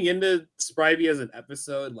coming into Sprivey as an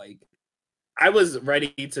episode, like I was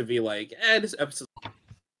ready to be like, this episode,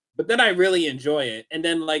 but then I really enjoy it, and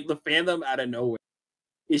then like the fandom out of nowhere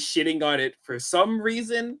is shitting on it for some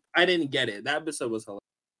reason. I didn't get it. That episode was hilarious.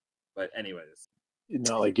 But anyways,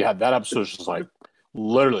 like that episode is just like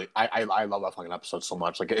literally. I love that fucking episode so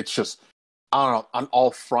much. Like it's just I don't know on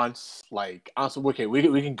all fronts. Like honestly, okay, we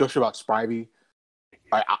can gush about Sprivey.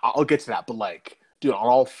 I'll get to that, but like, dude, on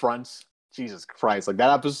all fronts, Jesus Christ, like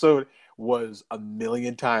that episode was a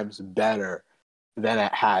million times better than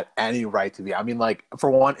it had any right to be. I mean, like for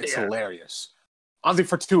one, it's hilarious. Honestly,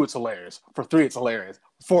 for 2, it's hilarious. For 3, it's hilarious.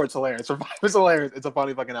 For 4, it's hilarious. For 5, it's hilarious. It's a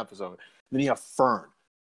funny fucking episode. Then you have Fern.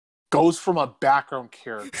 Goes from a background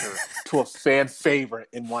character to a fan favorite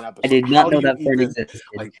in one episode. I did not know that Fern existed.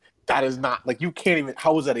 Like, that is not, like, you can't even,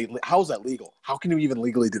 how is that legal? How can you even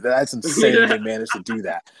legally do that? That's insane they managed to do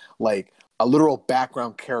that. Like, a literal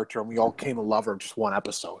background character, and we all came to love her in just one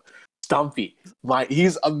episode. Stumpy,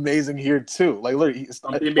 he's amazing here, too. Like, literally,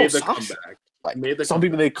 made the comeback. Like, some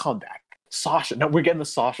people, they come back. Sasha, now we're getting the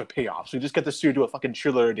Sasha payoff. So we just get to see her do a fucking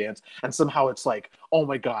cheerleader dance, and somehow it's like, oh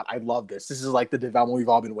my god, I love this. This is like the development we've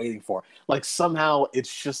all been waiting for. Like somehow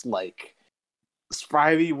it's just like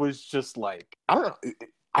Spivey was just like, I don't know.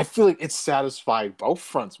 I feel like it satisfied both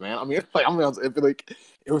fronts, man. I mean, like I feel like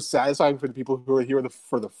it was satisfying for the people who are here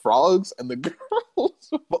for the frogs and the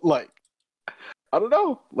girls, but like I don't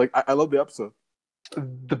know. Like I love the episode.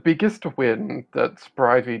 The biggest win that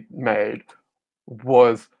Spivey made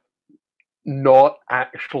was not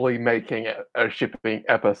actually making it a shipping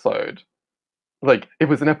episode. Like, it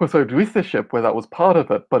was an episode with the ship where that was part of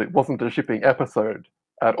it, but it wasn't a shipping episode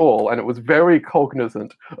at all, and it was very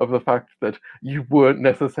cognizant of the fact that you weren't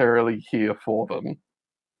necessarily here for them.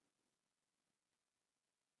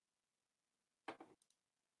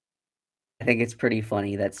 I think it's pretty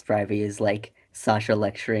funny that Spivey is like Sasha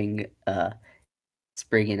lecturing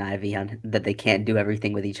Sprig and Ivy on that they can't do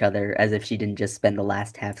everything with each other, as if she didn't just spend the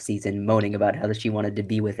last half season moaning about how she wanted to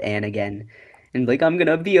be with Anne again, and like, I'm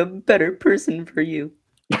gonna be a better person for you.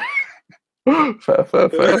 Fair.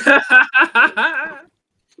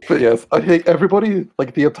 But yes, I think everybody,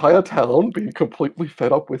 like the entire town, being completely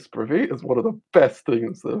fed up with Sprivey is one of the best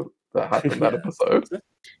things that happened in that episode.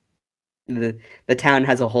 The town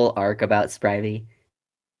has a whole arc about Spivey.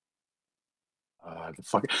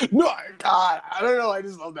 No, God, I don't know. I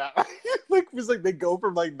just love that. Like, it's like they go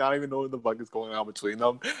from like not even knowing what the fuck is going on between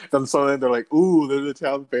them, then suddenly they're like, "Ooh, they're the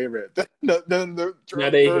town favorite." Then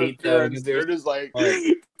they hate them. They're just like,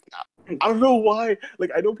 I don't know why.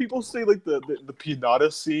 Like, I know people say like the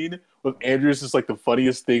Pinata scene with Andrews is like the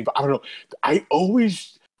funniest thing, but I don't know.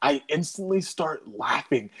 I instantly start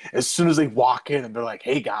laughing as soon as they walk in and they're like,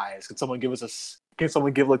 "Hey guys, can someone give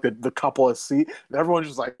like the couple a seat?" And everyone's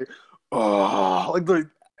just like, oh, like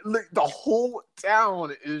the whole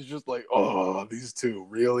town is just like, oh, these two,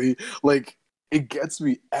 really? Like, it gets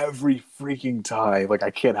me every freaking time. Like, I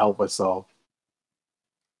can't help myself.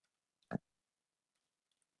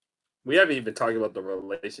 We haven't even talked about the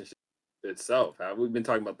relationship itself, have we? We've been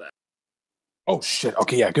talking about that. Oh shit.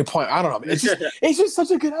 Okay, yeah, good point. I don't know. It's just such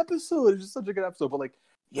a good episode. It's just such a good episode. But like,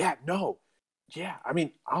 yeah, no. Yeah, I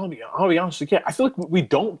mean, I'll be honest with you. I feel like we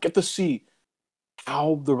don't get to see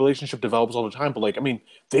how the relationship develops all the time, but like, I mean,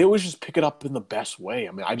 they always just pick it up in the best way.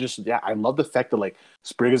 I mean, I love the fact that like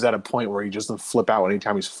Sprig is at a point where he just doesn't flip out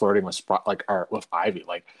anytime he's flirting with with Ivy.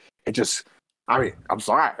 Like, it just, I mean, I'm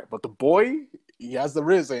sorry, but the boy, he has the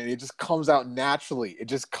riz, and it just comes out naturally. It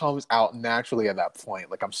just comes out naturally at that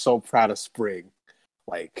point. Like, I'm so proud of Sprig.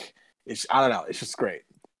 Like, I don't know, it's just great.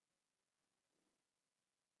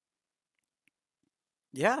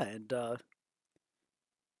 Yeah, and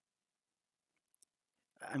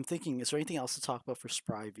I'm thinking, is there anything else to talk about for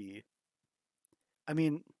Spivey? I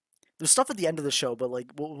mean, there's stuff at the end of the show, but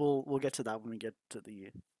like we'll get to that when we get to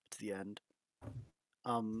the end.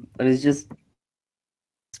 But it's just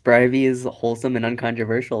Spivey is wholesome and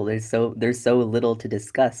uncontroversial. There's so little to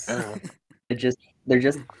discuss. they're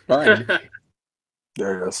just fun.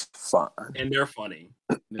 They're just fun, and they're funny.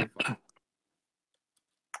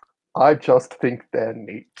 I just think they're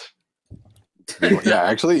neat. Yeah,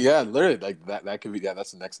 actually, yeah, literally, like that could be, yeah,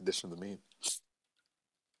 that's the next edition of the meme.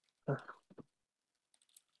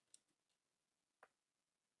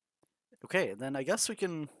 Okay, then I guess we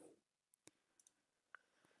can.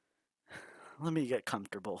 Let me get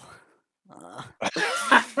comfortable.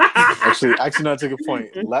 Actually, no, that's a good point.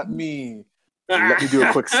 Let me do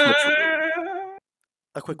a quick switch.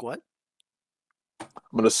 A quick what?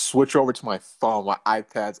 I'm gonna switch over to my phone. My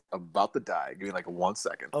iPad's about to die. Give me like 1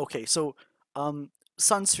 second. Okay, so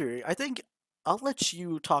Sunsfury, I think I'll let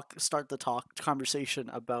you start the conversation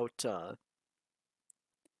about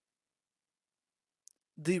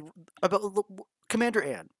the about Commander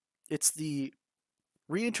Ann. It's the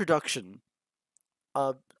reintroduction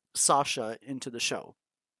of Sasha into the show,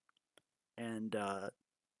 and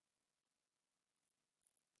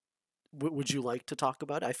would you like to talk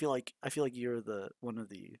about it? I feel like you're the one of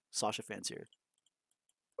the Sasha fans here.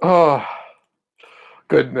 Oh,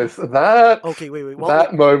 goodness, that Okay, wait. Well,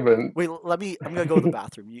 that moment. wait, I'm gonna go to the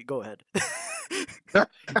bathroom. You go ahead.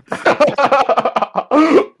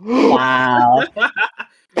 Wow.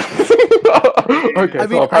 Okay, I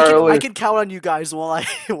mean, so apparently, I can count on you guys while I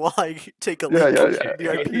take a leak.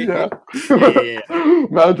 yeah.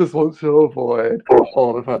 Man just wants to avoid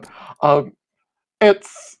all of it.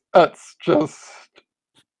 It's just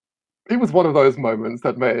it was one of those moments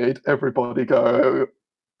that made everybody go,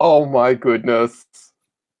 "Oh my goodness,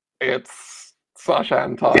 it's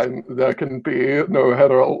Sashan time. There can be no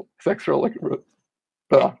heterosexual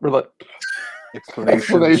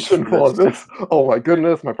explanation for this. Oh my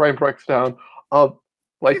goodness, my brain breaks down.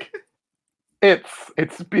 Like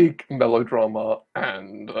it's big melodrama,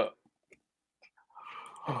 and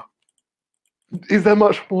is there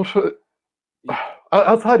much more to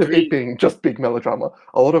outside of it being just big melodrama?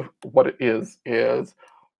 A lot of what it is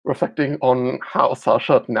reflecting on how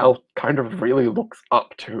Sasha now kind of really looks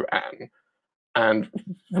up to Anne and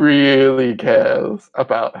really cares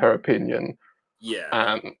about her opinion. Yeah.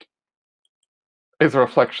 And is a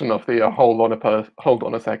reflection of the hold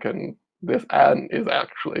on a second, this Anne is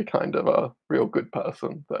actually kind of a real good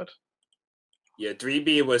person that. Yeah,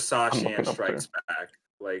 3B was Sasha and Strikes Back.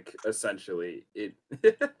 Like essentially, it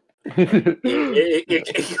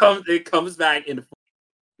it comes back in.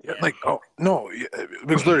 Yeah. Like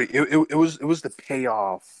because literally it was the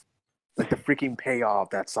payoff, like the freaking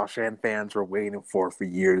payoff that Sasha fans were waiting for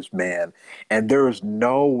years, man. And there was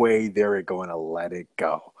no way they were going to let it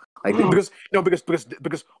go. Like because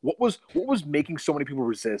what was making so many people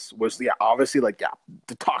resist was obviously the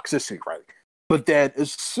toxicity, right? But then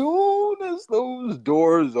as soon as those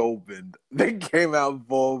doors opened, they came out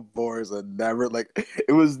full force and never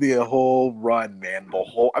it was the whole run, man. I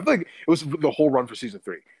feel like it was the whole run for season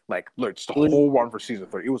 3. Like, look, it's the whole run for season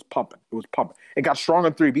 3. It was pumping. It got strong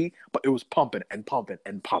on 3B, but it was pumping and pumping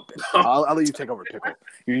and pumping. I'll let you take over, Pickle.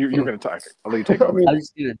 You're gonna talk. I'll let you take over. I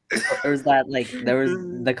was just there was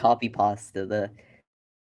the copy pasta,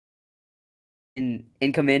 in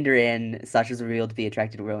Commander and Sasha's revealed to be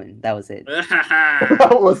attracted to Rowan. That was it.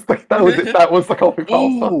 that was it. That was the copy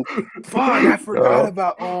pasta. Oh, fuck! I forgot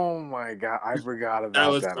about. Oh my god! I forgot about that.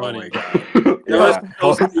 Was that. funny. Oh my god! That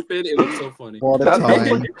was so stupid. It was so funny. What a That's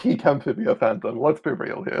time. like peak Amphibia fandom. Let's be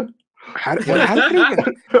real here. How did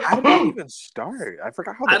that even start? I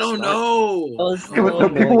forgot how that I don't know.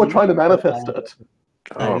 People were trying to manifest it.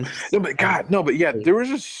 Oh no, but God, no, but yeah, there was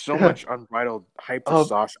just so much unbridled hype for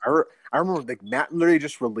Sasha. I remember Matt literally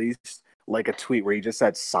just released a tweet where he just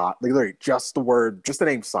said Sasha, literally just the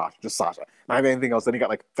name Sasha, just Sasha, not have anything else. Then he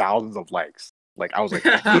got thousands of likes. I was like,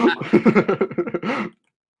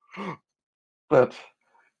 but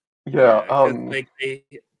yeah, I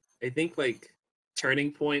think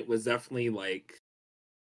turning point was definitely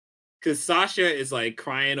because Sasha is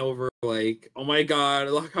crying over oh my god,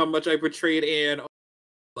 look how much I betrayed Anne.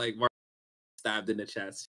 Mark stabbed in the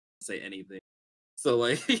chest, say anything. So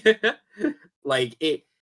it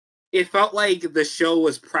felt like the show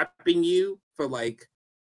was prepping you for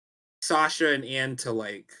Sasha and Anne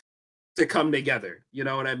to come together. You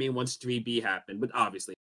know what I mean? Once 3B happened, but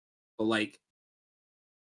obviously,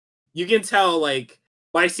 you can tell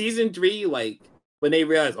by season 3, when they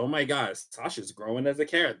realize, oh my god, Sasha's growing as a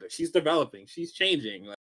character, she's developing, she's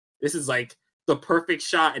changing. This is the perfect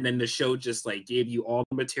shot, and then the show just gave you all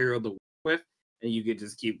the material to work with, and you could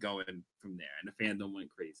just keep going from there. And the fandom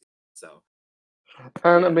went crazy. So,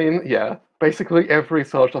 and I mean, yeah, basically every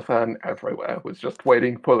Sasha fan everywhere was just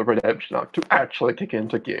waiting for the redemption arc to actually kick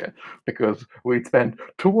into gear, because we'd spent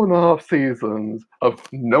 2.5 seasons of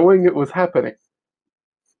knowing it was happening.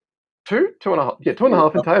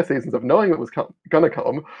 2.5 entire seasons of knowing it was gonna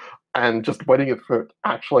come, and just waiting for it to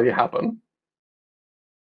actually happen.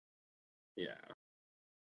 Yeah.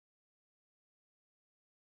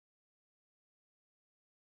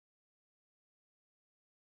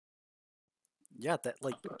 Yeah,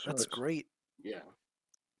 that's great. Yeah.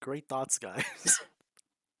 Great thoughts, guys.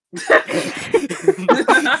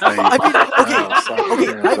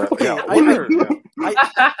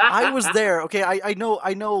 I was there. Okay, I know.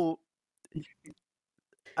 I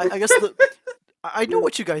guess I know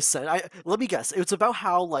what you guys said. Let me guess. It's about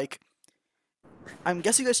how I'm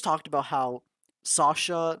guessing you guys talked about how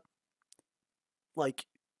Sasha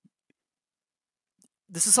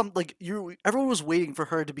this is something everyone was waiting for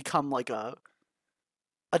her to become an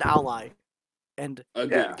ally and a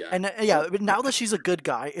good guy. And but now that she's a good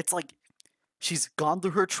guy, it's like she's gone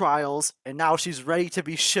through her trials and now she's ready to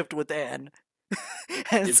be shipped with Anne.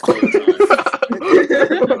 And it's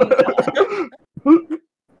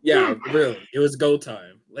yeah, really, it was go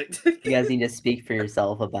time. Like you guys need to speak for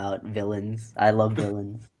yourself about villains. I love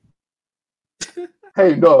villains.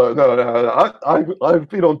 Hey, no. I've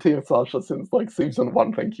been on Team Sasha since season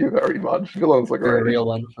 1. Thank you very much. Villains are great. For a real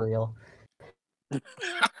one, for real.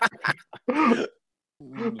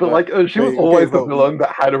 But she was always the villain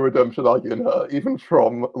that had a redemption arc in her, even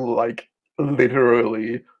from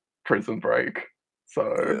literally Prison Break.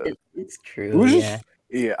 So it's true.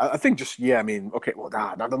 Yeah, I think I mean, okay, well,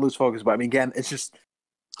 not to lose focus, but I mean, again, it's just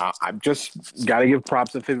I'm just gotta give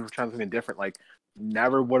props to Amphibia for trying something different.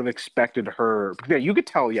 Never would have expected her. Yeah, you could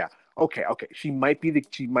tell. Yeah, okay, she might be the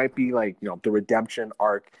redemption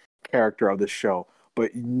arc character of the show.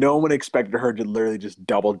 But no one expected her to literally just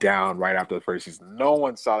double down right after the first season. No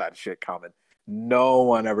one saw that shit coming. No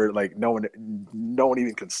one ever, no one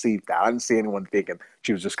even conceived that. I didn't see anyone thinking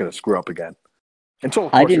she was just going to screw up again. Until,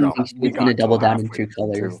 of course, I didn't think she was going to double down in True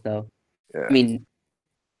Colors, though. Yeah. I mean,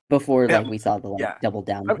 before we saw the double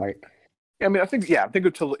down part. I mean, I think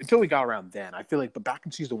until we got around then, I feel but back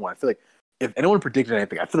in season 1, I feel if anyone predicted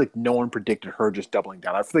anything, I feel no one predicted her just doubling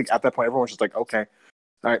down. I feel at that point, everyone was just okay.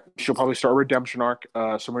 All right, she'll probably start a redemption arc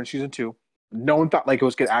somewhere in season 2. No one thought it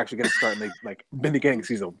was actually going to start in the beginning of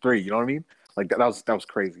season 3. You know what I mean? That was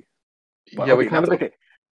crazy. But, yeah, we kind of okay.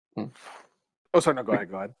 Oh, sorry. No, go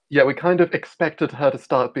ahead. Yeah, we kind of expected her to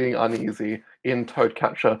start being uneasy in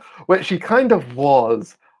Toadcatcher, where she kind of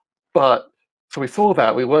was, but so we saw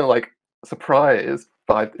that we weren't surprised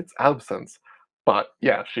by its absence. But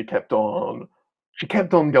yeah, she kept on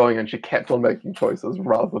going, and she kept on making choices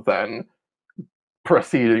rather than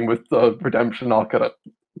proceeding with the redemption arc at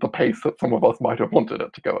the pace that some of us might have wanted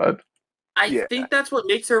it to go at. I think that's what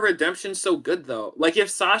makes her redemption so good, though.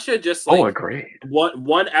 If Sasha just agreed.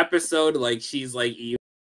 One episode, she's okay,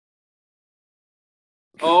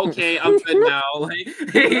 I'm good now.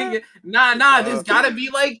 Nah. There's gotta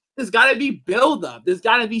be build up. There's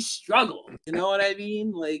gotta be struggle. You know what I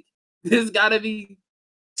mean? There's gotta be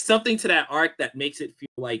something to that arc that makes it feel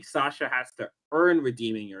like Sasha has to earn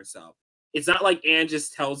redeeming herself. It's not like Anne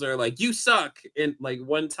just tells her you suck in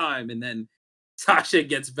one time and then Sasha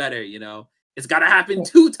gets better, It's gotta happen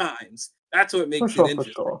 2 times. That's what makes it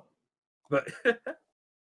interesting. Sure. But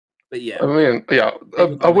yeah. I mean, yeah,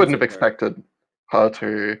 I wouldn't have expected her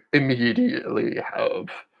to immediately have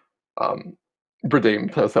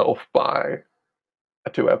redeemed herself by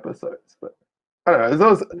 2 episodes. But I don't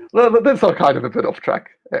know, that's all kind of a bit off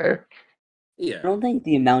track there. Yeah. I don't think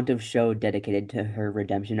the amount of show dedicated to her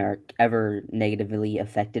redemption arc ever negatively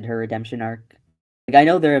affected her redemption arc. I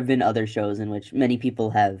know there have been other shows in which many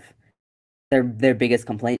people have their biggest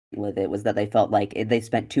complaint with it was that they felt they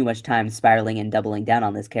spent too much time spiraling and doubling down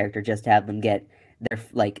on this character just to have them get their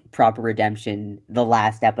proper redemption the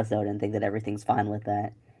last episode and think that everything's fine with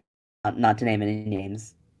that. Not to name any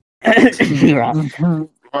names. All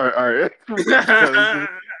right.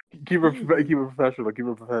 Keep it professional.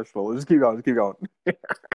 Just keep going.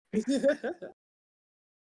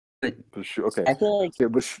 Okay. I feel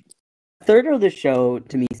third of the show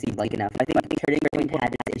to me seemed enough. I think Turning Point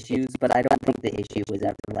had its issues, but I don't think the issue was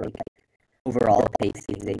ever overall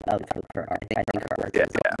pacing of her arc. I think her arc was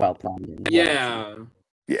well planned. Yeah.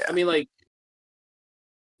 I mean, I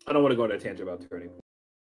don't want to go on a tangent about Turning Point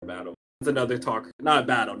battle. It's another talk, not a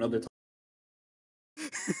battle, another talk.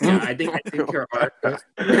 Yeah, I think her arc. No,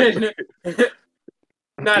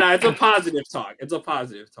 it's a positive talk.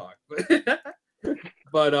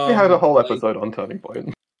 But we had a whole episode on Turning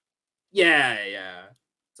Point. Yeah.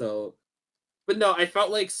 So, but no, I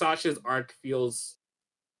felt Sasha's arc feels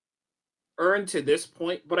earned to this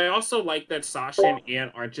point. But I also like that Sasha and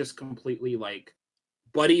Anne aren't just completely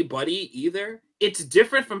buddy either. It's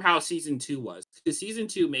different from how season 2 was. Because season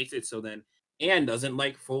 2 makes it so then Anne doesn't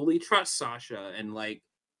fully trust Sasha, and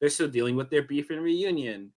they're still dealing with their beef and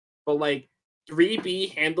reunion. But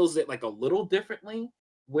 3B handles it a little differently,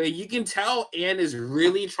 where you can tell Anne is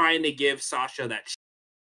really trying to give Sasha that shit.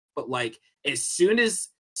 But as soon as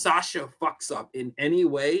Sasha fucks up in any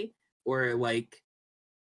way, or like,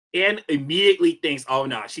 and immediately thinks, oh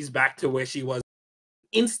no, she's back to where she was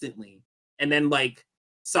instantly, and then like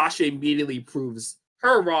Sasha immediately proves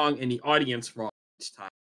her wrong and the audience wrong each time.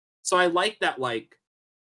 So I like that, like,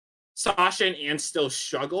 Sasha and Anne still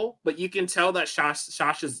struggle, but you can tell that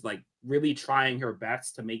Sasha's like really trying her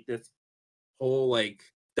best to make this whole like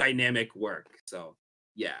dynamic work. So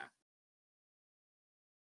yeah,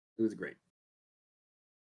 it was great.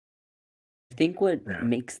 I think what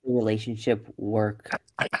makes the relationship work,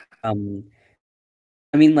 I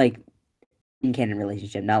mean, like, in canon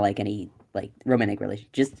relationship, not like any like romantic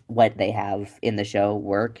relationship, just what they have in the show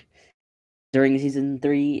work during season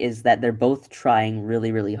 3 is that they're both trying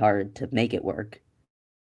really, really hard to make it work.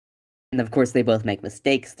 And of course, they both make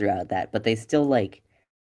mistakes throughout that, but they still like,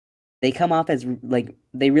 they come off as like,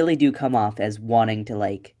 they really do come off as wanting to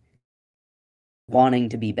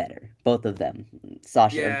be better, both of them.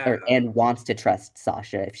 Sasha and wants to trust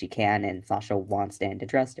Sasha if she can, and Sasha wants Dan to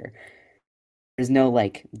trust her. There's no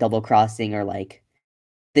like double crossing or like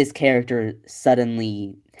this character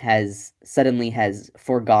suddenly has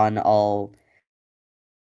forgone all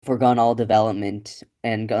development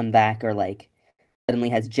and gone back, or like suddenly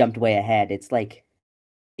has jumped way ahead. It's like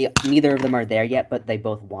neither of them are there yet, but they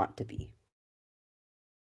both want to be.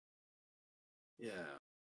 Yeah.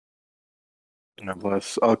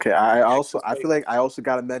 Bless. Okay, I feel like I also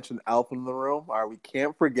got to mention Elephant in the Room. All right, we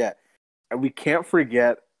can't forget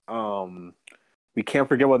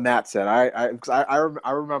what Matt said. I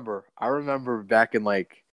remember back in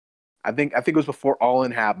like I think it was before All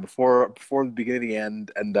In happened, before the beginning of the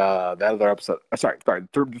end, and that other episode. Sorry,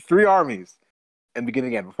 Three Armies and beginning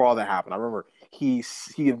of the end, before all that happened. I remember he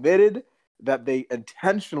admitted that they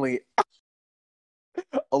intentionally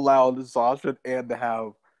allowed Sasha and to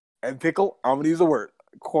have, and Pickle, I'm gonna use the word,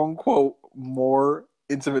 quote unquote, more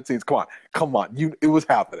intimate scenes. Come on, it was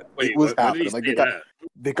happening. Wait, it was what happening. Like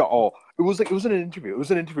they got all. It was in an interview. It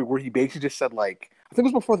was an interview where he basically just said, like, I think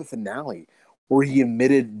it was before the finale, where he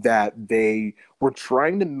admitted that they were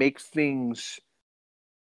trying to make things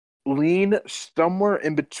lean somewhere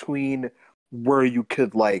in between where you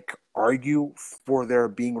could like argue for there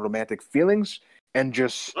being romantic feelings and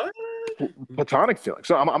just platonic feelings.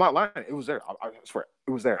 So I'm not lying. It was there. I swear.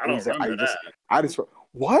 It was there. I don't remember that. I just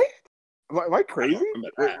what? Am I crazy?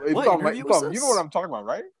 What interview was this? You know what I'm talking about,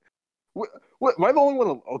 right? What? Am I the only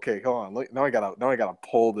one? Okay, hold on. Now I gotta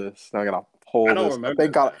pull this. I don't remember.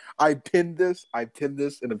 Thank God I pinned this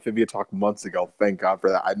in Amphibia Talk months ago. Thank God for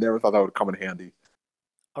that. I never thought that would come in handy.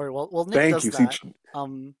 All right. Well, Nick does that.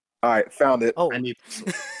 All right, found it. Oh, I need.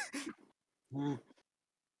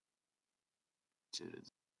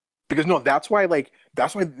 Because no, that's why they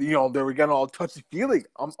were getting all touchy feely.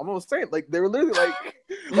 I'm almost saying, like, they were literally like,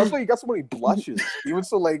 that's why you got so many blushes. Even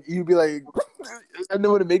so, like, you'd be like, and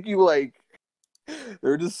then would make you like,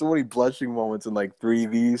 there were just so many blushing moments in like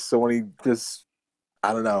 3V. So many, just,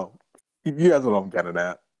 I don't know. You guys know what I'm getting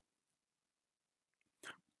at.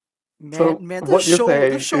 Man, what you're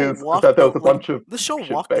saying is that there was a bunch of the show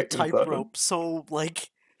walked the tightrope. So like.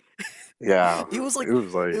 Yeah, it was like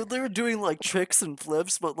they were doing like tricks and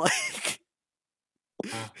flips, but like,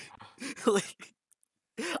 like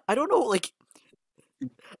I don't know, like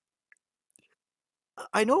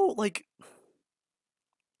I know, like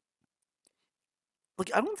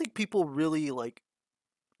I don't think people really like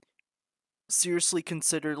seriously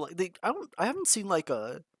consider like I haven't seen like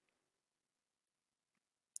a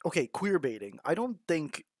queer baiting. I don't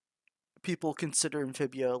think people consider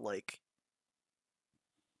Amphibia like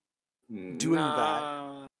doing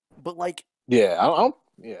that, but like not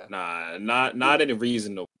in a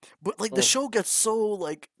reasonable. But like the show gets so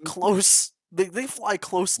like close. They fly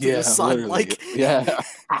close to the sun, like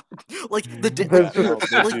like the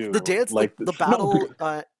dance, like the battle,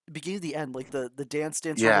 beginning of the end, like the Dance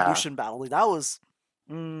Revolution battle, like that was.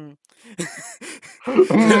 I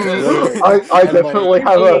definitely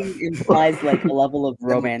have implies like a level of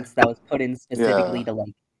romance that was put in specifically to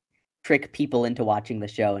like trick people into watching the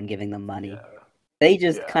show and giving them money. They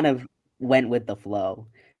just kind of went with the flow.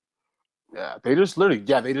 Yeah, they just literally,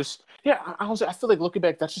 I feel like looking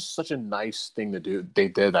back, that's just such a nice thing to do. They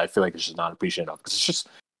did. I feel like it's just not appreciated enough because it's just,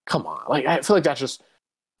 come on. Like, I feel like that's just,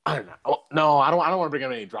 I don't know. No, I don't want to bring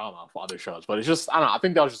up any drama for other shows, but it's just, I don't know. I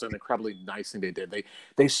think that was just an incredibly nice thing they did.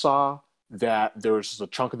 They saw that there was just a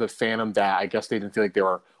chunk of the fandom that I guess they didn't feel like they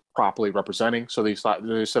were properly representing. So they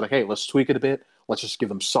said, like, hey, let's tweak it a bit. Let's just give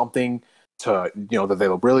them something to, that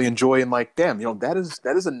they'll really enjoy. And like, damn, that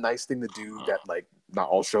is a nice thing to do that like not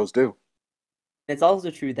all shows do. It's also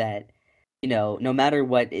true that, no matter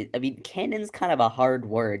what, canon's kind of a hard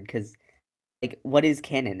word because like, what is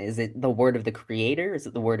canon? Is it the word of the creator? Is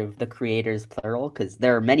it the word of the creators plural? Because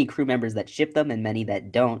there are many crew members that ship them and many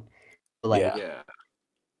that don't. Like, Yeah.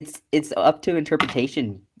 it's up to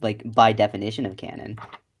interpretation, like by definition of canon.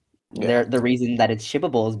 Yeah. The reason that it's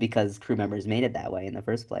shippable is because crew members made it that way in the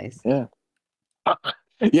first place. Yeah.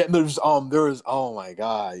 Yeah, there was oh my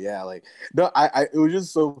god, yeah, like no, I it was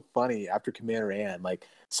just so funny after Command ran, like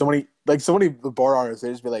so many the bar artists, they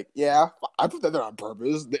just be like, yeah, I put that there on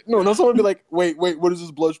purpose. No, someone would be like, wait, what does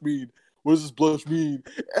this blush mean? What does this blush mean?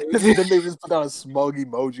 And then they just put down a smug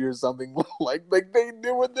emoji or something, like they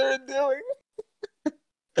knew what they were doing.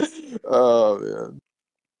 Oh man,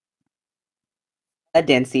 That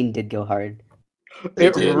dance scene did go hard.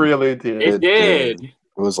 It really did. It did. It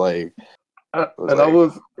was like, and I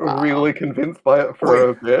was really convinced by it for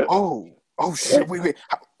a bit. Oh shit! Wait!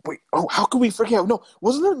 How can we forget? No,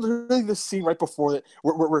 wasn't there literally this scene right before that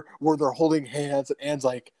where they're holding hands and Anne's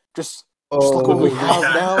like, just look what we have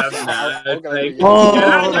now. That made me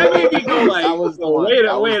go like, that was the one. Wait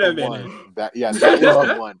That a minute. That was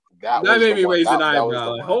the one. That made me raise an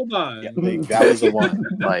eyebrow. Like, hold on. Yeah, like, that was the one.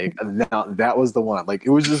 Like now, that was the one. Like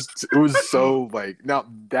it was so like now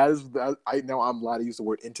I'm allowed to use the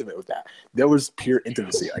word intimate with that. There was pure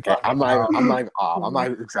intimacy. Like I'm not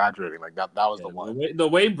even exaggerating. Like that was the one. The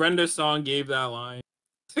way Brenda Song gave that line.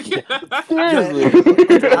 Seriously.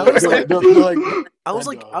 I was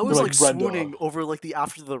like swooning over like the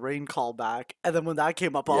After the Rain callback, and then when that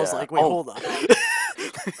came up, I was like, wait, hold on.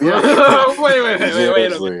 Wait a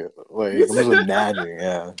minute. Wait, I'm just imagining,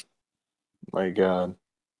 yeah. My God.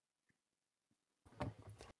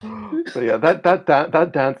 So yeah,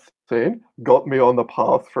 that dance scene got me on the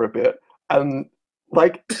path for a bit, and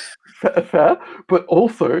like fair, but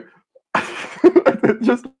also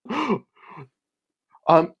just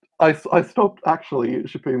I stopped actually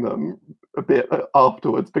shipping them a bit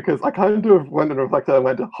afterwards because I kind of went and reflected and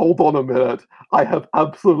went, hold on a minute, I have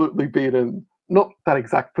absolutely been in not that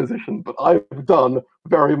exact position, but I've done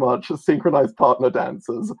very much synchronized partner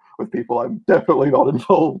dances with people I'm definitely not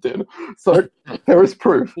involved in. So there is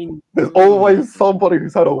proof. There's always somebody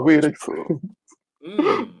who's had a weird experience.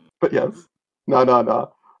 But yes,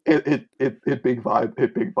 no. It big vibe.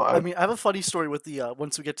 I mean, I have a funny story with the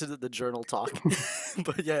once we get to the journal talk.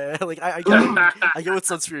 But yeah, like I get what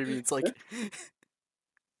Sunsfury means. Like,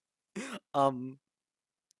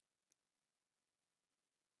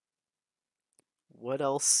 what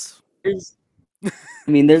else? I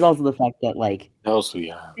mean, there's also the fact that like I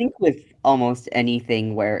think with almost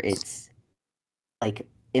anything where it's like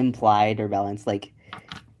implied or balanced, like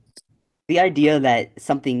the idea that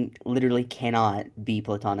something literally cannot be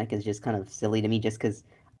platonic is just kind of silly to me, just because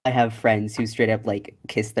I have friends who straight up like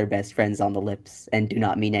kiss their best friends on the lips and do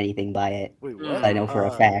not mean anything by it. Wait, what? I know for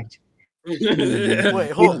a fact.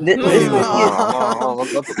 Wait, hold on. Let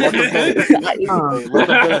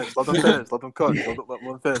them cook. Let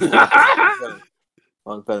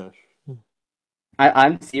them finish.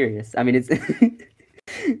 I'm serious. I mean, it's.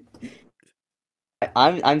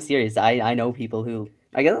 I'm serious. I know people who.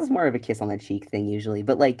 I guess it's more of a kiss on the cheek thing usually,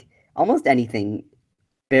 but like almost anything,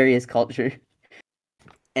 various culture.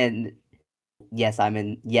 And yes, I'm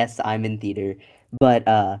in theater, but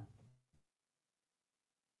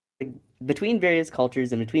between various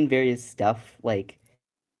cultures and between various stuff, like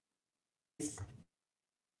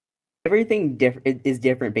everything is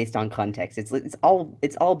different based on context. It's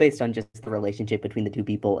all based on just the relationship between the two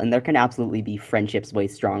people, and there can absolutely be friendships way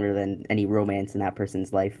stronger than any romance in that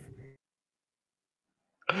person's life.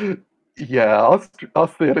 Yeah,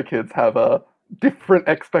 us theater kids have different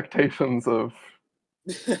expectations of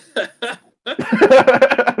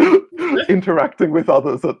interacting with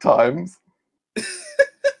others at times.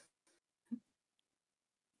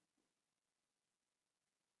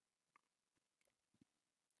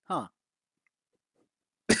 Huh.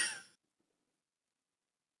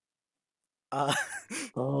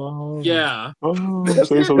 Yeah. There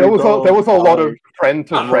was a lot of friend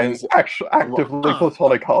to friend actively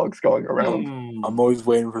platonic hugs going around. I'm always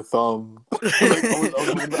waiting for Thumb. I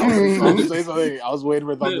was waiting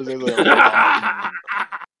for Thumb to say something.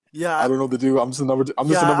 Yeah. I don't know what to do. I'm just the number 2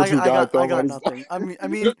 guy. I got nothing. I mean,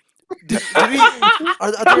 do we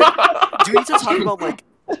need to talk about like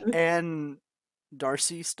Anne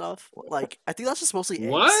Darcy stuff? Like, I think that's just mostly angst.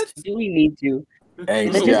 What? Do we need to?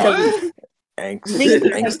 Angst, What? I think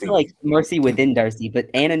it's like mercy within Darcy, but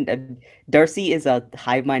Anne and Darcy is a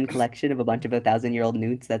hive mind collection of a bunch of 1,000-year-old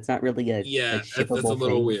newts. That's not really a that's a little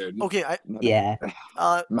thing. weird. Okay, Yeah.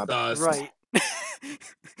 right.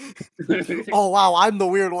 Oh wow, I'm the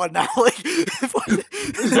weird one now. Like, no.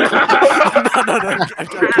 I'm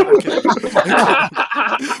kidding.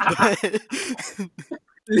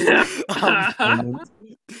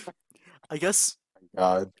 I guess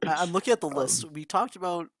God. I'm looking at the list. We talked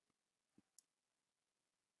about.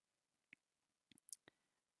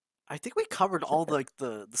 I think we covered all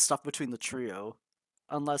the stuff between the trio,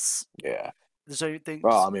 unless there's anything.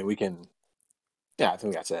 Well, I mean, we can. Yeah, I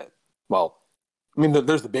think that's it. Well, I mean,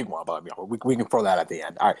 there's the big one, but I mean, we can throw that at the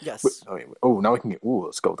end. All right. Yes. Now we can get.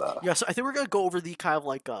 Let's go. Yeah, so I think we're gonna go over the kind of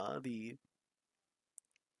like the.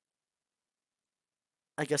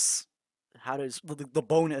 I guess how does the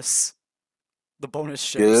bonus. The bonus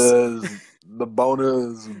ships. Yes, the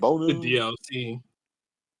bonus. The DLC.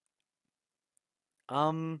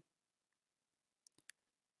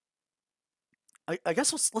 I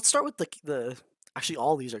guess let's start with the actually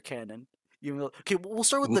all these are canon. Okay, we'll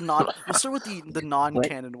start with the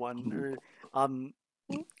non-canon one or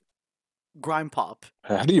Grime Pop.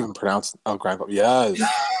 How do you even pronounce Grime Pop? Yes,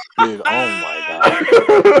 dude. Oh my god.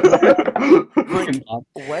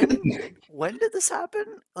 Like when did this happen?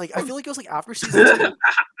 Like I feel like it was like after season 2.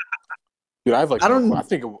 Dude, I have like I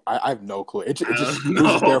have no clue. It just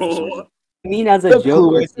was there for some reason. I mean, as a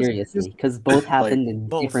joke or seriously, because both happened in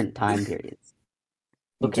different time periods.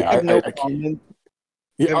 Okay, I have no comment.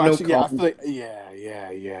 Yeah, I have actually, no I feel like, yeah.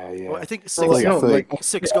 Well, I think six.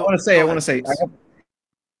 Six. I want to say,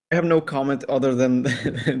 I have no comment other than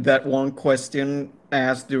that one question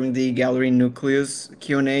asked during the Gallery Nucleus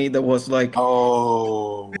Q&A that was like,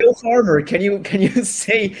 "Oh, Bill Farmer, can you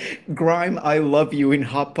say Grime, I love you in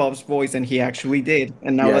Hot Pop's voice?" And he actually did,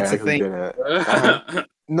 and now that's a thing.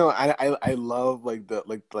 No, I love like the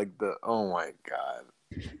oh my god.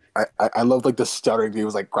 I love like the stuttering. He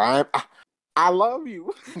was like, "Grime, I love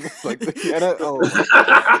you." Like,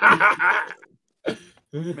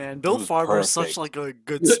 Man, Bill Farmer is such like a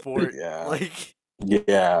good sport. Like,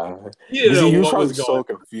 yeah. He was probably so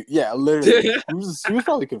confused. Yeah, literally, he was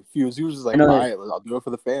probably confused. He was just like, "All right, I'll do it for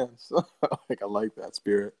the fans." Like, I like that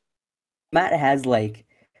spirit. Matt has like,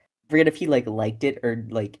 I forget if he like liked it or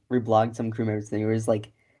like reblogged some crew members thing. It was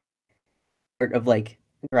like, sort of like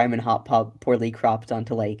Grime and Hot Pop poorly cropped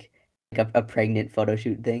onto like a pregnant photo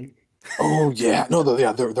shoot thing. Oh yeah, no,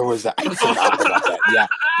 there was that. I forgot about that. Yeah.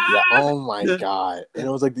 Oh my god, and it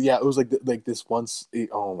was like, it was like this once.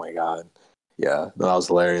 Oh my god, yeah, that was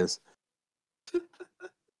hilarious. I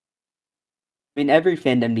mean, every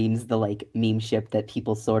fandom meme's the like meme ship that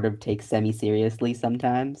people sort of take semi-seriously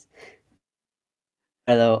sometimes.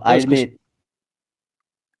 Although I admit,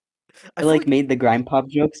 I like made the Grime Pop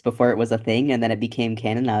jokes before it was a thing, and then it became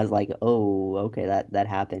canon. I was like, oh, okay, that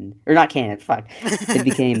happened, or not canon. Fuck, it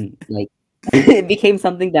became like it became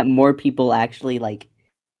something that more people actually like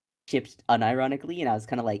shipped unironically, and I was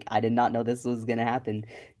kind of like, I did not know this was gonna happen.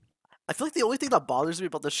 I feel like the only thing that bothers me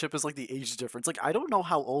about the ship is like the age difference. Like I don't know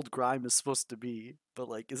how old Grime is supposed to be, but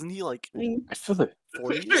like, isn't he like? I mean, I feel like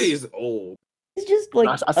 40s? He's old. He's just like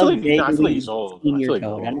I feel like he's old. Senior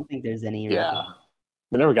code. I don't think there's any. Yeah.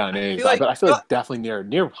 We never got an age, but I feel like definitely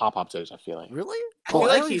near Hop Pop's age. I feel like. Really? I feel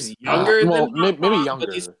like he's younger. Maybe younger.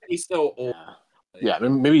 But he's so old. Yeah,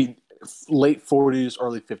 maybe late 40s,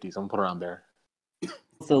 early 50s. I'm gonna put around there.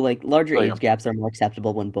 So like larger age gaps are more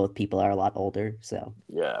acceptable when both people are a lot older. So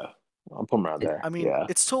yeah, I'll put him around there. I mean,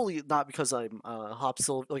 it's totally not because I'm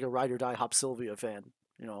like a ride or die Hop Sylvia fan.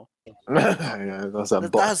 You know. Yeah, that's no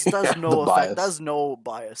effect. That's no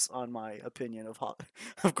bias on my opinion of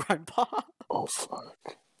Grime Pop. Oh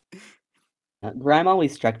fuck. Grime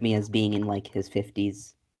always struck me as being in like his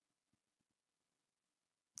 50s.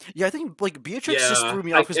 Yeah, I think like Beatrix just threw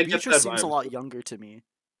me off because Beatrix seems a lot younger to me.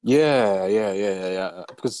 Yeah.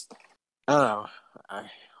 Because I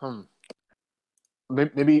don't know.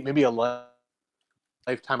 Maybe a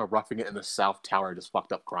lifetime of roughing it in the South Tower just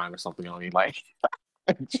fucked up Grime or something. You know what I mean? Like,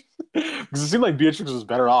 because it seemed like Beatrix was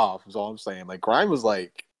better off. Is all I'm saying. Like Grime was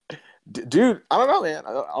like, dude, I don't know, man.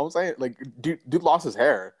 I'm saying like, dude lost his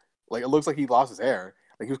hair. Like it looks like he lost his hair.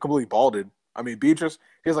 Like he was completely balded. I mean, Beatrix,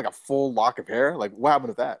 he has like a full lock of hair. Like, what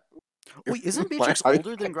happened to that? Wait, isn't Beatrix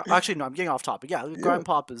older than Grime? Actually, no, I'm getting off topic. Yeah, Grime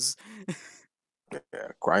Pop is. Yeah,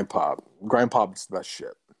 Grime Pop. Grime Pop is the best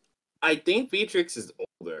shit. I think Beatrix is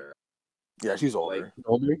older. Yeah, she's older. Like,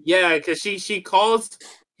 older? Yeah, because she calls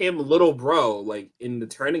him little bro, like in the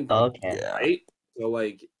turning point. Okay. Right? So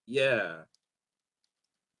like, yeah.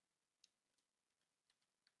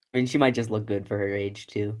 I mean, she might just look good for her age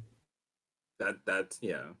too. That's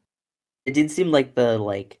yeah. It did seem like the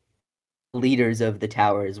like leaders of the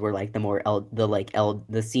towers were like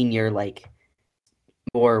the senior like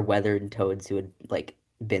more weathered toads who had like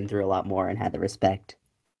been through a lot more and had the respect.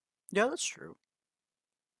 Yeah, that's true.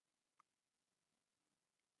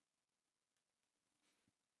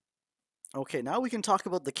 Okay, now we can talk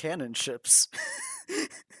about the canon ships.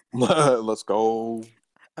 Let's go.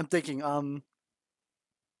 I'm thinking,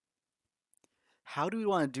 how do we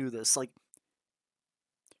want to do this? Like,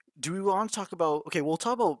 do we want to talk about? Okay, we'll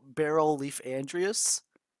talk about Barrel Leaf Andreas,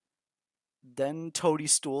 then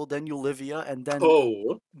Toadstool, then Olivia, and then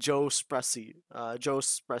Joe Spressy.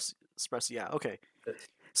 Spressy. Yeah. Okay.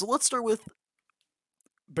 So let's start with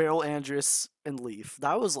Barrel Andreas and Leaf.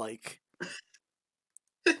 That was like.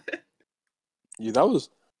 Yeah, that was.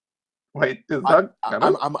 Wait, is that?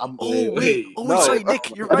 I'm. Wait. Oh, no, sorry,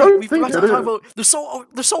 Nick. You're I right. don't We think forgot to it talk is. about.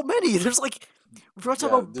 There's so many. There's like. We forgot to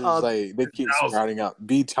talk about. Like they keep sprouting up.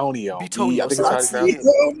 Betonio. Betonio. I think So that's the.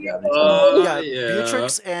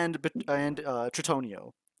 Beatrix and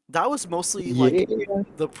Tritonio. That was mostly like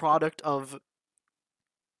the product of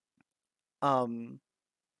Alicia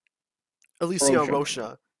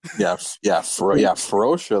Rocha.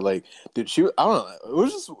 Ferocia. Like, dude, I don't know. It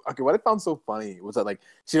was just okay. What I found so funny was that like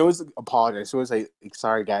she always apologized. She always like,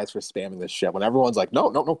 "Sorry guys for spamming this shit." When everyone's like, "No,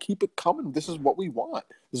 keep it coming. This is what we want.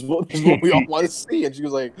 This is what we all want to see." And she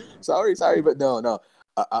was like, "Sorry, but no."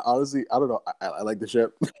 I honestly, I don't know. I like the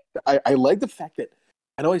ship. I like the fact that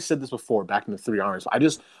I know I said this before back in the Three Arms. But I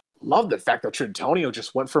just love the fact that Tritonio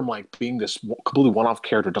just went from like being this completely one-off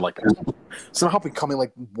character to like somehow becoming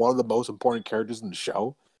like one of the most important characters in the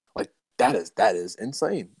show. Like that is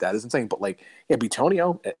insane. That is insane. But like, yeah,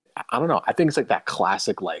 Betonio, I don't know. I think it's like that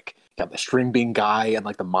classic like the string bean guy and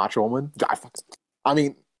like the macho woman. I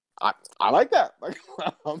mean, I like that. Like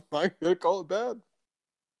I'm not gonna call it bad.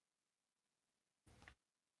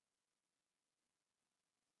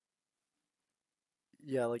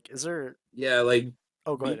 Yeah, like, is there? Yeah, like,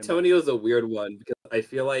 oh, go ahead. Betonio is a weird one because I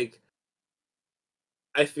feel like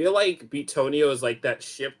Betonio is like that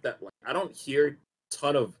ship that like I don't hear a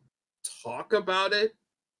ton of talk about it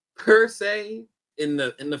per se in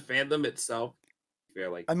the fandom itself.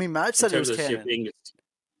 I mean, Matt said it was canon. Shipping,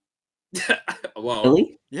 well,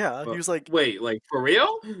 really? Yeah, he was like, wait, like for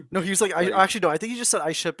real? No, he was like, I actually no, I think he just said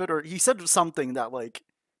I ship it, or he said something that like.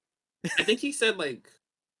 I think he said like.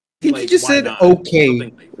 I think he just said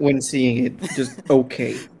okay when seeing it, just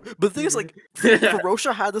okay. But the thing is, like,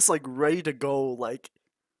 Ferocia had this like ready to go like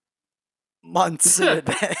months in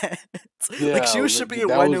advance. Like she was shipping it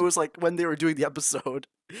when it was like when they were doing the episode,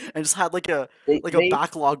 and just had like a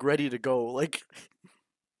backlog ready to go. Like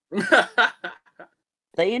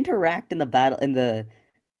they interact in the battle in the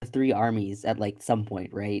three armies at like some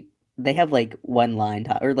point, right? They have like one line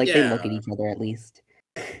or like they look at each other at least.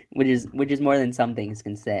 Which is more than some things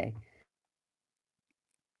can say.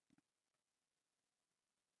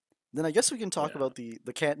 Then I guess we can talk about the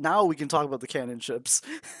can. Now we can talk about the canon ships.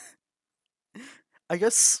 I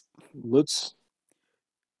guess let's.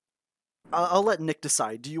 I'll let Nick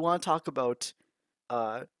decide. Do you want to talk about?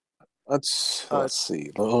 Let's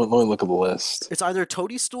see. Let me look at the list. It's either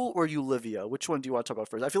Toadstool or Olivia. Which one do you want to talk about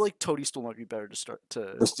first? I feel like Toadstool might be better to start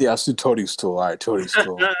to. Let's do Toadstool. All right,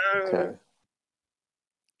 Toadstool. Okay.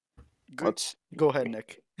 Go ahead,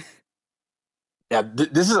 Nick. Yeah,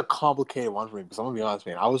 this is a complicated one for me because I'm gonna be honest,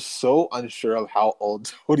 man. I was so unsure of how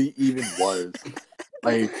old Toadie even was.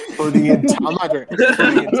 Like for the entire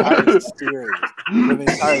series.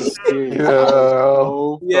 I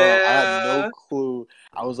had no clue.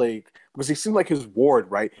 I was like, because he seemed like his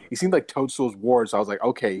ward, right? He seemed like Toadstool's ward, so I was like,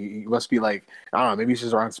 okay, he must be like, I don't know, maybe he's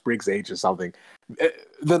just around Sprig's age or something.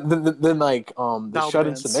 Then like the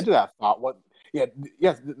shut-in cemented that thought. What did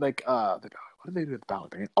they do with the ballet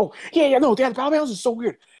band? Oh, the ballet bands is so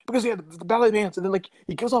weird because the ballet bands, and then like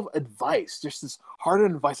he gives off advice, just this hard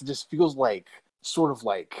advice that just feels like sort of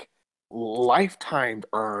like lifetime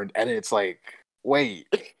earned, and it's like, wait,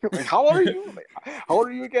 like, how old are you? How old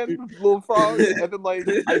are you again, little frog? And then like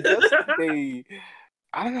I guess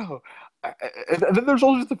I don't know. And then there's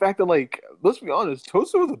also just the fact that, like, let's be honest,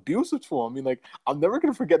 Toaster was abusive to him. I mean, like, I'm never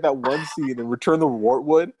gonna forget that one scene in Return to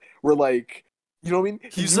Wartwood where, like, you know what I mean?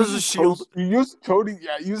 He uses a shield. He uses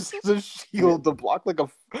a shield to block like a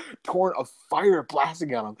torrent of fire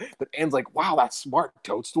blasting at him. That ends like, wow, that's smart,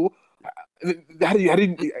 Toadstool. What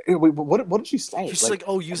did she say? She's like,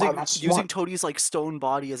 oh, using Toadie's like stone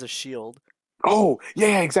body as a shield. Oh,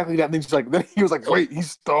 yeah, exactly that. And then he was like, wait,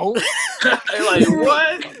 he's stoned? Like,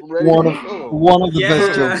 what? One of the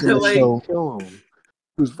best jokes in the show. Kill him.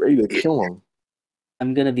 He was ready to kill him.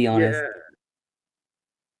 I'm gonna be honest.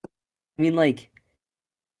 I mean, like,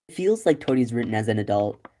 it feels like Toadie's written as an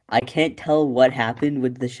adult. I can't tell what happened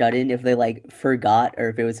with the shut-in, if they, like, forgot, or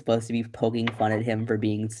if it was supposed to be poking fun at him for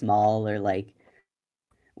being small, or, like,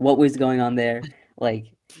 what was going on there.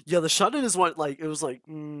 Like, Yeah, the shut-in is what like it was like.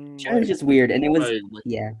 It was just weird, and it was Like,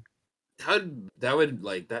 yeah.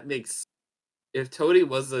 That makes if Toady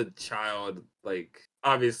was a child, like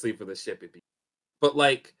obviously for the ship it'd be, but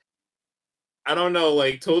like I don't know,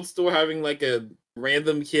 like Toadstool having like a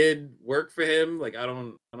random kid work for him, like I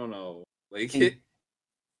don't know, like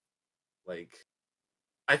like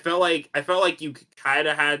I felt like you kind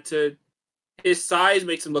of had to. His size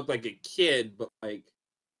makes him look like a kid, but like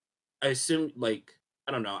I assume like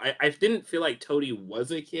I don't know. I didn't feel like Toady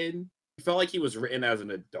was a kid. He felt like he was written as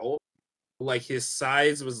an adult. Like his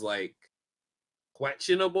size was like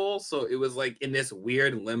questionable, so it was like in this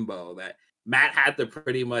weird limbo that Matt had to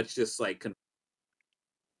pretty much just like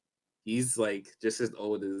he's like just as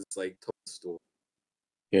old as like Toadstool.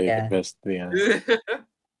 Yeah, that's the end.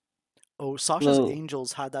 Oh, Sasha's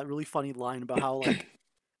Angels had that really funny line about how like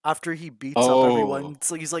after he beats up everyone, it's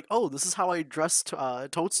like he's like, "Oh, this is how I dress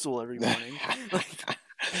Toadstool every morning." Like,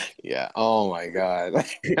 yeah. Oh my god.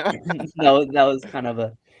 No, that was kind of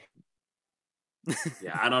a.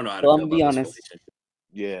 Yeah, I don't know how to feel about be honest.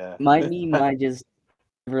 Yeah. My just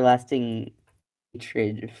everlasting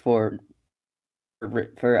hatred for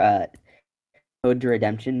Toad to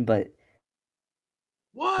Redemption, but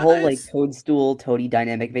what? the whole like Toadstool Toady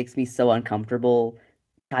dynamic makes me so uncomfortable,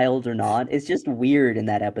 child or not. It's just weird in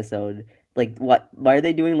that episode. Like, what? Why are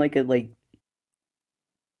they doing like a like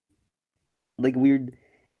weird?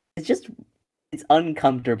 It's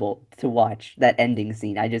uncomfortable to watch that ending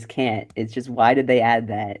scene. I just can't. It's just why did they add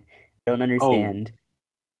that? I don't understand.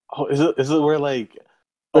 Oh, is it where like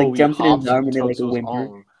jumps in his arm and they like a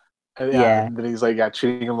whimper? Yeah, and then he's like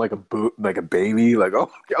treating him like a baby. Like, oh,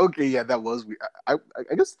 okay, yeah, that was weird. I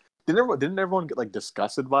guess didn't everyone get like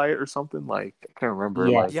disgusted by it or something? Like, I can't remember.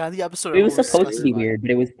 Yeah, like, the episode. It was supposed to be weird, but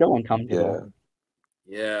it was still uncomfortable.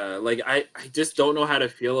 Yeah, like I just don't know how to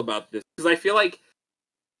feel about this because I feel like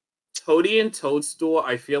Toady and Toadstool,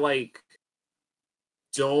 I feel like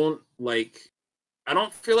I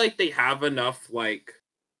don't feel like they have enough like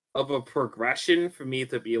of a progression for me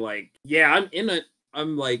to be like, yeah,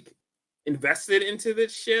 I'm like invested into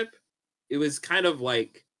this ship. It was kind of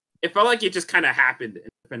like it felt like it just kind of happened in the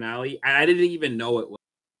finale, and I didn't even know it was.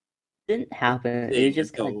 It didn't happen. It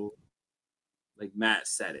just like Matt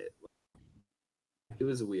said it. It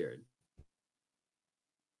was weird.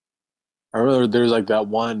 I remember there was like that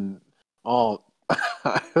one. Oh,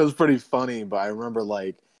 it was pretty funny, but I remember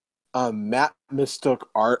like Matt mistook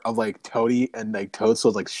art of like Toady and like Toadstool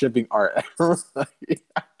was like shipping art.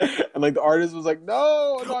 And like the artist was like,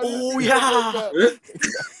 no, oh yeah. It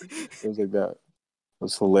was like that. It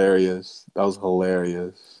was hilarious. That was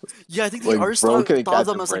hilarious. Yeah, I think the artist thought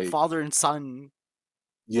them as like father and son.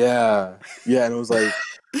 Yeah, and it was like,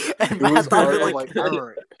 and Matt thought it like,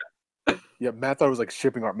 yeah, Matt thought it was like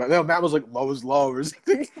shipping art. No, Matt was like low or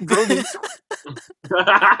something.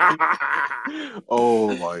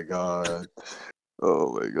 Oh my god.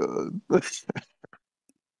 Oh my god.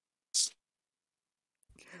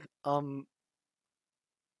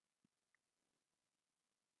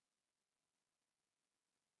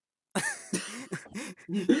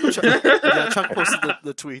 Chuck posted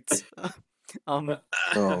the tweets. Oh my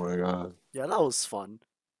god. Yeah, that was fun.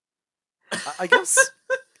 I guess.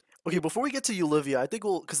 Okay, before we get to Olivia, I think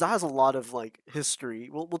because that has a lot of like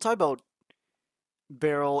history. We'll talk about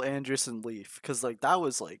Beryl, Andrus, and Leaf because like that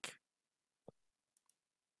was like.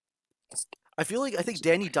 I think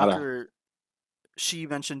Danny Ducker, she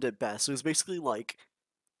mentioned it best. It was basically like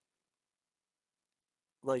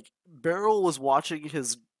Beryl was watching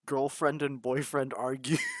his girlfriend and boyfriend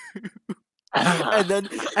argue. and then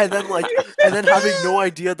having no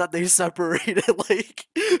idea that they separated, like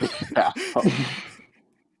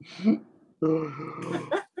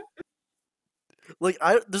like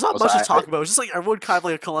there's not much to talk about. It's just like everyone kind of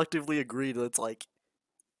like collectively agreed that it's like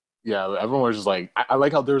everyone was just like I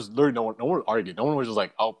like how there's literally no one argued. No one was just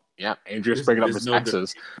like, oh yeah, Andrus breaking up with his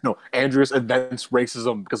exes. No, Andrus invents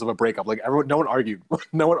racism because of a breakup. Like no one argued.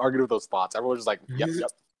 No one argued with those thoughts. Everyone was just like, yep.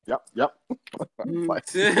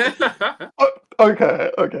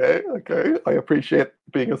 Okay. I appreciate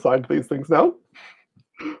being assigned these things now.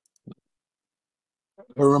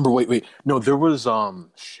 I remember. Wait. No, there was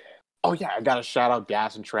shit. Oh yeah, I gotta shout out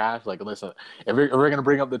Gas and Trash. Like, listen, if we're gonna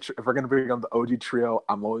bring up the OG trio,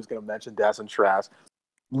 I'm always gonna mention Gas and Trash.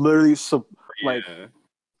 Literally, supplied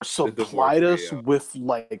us with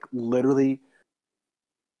like literally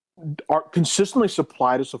art, consistently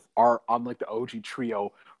supplied us with art on like the OG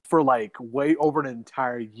trio for like way over an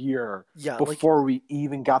entire year before we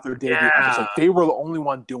even got their debut episodes. Like, they were the only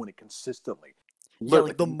one doing it consistently.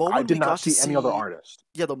 Like the moment I did not see any other artist.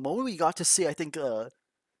 Yeah, the moment we got to see, I think,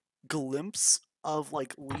 glimpse of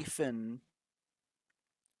like Leaf and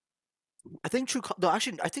I think I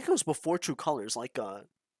think it was before True Colors. Like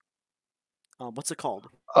what's it called?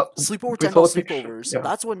 Sleepover 10 Sleepovers. Yeah.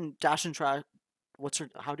 That's when Dash and Trash. What's her?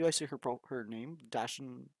 How do I say her name? Dash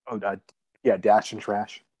and. Oh, yeah, Dash and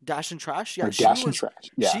Trash. Dash and Trash. Yeah, Dash and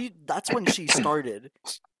Trash. Yeah. That's when she started.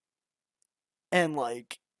 And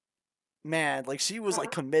like, man, like she was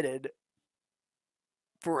like committed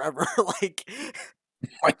forever. Like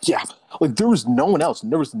yeah, like there was no one else,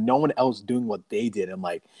 and there was no one else doing what they did, and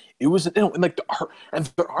like it was, and like the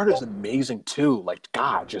art is amazing too. Like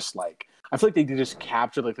God, just like I feel like they just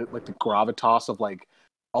captured like the gravitas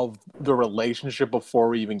of the relationship before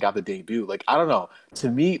we even got the debut. Like I don't know, to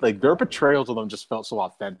me, like their portrayals of them just felt so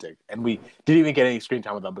authentic, and we didn't even get any screen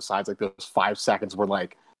time with them besides like those 5 seconds where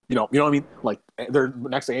like. You know what I mean? Like they're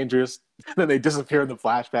next to Andreas, and then they disappear in the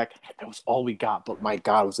flashback. That was all we got, but my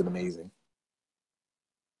God, was it amazing?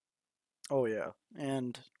 Oh yeah,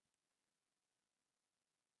 and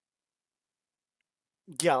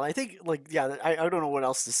yeah, I think like yeah, I don't know what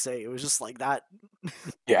else to say. It was just like that.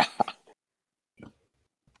 Yeah.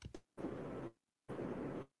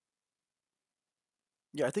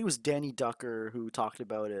 Yeah, I think it was Danny Ducker who talked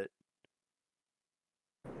about it.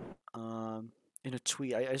 In a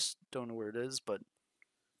tweet. I just don't know where it is, but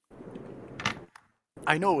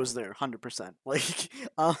I know it was there, 100%. Like,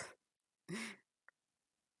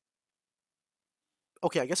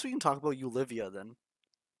 okay, I guess we can talk about Olivia then.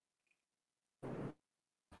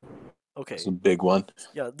 Okay. It's a big one.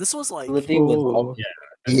 Yeah, this was like... Olivia was...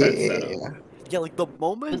 Yeah, like the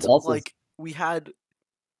moment, like, we had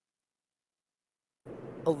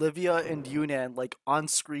Olivia and Yunnan, like, on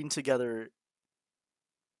screen together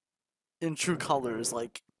in True Colors,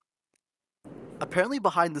 like, apparently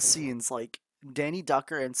behind the scenes, like, Danny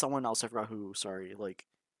Ducker and someone else, I forgot who, sorry, like,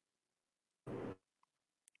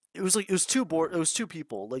 it was two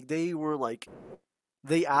people, like, they were, like,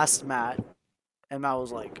 they asked Matt, and Matt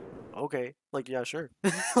was like, okay, like, yeah, sure.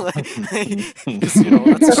 Like, because, you know,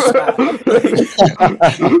 that's just Matt. Like,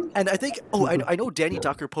 and I think, I know Danny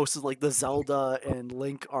Ducker posted, like, the Zelda and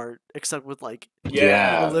Link art, except with, like,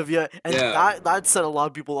 Olivia, and that set a lot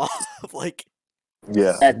of people off, like,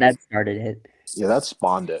 yeah. That started it. Yeah, that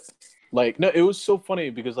spawned it. Like, no, it was so funny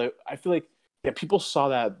because like I feel like people saw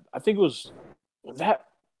that. I think it was that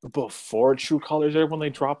before True Colors there when they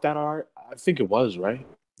dropped that art. I think it was, right?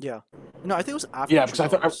 Yeah. No, I think it was after. Yeah, because I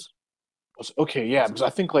thought was okay. Yeah, because I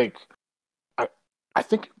think like I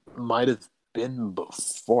think it might have been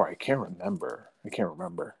before. I can't remember.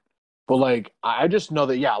 But like I just know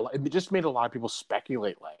that it just made a lot of people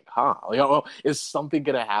speculate. Like, like, oh, is something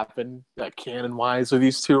gonna happen like canon wise with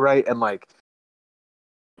these two, right? And like,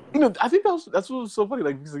 you know, I think that's what was so funny.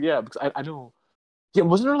 Like, because I don't. Yeah,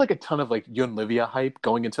 wasn't there like a ton of like Olivia hype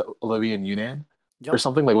going into Olivia and Yunnan? Or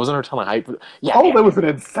something like, wasn't there a ton of hype? Yeah. There was an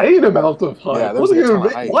insane amount of hype. Yeah, there was a ton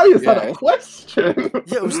of hype. Why is that a question?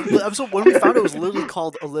 Yeah, it was the episode when we found it was literally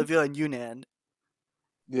called Olivia and Yunnan.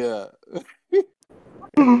 Yeah.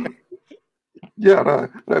 Yeah,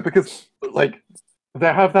 no, because like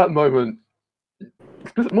they have that moment.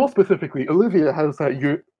 More specifically, Olivia has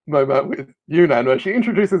that moment with Yunnan where she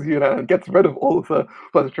introduces Yunnan and gets rid of all of the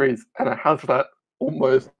pleasantries, and it has that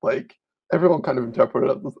almost like everyone kind of interpreted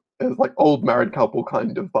it as like old married couple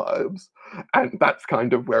kind of vibes, and that's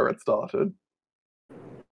kind of where it started.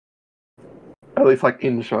 At least like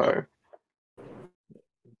in show.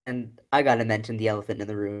 And I gotta mention the elephant in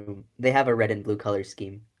the room. They have a red and blue color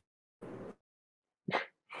scheme.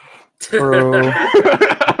 True.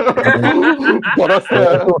 What else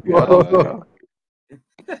there?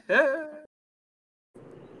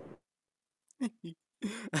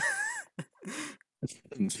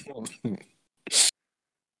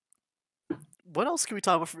 What else can we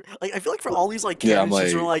talk about? Like, I feel like for all these like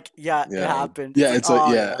characters, we're like, it happened. It's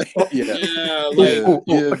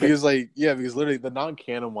because literally the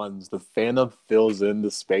non-canon ones, the fandom fills in the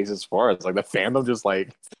space as far as like the fandom just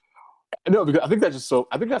like. No, because I think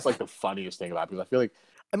that's like the funniest thing about it, because I feel like,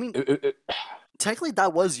 I mean, technically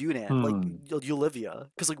that was Yunnan, like Olivia,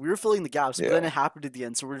 because like we were filling the gaps, but then it happened at the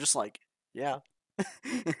end, so we're just like, yeah.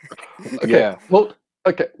 Okay. Well,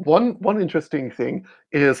 okay. One interesting thing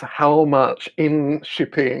is how much in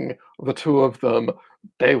shipping the two of them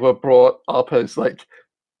they were brought up as like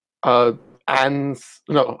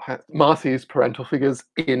Marcy's parental figures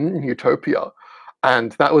in Utopia,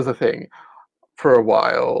 and that was a thing for a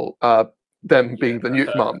while. Them being the Newt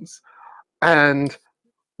mums, and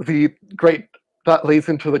that leads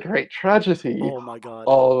into the great tragedy. Oh my God!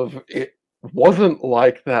 Of it wasn't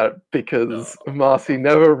like that because Marcy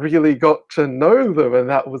never really got to know them, and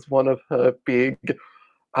that was one of her big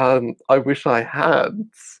I wish I had.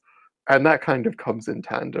 And that kind of comes in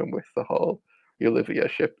tandem with the whole Olivia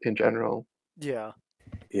ship in general. Yeah.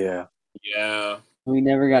 Yeah. Yeah. We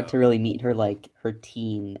never got to really meet her her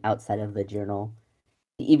team outside of the journal.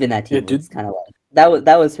 Even that team was kind of like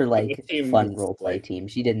that was her fun role play team.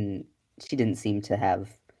 She didn't seem to have.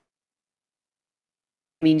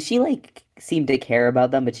 I mean, she seemed to care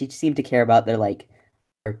about them, but she seemed to care about their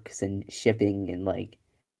arcs and shipping and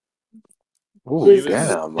Ooh, She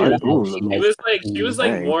was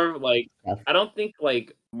more I don't think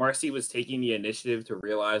Marcy was taking the initiative to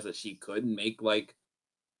realize that she could make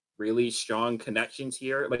really strong connections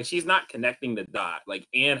here. Like she's not connecting the dot. Like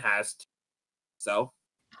Anne has to herself.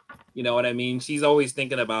 You know what I mean? She's always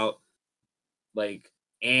thinking about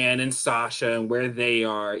Anne and Sasha and where they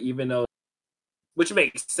are, even though which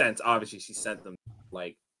makes sense. Obviously, she sent them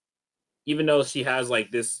even though she has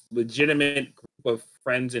this legitimate group of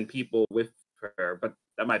friends and people with her, but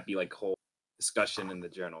that might be whole discussion in the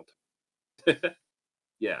journal.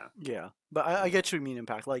 Yeah. Yeah, but I get what you mean,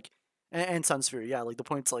 Impact. And Sunsfury, yeah. The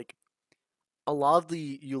point's a lot of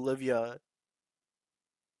the Olivia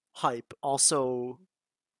hype also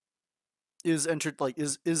is entered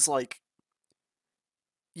is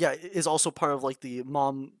also part of the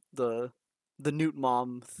mom the Newt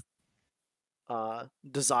mom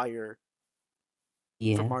desire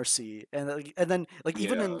for Marcy, and then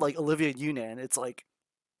even in Olivia and Yunnan, it's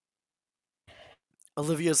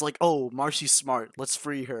Olivia's oh, Marcy's smart, let's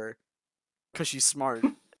free her because she's smart,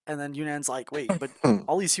 and then Yunnan's wait, but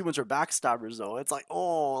all these humans are backstabbers though. It's I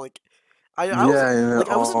wasn't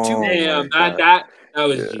too that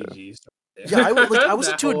was GG's. Yeah, I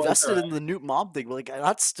wasn't too invested in the Newt mom thing, but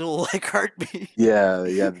that still hurt me.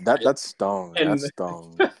 Yeah, that stung. That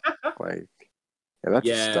stung. That's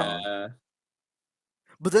stung.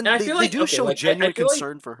 But then they do show genuine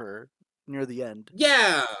concern for her near the end.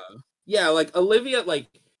 Yeah, Olivia,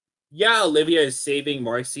 Olivia is saving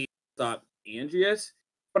Marcy to stop Andreas,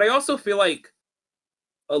 but I also feel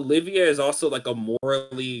Olivia is also a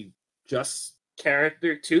morally just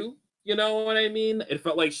character too. You know what I mean? It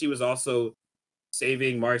felt like she was also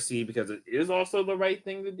saving Marcy because it is also the right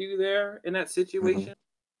thing to do there in that situation. Mm-hmm.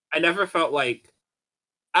 I never felt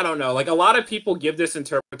I don't know, a lot of people give this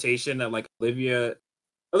interpretation that Olivia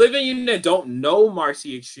and Yuna don't know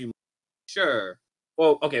Marcy extremely. Sure.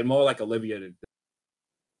 Well, okay, more Olivia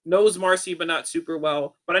knows Marcy, but not super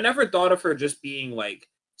well. But I never thought of her just being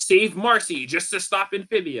save Marcy just to stop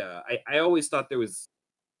Amphibia. I always thought there was.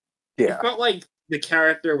 Yeah. It felt like the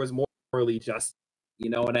character was more morally just. You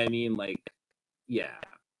know what I mean? Yeah.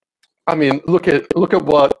 I mean, look at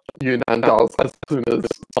what Yunnan does as soon as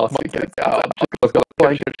Marcy gets out. She's got a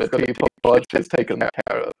bunch of people, but she's taken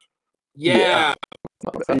care of. Yeah.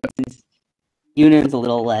 Yunnan's a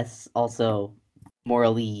little less also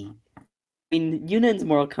morally. I mean, Yunnan's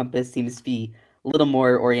moral compass seems to be a little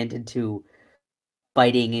more oriented to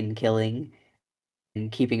fighting and killing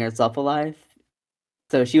and keeping herself alive.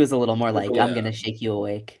 So she was a little more I'm gonna shake you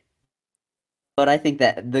awake. But I think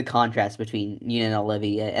that the contrast between Yuna and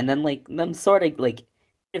Olivia, and then them sort of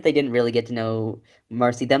if they didn't really get to know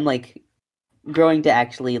Marcy, them growing to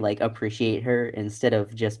actually appreciate her instead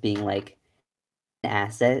of just being an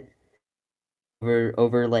asset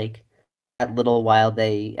over that little while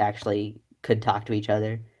they actually could talk to each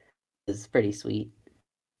other is pretty sweet.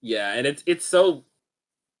 Yeah, and it's so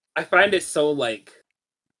I find it so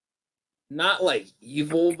not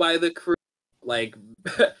evil by the crew.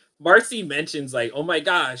 Marcy mentions oh my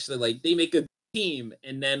gosh, they make a team,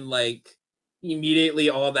 and then immediately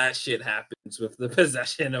all that shit happens with the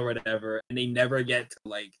possession or whatever, and they never get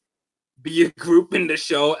to be a group in the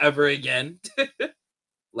show ever again.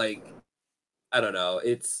 I don't know.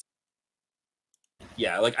 It's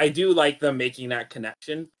I do like them making that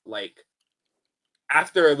connection.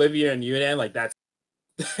 After Olivia and Yunnan, that's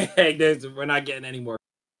we're not getting any more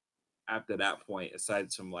after that point,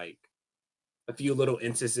 aside from a few little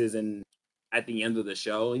instances at the end of the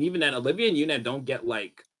show. And even then, Olivia and Yunnan don't get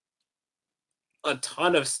a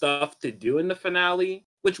ton of stuff to do in the finale,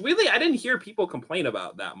 which really I didn't hear people complain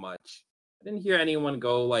about that much. I didn't hear anyone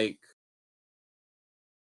go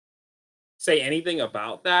say anything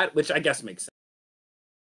about that, which I guess makes sense.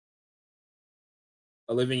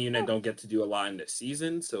 Olivia and Yunnan don't get to do a lot in this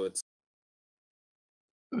season, so it's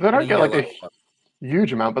they don't get a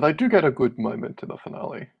huge amount, but they do get a good moment in the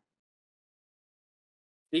finale.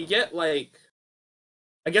 They get I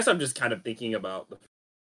guess I'm just kind of thinking about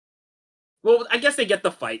well, I guess they get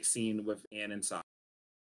the fight scene with Anne and Sasha.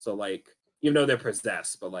 So even though they're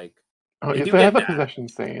possessed, but they have a possession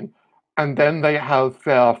scene, and then they have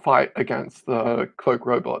their fight against the cloak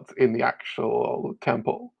robots in the actual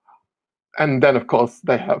temple. And then, of course,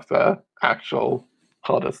 they have their actual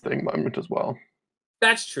hardest thing moment as well.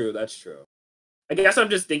 That's true. That's true. I guess I'm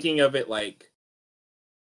just thinking of it like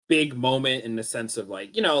big moment in the sense of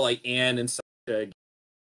like, you know, like Anne and Sasha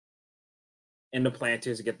and the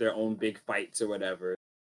Planters get their own big fights or whatever.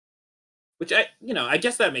 Which I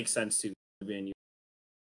guess that makes sense too.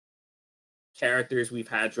 Characters we've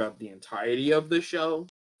had throughout the entirety of the show.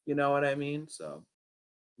 You know what I mean? So,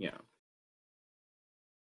 yeah.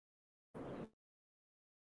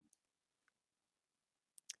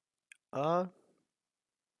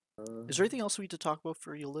 Is there anything else we need to talk about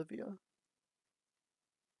for Olivia?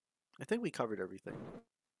 I think we covered everything.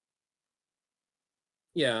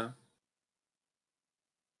 Yeah.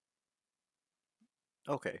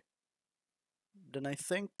 Okay. Then I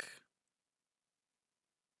think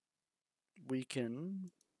we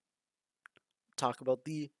can talk about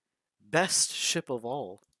the best ship of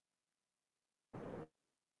all.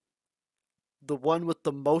 The one with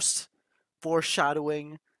the most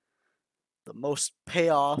foreshadowing, the most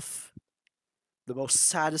payoff, the most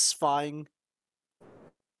satisfying.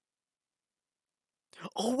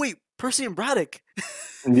 Oh wait, Percy and Braddock.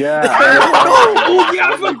 Yeah. Oh yeah,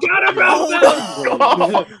 I forgot about that.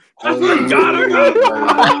 I forgot about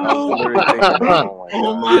that.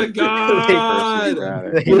 Oh my god.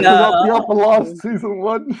 This is up the upper last season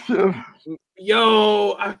 1 ship.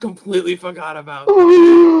 Yo, I completely forgot about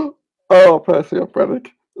that. Oh, Percy and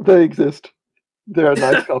Braddock. They exist. They're a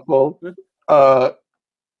nice couple.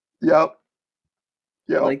 Yep.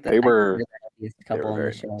 Like they were the happiest couple on the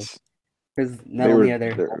very show. nice. Because not They only were- are they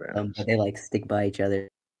they were wholesome, nice. but they like stick by each other.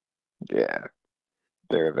 Yeah,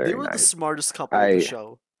 they're very They were the nice. smartest couple of the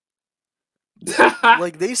show.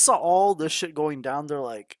 Like they saw all this shit going down. They're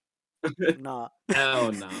like, nah.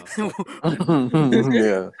 Hell no.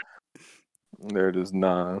 Yeah, they're just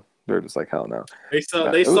nah. They're just like hell no. They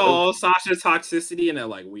saw all Sasha's toxicity and they're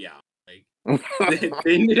like, we out. Like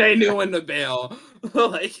they knew when to bail.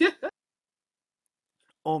 Like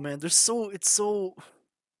Oh man, it's so.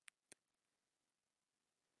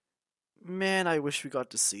 Man, I wish we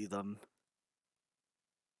got to see them.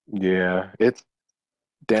 Yeah, it's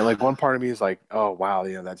damn. Like one part of me is like, oh wow,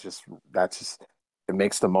 that's just it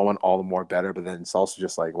makes the moment all the more better. But then it's also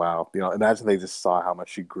just like, wow, imagine they just saw how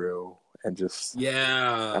much she grew and just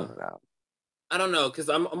yeah. I don't know, because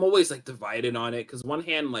I'm always like divided on it. Because one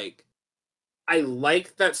hand, like I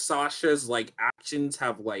like that Sasha's like actions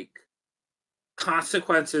have like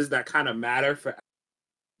consequences that kind of matter for,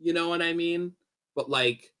 you know what I mean? But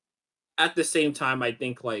like at the same time, I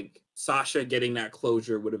think like Sasha getting that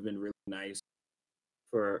closure would have been really nice.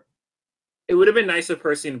 It would have been nice of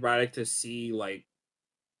Percy and Braddock to see like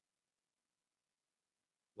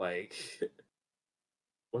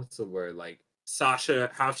what's the word, like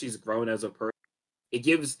Sasha, how she's grown as a person. It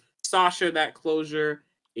gives Sasha that closure.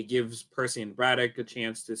 It gives Percy and Braddock a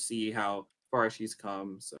chance to see how far she's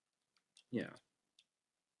come. So yeah.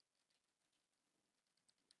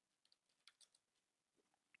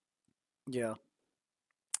 Yeah.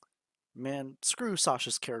 Man, screw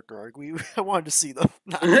Sasha's character arc. I wanted to see them.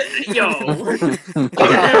 Yo.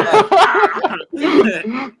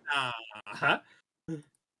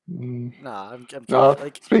 Nah, I'm kidding.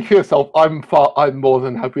 Like, speak for yourself. I'm more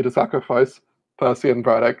than happy to sacrifice Percy and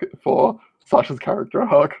Braddock for Sasha's character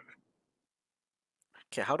arc.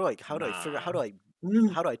 Okay, how do I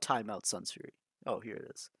time out Sunsfury? Oh, here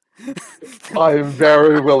it is. I am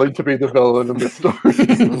very willing to be the villain in this story.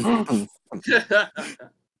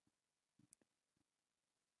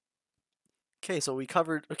 Okay, so we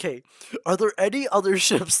covered. Okay, are there any other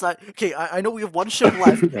ships that? Okay, I know we have one ship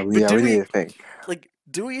left. Yeah, we need to think. Like,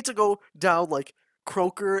 do we need to go down like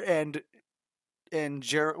Croaker and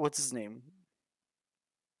Jared? What's his name?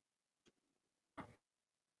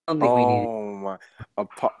 I don't think we need.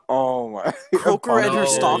 Oh my! Croaker and her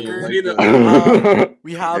stalker.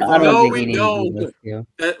 We have. I don't no, think we need don't. to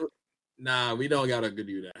do Nah, we don't gotta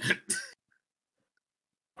do that.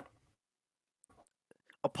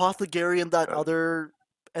 Apothecary and that other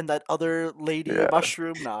lady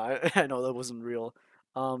mushroom. Nah, I know that wasn't real.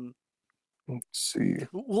 Let's see.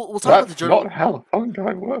 We'll talk about the journal. Not how a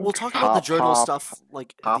fungi works. We'll talk about the journal stuff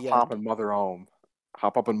like at the end. Hop and Mother Ohm.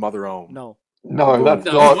 Hop up and Mother Ohm. No, that's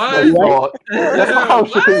not. That's not how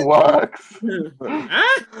shipping works.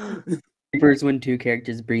 First, when two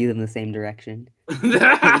characters breathe in the same direction. They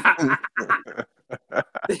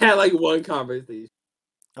had like one conversation.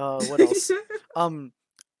 What else?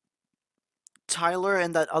 Tyler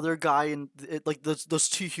and that other guy and like those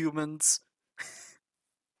two humans.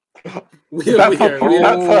 That's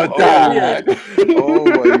her dad. Oh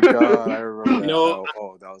my god, I remember that. No.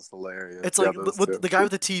 Oh, that was hilarious. It's Yeah, like those with two. the guy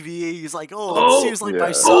with the TV. He's like, "Oh, Oh, this seems like my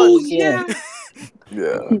yeah. son." Oh yeah.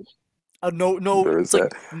 Yeah, No. there It's is like,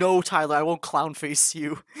 that. no, Tyler, I won't clown face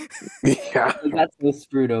you. Yeah. We got so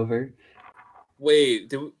screwed over.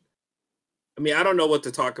 Wait, I mean, I don't know what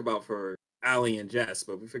to talk about for Allie and Jess,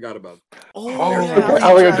 but we forgot about. Oh There's yeah, like-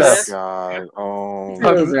 Allie and and Jess. God. Oh.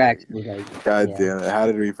 Those are actually like, God yeah. damn it! How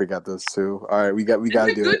did we forget those two? All right, we got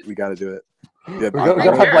to do it. We got to do it. Yeah, We gotta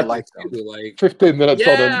have, I like, like them. Like, 15 minutes on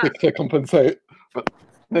Yeah. them to compensate. But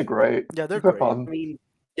they're great. Yeah, they're They're great. fun. I mean,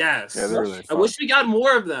 yes. Yeah, they're really I fun. wish we got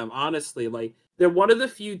more of them, honestly. Like, they're one of the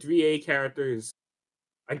few 3A characters.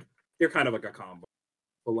 They're kind of like a combo.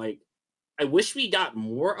 But, like, I wish we got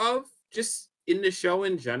more of just in the show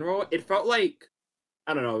in general. It felt like,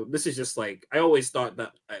 I don't know, this is just like, I always thought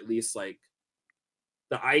that at least, like,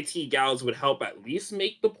 the IT gals would help at least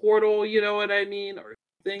make the portal, you know what I mean? Or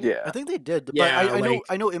something. Yeah. I think they did, but Yeah,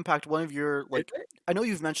 I know Impact. One of your I know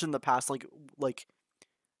you've mentioned in the past like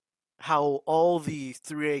how all the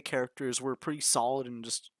 3A characters were pretty solid and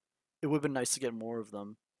just it would have been nice to get more of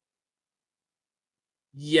them.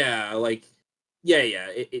 Yeah, like, yeah.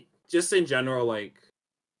 It just in general, like,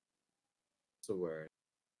 what's the word?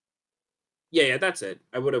 Yeah, that's it.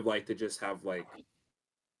 I would have liked to just have like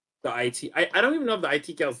the IT. I don't even know if the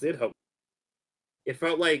IT gals did help. It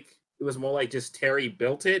felt like it was more like just Terry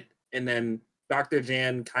built it, and then Dr.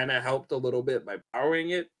 Jan kind of helped a little bit by powering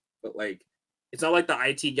it. But like, it's not like the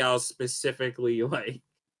IT gals specifically like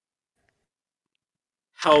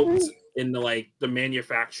helped in the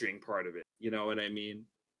manufacturing part of it. You know what I mean?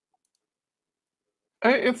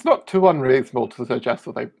 It's not too unreasonable to suggest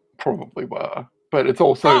that they probably were, but it's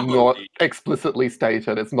also not Probably. explicitly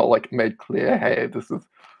stated. It's not like made clear, hey, this is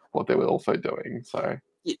what they were also doing. So,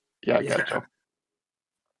 yeah, I get you.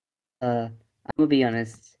 I'm gonna be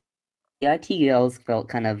honest. The IT girls felt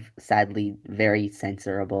kind of sadly very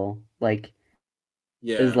censorable. Like,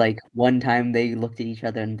 it was Yeah. like one time they looked at each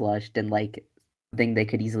other and blushed, and like something they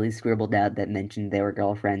could easily scribbled out that mentioned they were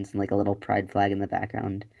girlfriends, and like a little pride flag in the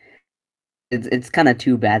background. It's kind of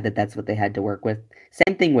too bad that that's what they had to work with.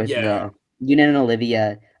 Same thing with Yeah. Una and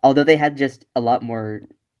Olivia. Although they had just a lot more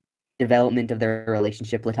development of their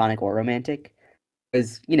relationship, platonic or romantic.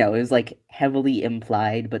 Because, you know, it was like heavily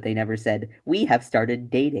implied, but they never said, we have started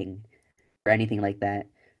dating or anything like that.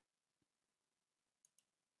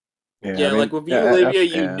 Yeah, I mean, like with you, Olivia,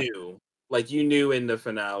 you knew. Like, you knew in the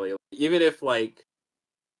finale. Even if, like,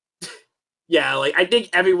 yeah, like, I think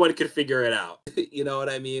everyone could figure it out. You know what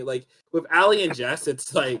I mean? Like, with Allie and Jess,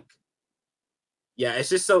 it's like, yeah, it's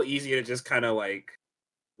just so easy to just kind of, like,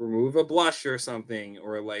 remove a blush or something,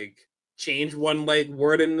 or, like, change one, like,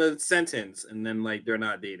 word in the sentence, and then, like, they're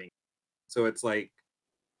not dating. So it's like,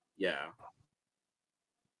 yeah.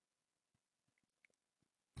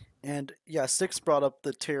 And yeah, Six brought up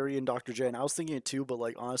the Terry and Dr. J, and I was thinking it too, but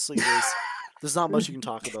like honestly, there's not much you can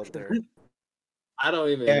talk about there. I don't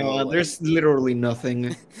even Yeah, know. there's literally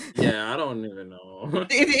nothing. Yeah, I don't even know.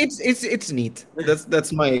 It's neat.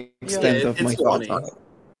 That's my extent of my thoughts on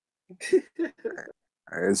it.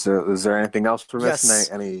 Is there anything else we're missing?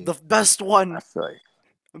 Yes, Any the best one, I feel like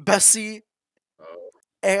Bessie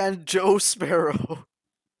and Joe Sparrow.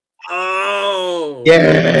 Oh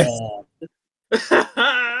Yes.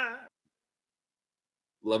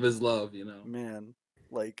 Love is love, you know. Man,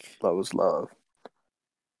 like love is love.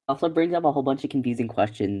 Also brings up a whole bunch of confusing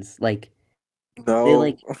questions. Like, No, they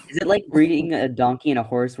like, is it like breeding a donkey and a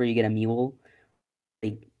horse where you get a mule?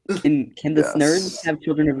 Like, can the Yes. Snurds have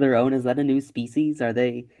children of their own? Is that a new species? Are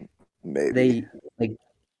they maybe. like?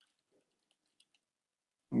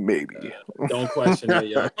 Maybe. Don't question it,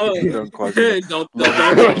 yo. Don't question it. don't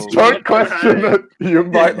Don't question it. You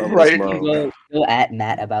might Love is break. love. Go at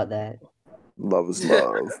Matt about that. Love is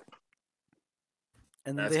love.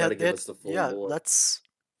 and That's they gotta had give us the full board. let's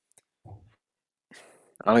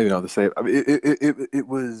I don't even know what to say. I mean, it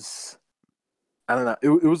was. I don't know.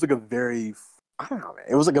 It was like a very. I don't know, man.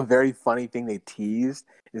 It was like a very funny thing they teased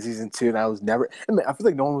in season 2, and I was never. I mean, I feel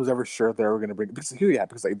like no one was ever sure if they were going to bring. Because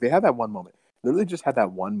like they had that one moment. Literally, just had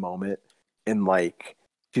that one moment in like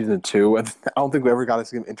season 2, and I don't think we ever got to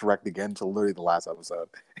see them interact again until literally the last episode.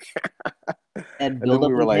 And build up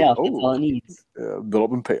we were and like, payoff. That's all it needs. Build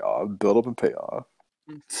up and pay off. Build up and pay off.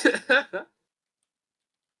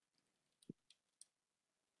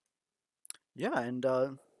 yeah, and okay,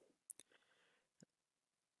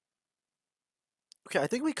 I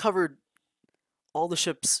think we covered all the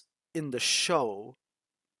ships in the show.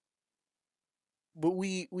 But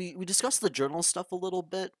we discussed the journal stuff a little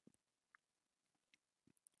bit.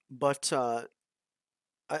 But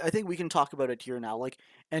I think we can talk about it here now. Like,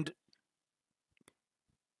 and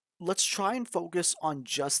let's try and focus on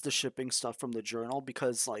just the shipping stuff from the journal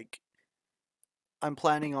because like I'm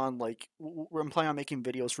planning on like I'm planning on making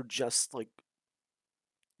videos for just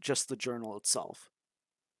the journal itself.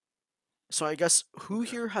 So I guess who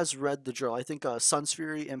here has read the journal? I think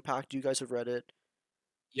Sunsfury, Impact, you guys have read it.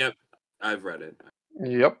 Yep, I've read it.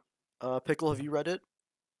 Yep. Pickle, have you read it?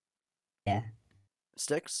 Yeah.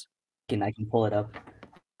 Sticks? I can pull it up.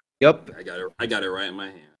 Yep. I got it right in my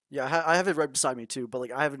hand. Yeah, I have it right beside me too, but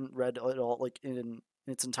like I haven't read it all like in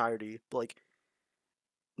its entirety. But like,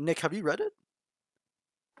 Nick, have you read it?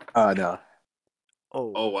 No.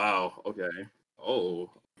 Oh. Oh wow. Okay. Oh.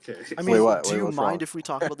 Okay. I mean, Wait, do you what's mind wrong? if we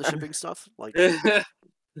talk about the shipping stuff? Like, I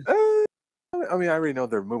mean, I already know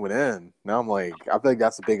they're moving in. Now I'm like, I think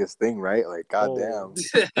that's the biggest thing, right? Like, goddamn.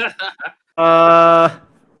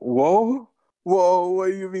 Whoa, what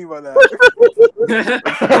do you mean by that?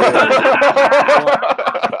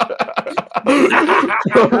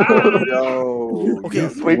 Yo, okay,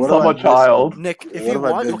 sweet summer child. Nick, if you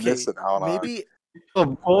want, okay, maybe. Oh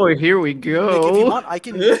boy, here we go. Nick, if you want, I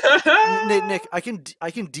can. Nick, I can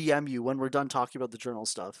DM you when we're done talking about the journal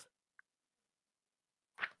stuff.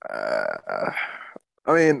 I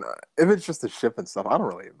mean, if it's just the ship and stuff, I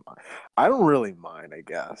don't really mind. I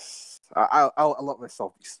guess I'll let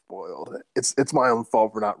myself be spoiled. It's my own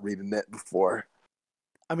fault for not reading it before.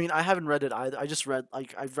 I mean, I haven't read it either. I just read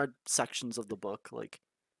I've read sections of the book, like,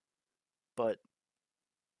 but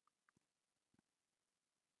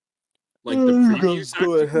like the preview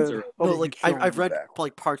sections, or no, like I've read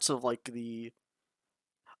like parts of like the.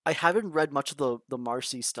 I haven't read much of the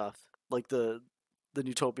Marcy stuff, like the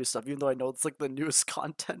Newtopia stuff, even though I know it's like the newest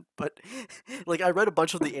content. But like I read a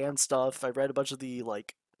bunch of the Anne stuff. I read a bunch of the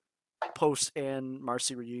like post Anne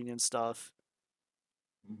Marcy reunion stuff.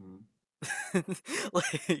 Mm-hmm.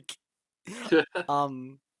 Like, yeah,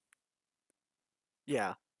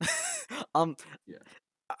 yeah.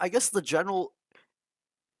 I guess the general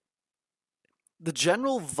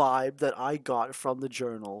vibe that I got from the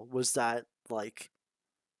journal was that like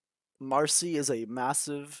Marcy is a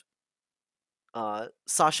massive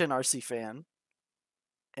Sasha and RC fan,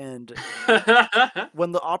 and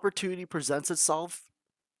when the opportunity presents itself,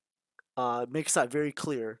 makes that very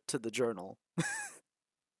clear to the journal.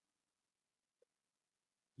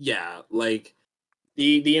 Yeah, like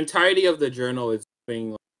the entirety of the journal is doing,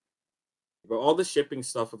 like, but all the shipping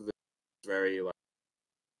stuff of the is very like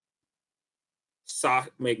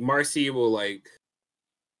like Marcy will like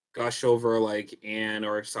gush over like Anne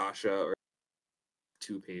or Sasha or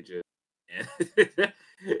 2 pages, and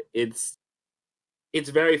it's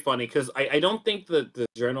very funny because I don't think that the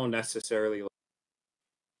journal necessarily, like,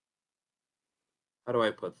 how do I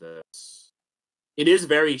put this? It is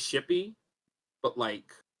very shippy, but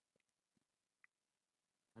like,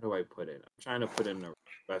 how do I put it? I'm trying to put it in the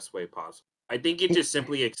best way possible. I think it just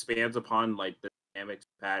simply expands upon like the dynamics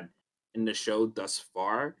we've had in the show thus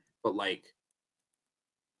far, but like,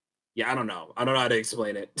 yeah, I don't know how to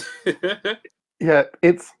explain it. Yeah,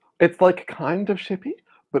 it's like kind of shippy,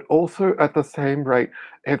 but also at the same rate,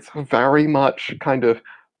 it's very much kind of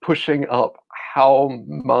pushing up how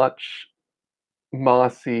much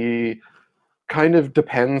Marcy kind of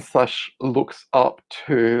depends / looks up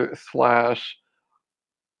to /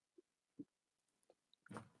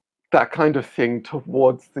 that kind of thing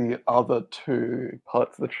towards the other 2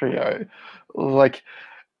 parts of the trio. Like,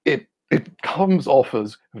 it comes off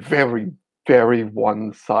as very, very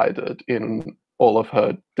one-sided in all of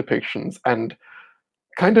her depictions, and it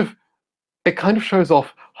kind of shows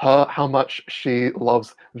off how much she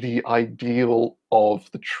loves the ideal of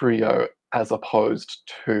the trio as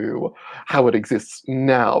opposed to how it exists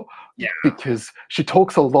now. Yeah. Because she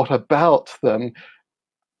talks a lot about them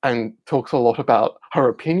and talks a lot about her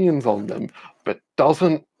opinions on them, but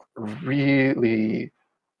doesn't really.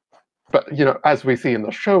 But, you know, as we see in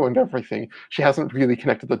the show and everything, she hasn't really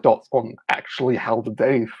connected the dots on actually how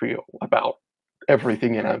they feel about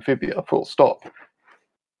everything in Amphibia, full stop.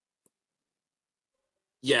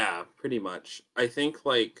 Yeah, pretty much. I think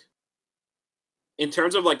like in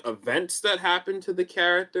terms of like events that happen to the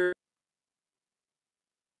character,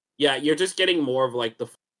 yeah, you're just getting more of like the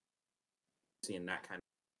seeing that kind of,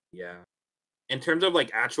 yeah. In terms of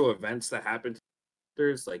like actual events that happen to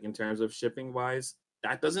characters, like in terms of shipping wise,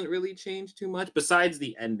 that doesn't really change too much besides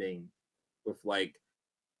the ending with like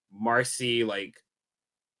Marcy, like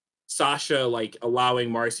Sasha like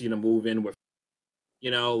allowing Marcy to move in with, you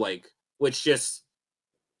know, like, which just,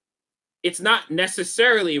 it's not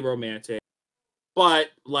necessarily romantic, but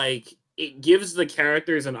like it gives the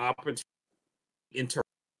characters an opportunity to interact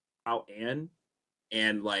out Anne,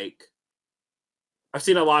 and like I've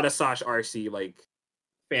seen a lot of Sash RC like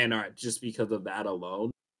fan art just because of that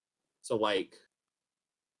alone. So like,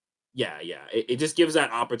 yeah, it just gives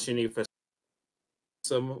that opportunity for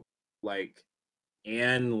some like,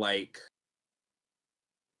 and like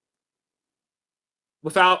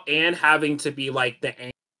without Anne having to be like the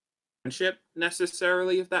friendship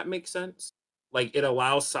necessarily, if that makes sense. Like it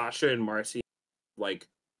allows Sasha and Marcy like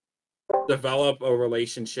develop a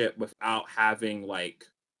relationship without having like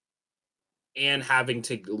and having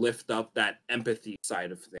to lift up that empathy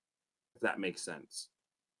side of things, if that makes sense.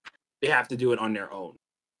 They have to do it on their own.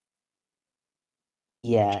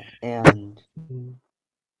 Yeah, and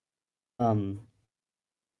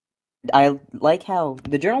I like how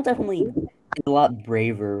the journal definitely is a lot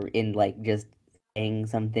braver in like just saying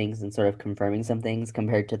some things and sort of confirming some things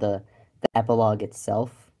compared to the epilogue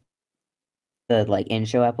itself, the like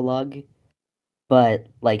in-show epilogue. But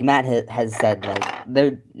like Matt has said, like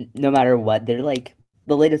they're no matter what, they're like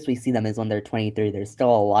the latest we see them is when they're 23. There's still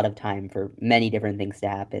a lot of time for many different things to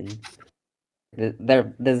happen. This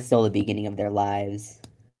is still the beginning of their lives.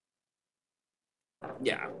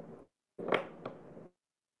 Yeah.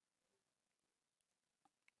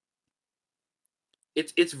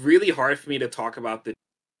 It's really hard for me to talk about the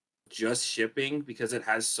just shipping because it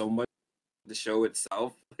has so much the show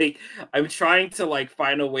itself. Like I'm trying to like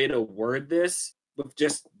find a way to word this with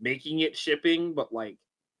just making it shipping, but like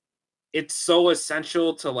it's so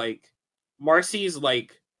essential to like Marcy's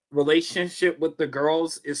like relationship with the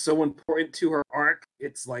girls is so important to her arc.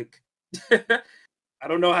 It's like I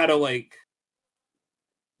don't know how to like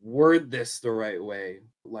word this the right way.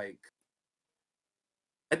 Like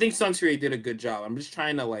I think Sunsfury did a good job. I'm just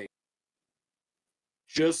trying to like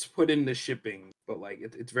just put in the shipping, but like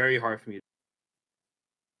it's very hard for me.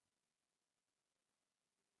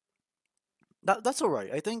 That's all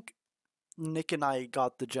right. I think Nick and I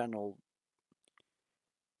got the general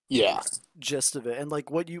gist of it, and like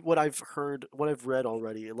what I've heard, what I've read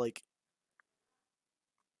already, like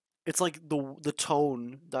it's like the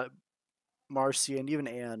tone that Marcy and even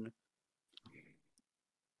Anne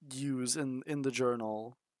use in the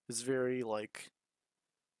journal is very like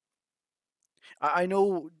I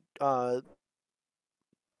know one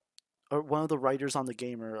of the writers on the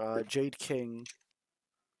Gamer, Jade King,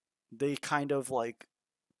 they kind of like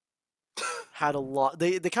had a lot.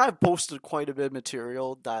 They kind of posted quite a bit of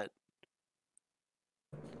material that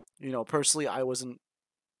personally I wasn't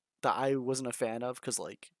a fan of because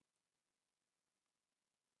like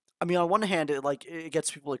I mean on one hand it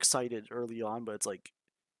gets people excited early on, but it's like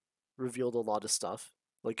revealed a lot of stuff.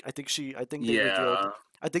 Like I think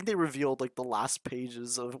they revealed like the last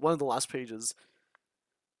pages of one of the last pages,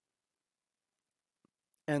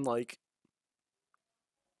 and like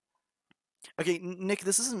okay, Nick,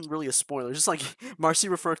 this isn't really a spoiler. Just like Marcy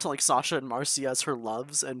referred to like Sasha and Marcy as her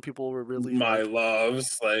loves, and people were really my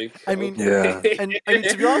loves. Like I mean, yeah, and I mean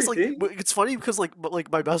to be honest, like it's funny because like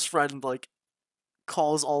my best friend like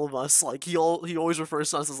calls all of us like he always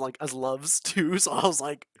refers to us as like as loves too. So I was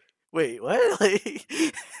like, wait, what? Like,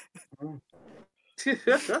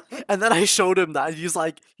 and then I showed him that he's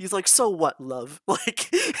like so what, love? Like,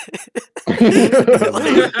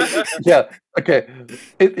 yeah, okay.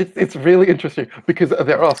 It's really interesting because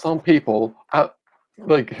there are some people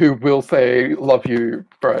like who will say "love you,"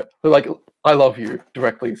 bro. Like "I love you"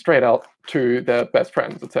 directly, straight out to their best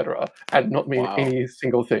friends, etc., and not mean any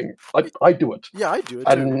single thing. I do it. Yeah, I do it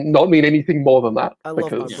and too. not mean anything more than that. I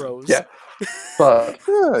love my bros. Yeah, but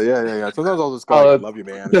yeah. Sometimes I'll just go like, "Love you,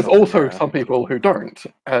 man." There's also some people who don't,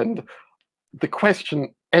 and the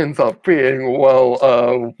question ends up being,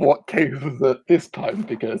 well, what case is it this time?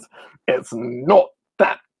 Because it's not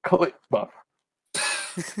that clear. Well,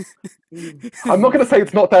 I'm not going to say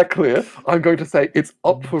it's not that clear. I'm going to say it's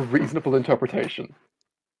up for reasonable interpretation.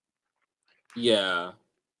 Yeah.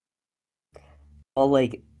 Well,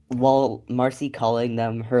 like, while Marcy calling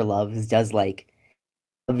them her loves does, like,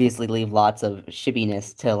 obviously leave lots of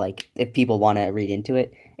shippiness to, like, if people want to read into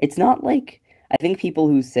it. It's not, like, I think people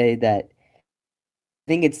who say that,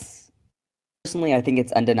 personally, I think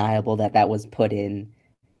it's undeniable that was put in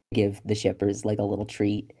to give the shippers, like, a little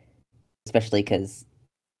treat. Especially because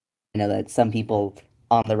I know that some people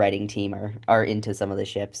on the writing team are into some of the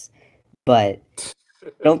ships. But I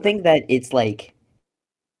don't think that it's like,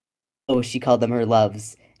 oh, she called them her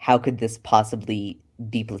loves. How could this possibly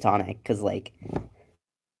be platonic? Because, like,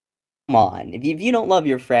 come on. If you don't love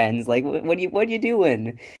your friends, like, what are you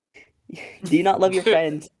doing? Do you not love your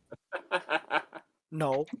friends?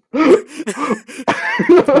 No.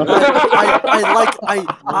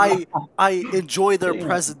 I enjoy their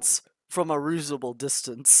presence from a reasonable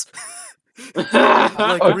distance.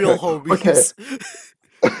 Like real homies.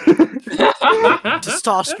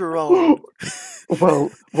 Testosterone.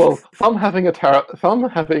 Well, some having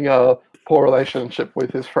a poor relationship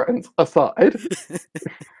with his friends aside.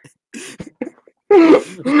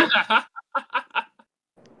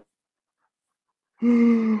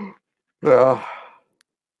 Yeah.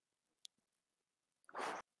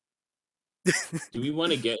 Do we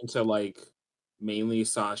want to get into like mainly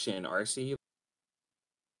Sasha and RC?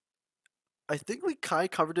 I think we kind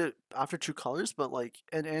of covered it after True Colors, but like,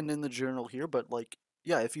 and in the journal here, but like,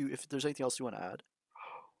 yeah, if there's anything else you want to add.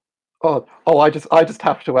 I just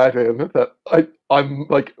have to add in that I'm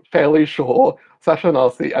like fairly sure Sasha and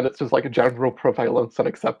RC, and it's just like a general prevalence and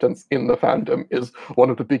acceptance in the fandom is one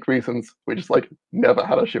of the big reasons we just like never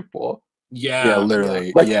had a ship war. Yeah,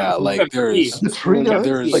 literally. Like, yeah, like there's the trio,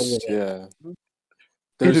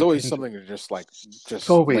 there's always something to just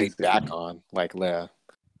so lay easy. back on. Like I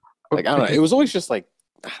don't know. It was always just like,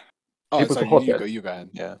 oh, sorry, you go ahead.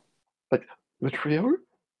 Yeah. Like the trio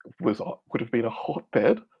would have been a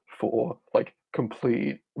hotbed for like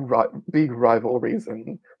complete big rivalries,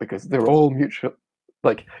 and because they're all mutual.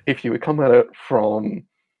 Like if you come at it from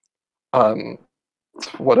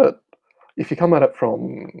if you come at it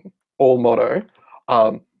from all motto,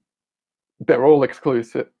 they're all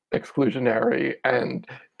exclusionary, and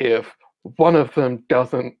if one of them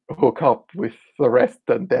doesn't hook up with the rest,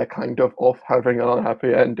 then they're kind of off having an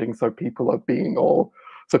unhappy ending. So people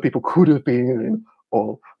could have been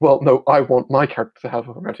all, well, no, I want my character to have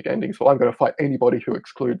a romantic ending, so I'm going to fight anybody who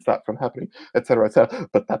excludes that from happening, etc., etc.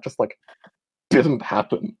 But that just like didn't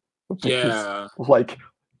happen because like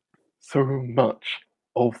so much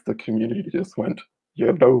of the community just went,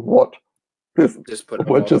 you know what?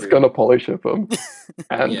 We're just gonna polish them,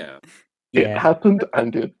 and it happened,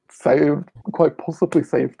 and it quite possibly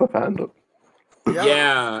saved the fandom.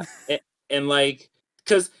 Yeah, and like,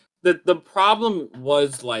 because the problem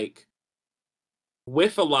was like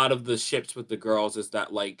with a lot of the ships with the girls is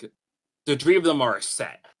that like the three of them are a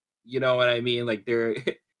set. You know what I mean? Like they're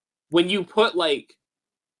when you put like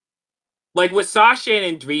with Sasha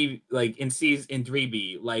and Dree, like in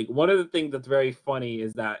 3B, like one of the things that's very funny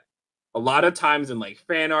is that a lot of times in like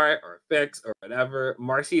fan art or fics or whatever,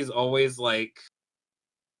 Marcy is always like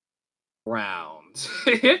round.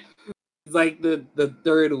 It's like the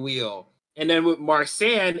third wheel. And then with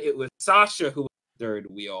Marsan, it was Sasha who was the third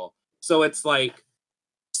wheel. So it's like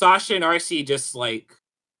Sasha and RC just like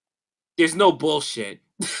there's no bullshit.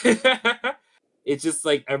 It's just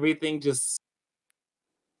like everything just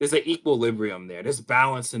there's an equilibrium there. There's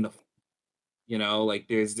balance in the like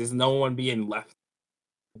there's no one being left.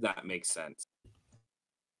 If that makes sense.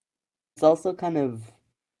 It's also kind of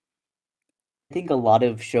I think a lot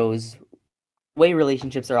of shows way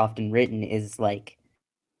relationships are often written is like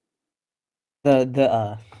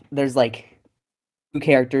there's like two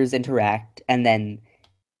characters interact and then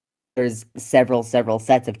there's several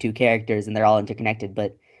sets of two characters and they're all interconnected,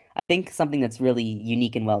 but I think something that's really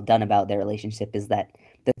unique and well done about their relationship is that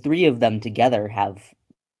the three of them together have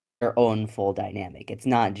their own full dynamic. It's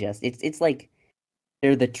not just it's like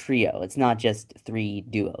they're the trio. It's not just three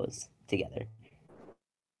duos together.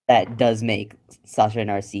 That does make Sasha and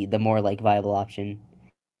RC the more like viable option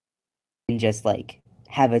and just like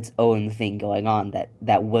have its own thing going on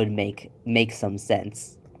that would make some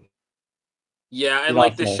sense. Yeah, and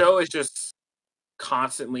like the show is just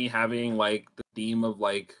constantly having like the theme of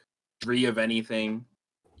like three of anything,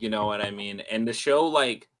 you know what I mean? And the show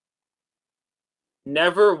like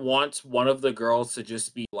never wants one of the girls to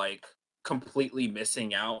just be like completely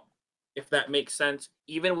missing out, if that makes sense.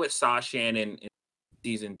 Even with Sasha in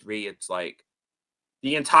season 3, it's like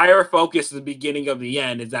the entire focus at the beginning of the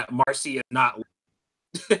end is that Marcy is not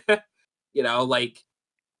like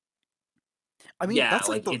I mean, that's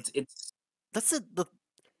like the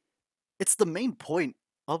it's the main point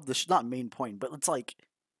of the not main point, but it's like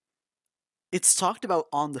it's talked about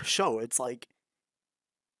on the show. It's like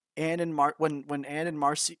when Anne and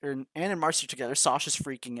Marcy are together, Sasha's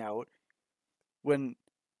freaking out. When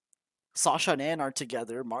Sasha and Anne are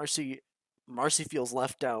together, Marcy feels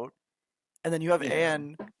left out, and then you have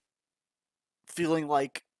Anne feeling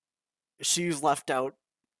like she's left out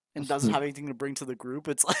and doesn't have anything to bring to the group.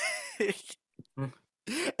 It's like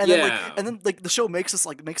and then the show makes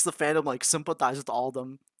the fandom like sympathize with all of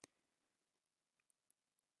them.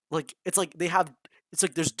 Like it's like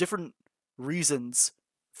there's different reasons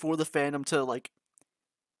for the fandom to like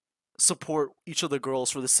support each of the girls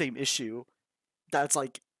for the same issue. That's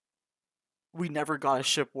like we never got a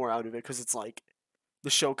ship war out of it because it's like the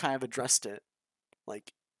show kind of addressed it.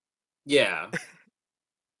 Like yeah.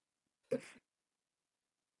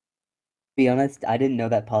 be honest, I didn't know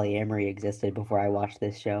that polyamory existed before I watched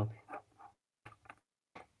this show.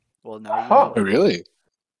 Well, now you know. Really?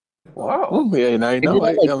 Wow. Oh, yeah, now you know.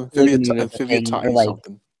 Amphibia taught you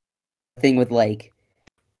something. Thing with like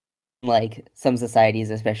some societies,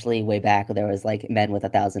 especially way back, there was like men with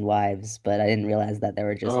 1,000 wives, but I didn't realize that there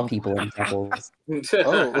were just people in couples.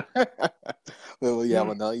 Oh. Well, yeah,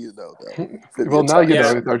 well, now you know, though. Well, now you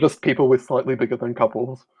know, they're just people with slightly bigger than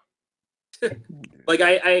couples. Like,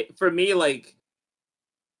 for me, like,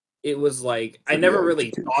 it was like, I never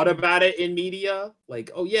really thought about it in media. Like,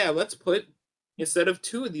 oh yeah, let's put, instead of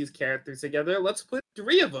 2 of these characters together, let's put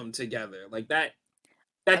 3 of them together. Like, that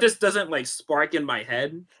just doesn't, like, spark in my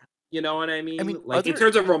head. You know what I mean? I mean, like, in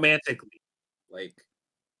terms of romantically. Like,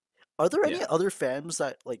 are there any other fans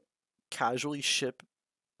that, like, casually ship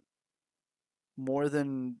more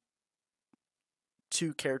than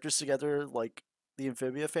 2 characters together like the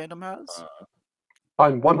Amphibia fandom has?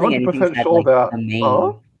 I'm 100% sure there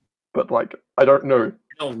are, but, like, I don't know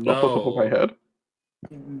off the top of my head.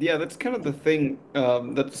 Yeah, that's kind of the thing.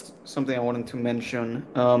 That's something I wanted to mention.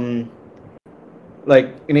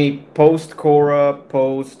 Like, in a post-Korra,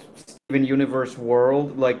 post-Steven Universe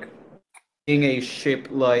world, like, being a ship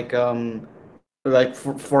like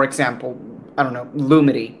for example, I don't know,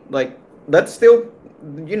 Lumity, like, that's still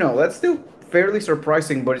fairly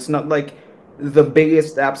surprising, but it's not like the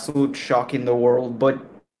biggest absolute shock in the world. But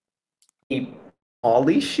a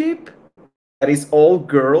poly ship that is all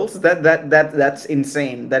girls, that's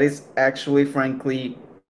insane. That is actually, frankly,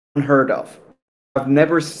 unheard of. I've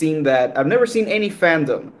never seen that. I've never seen any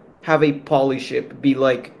fandom have a poly ship be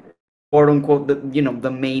like, quote unquote,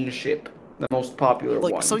 the main ship, the most popular like,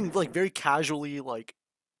 one. Like something like very casually like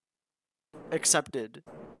accepted.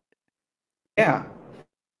 Yeah.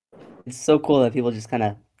 It's so cool that people just kind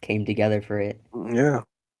of came together for it. Yeah.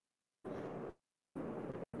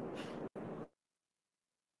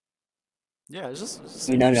 Yeah, it's just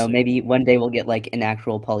no. Maybe one day we'll get like an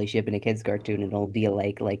actual poly ship in a kids' cartoon, and it'll be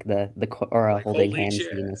like the Korra like, holding hands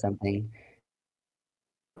scene or something.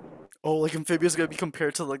 Oh, like Amphibia's gonna be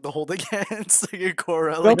compared to like the holding hands like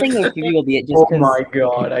Korra. I don't think Amphibia will be it just oh my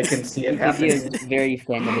god, I can see it happening. Amphibia is very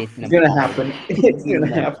fandom based. It's gonna happen. It's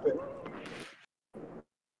gonna happen.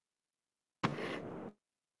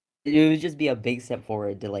 It would just be a big step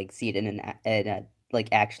forward to like see it in like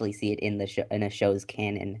actually see it in the show, in a show's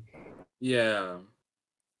canon. Yeah.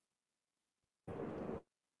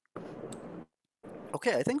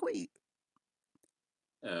 Okay, I think we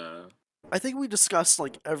discussed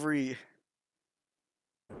like every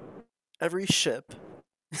ship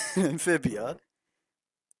in Amphibia.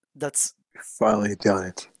 That's finally done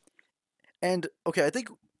it. And okay, I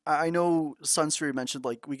think I know Sunsfury mentioned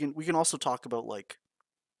like we can also talk about like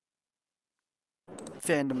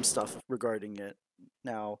fandom stuff regarding it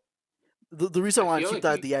now. The reason I want to keep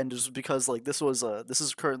that at the end is because like this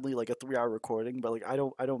is currently like a 3-hour recording, but like I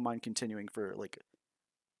don't mind continuing for like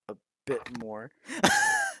a bit more.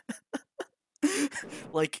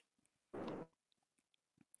 Like,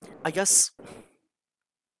 I guess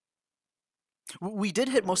we did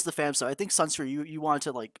hit most of the fam stuff. I think Sunsfury, you wanted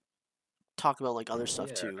to like talk about like other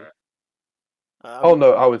stuff too. Oh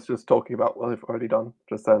no, I was just talking about what I've already done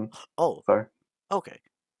just then. Oh, sorry. Okay.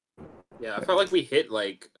 Yeah, I felt like we hit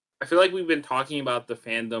like, I feel like we've been talking about the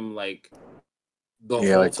fandom like the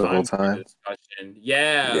whole time. Discussion.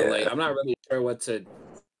 Yeah, like I'm not really sure what to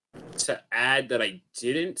add that I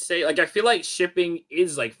didn't say. Like I feel like shipping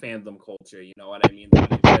is like fandom culture. You know what I mean?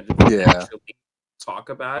 Like, actually talk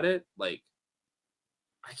about it. Like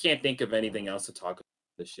I can't think of anything else to talk about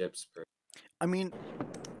the ships. I mean,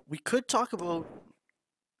 we could talk about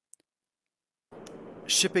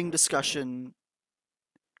shipping discussion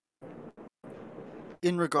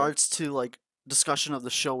in regards to like discussion of the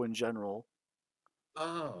show in general.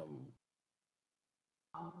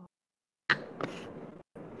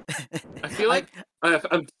 I feel like I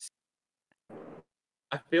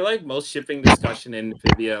feel like most shipping discussion in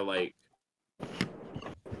Amphibia, like,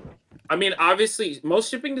 I mean, obviously, most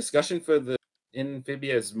shipping discussion for the in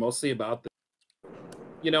Amphibia is mostly about the,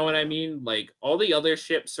 you know what I mean? Like, all the other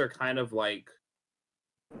ships are kind of like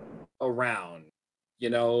around, you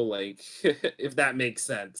know, like if that makes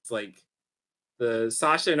sense. Like the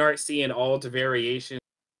Sasha and Artsy and all the variations,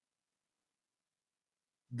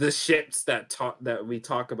 the ships that we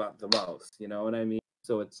talk about the most, you know what I mean?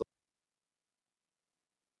 So it's like,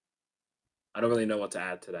 I don't really know what to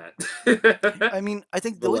add to that. I mean, I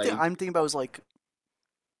think the only thing I'm thinking about is like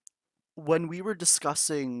when we were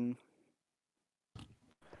discussing,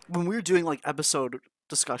 when we were doing like episode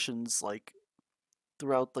discussions like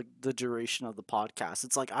throughout like the duration of the podcast.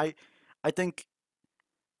 It's like I think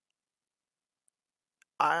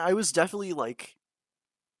I was definitely like,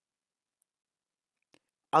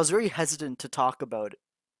 I was very hesitant to talk about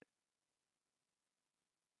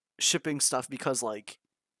shipping stuff because like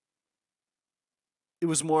it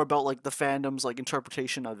was more about like the fandom's like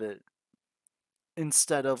interpretation of it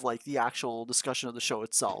instead of like the actual discussion of the show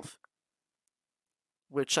itself.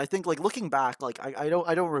 Which I think, like looking back, like I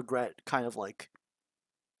don't regret kind of like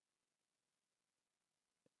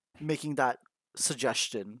making that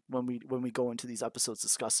suggestion when we go into these episodes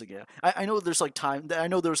discussing it. I know there's like I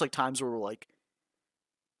know there was like times where we're like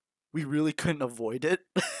we really couldn't avoid it.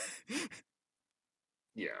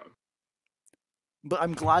 Yeah. But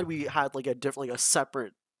I'm glad we had like a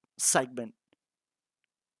separate segment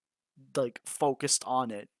like focused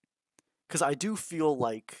on it, because I do feel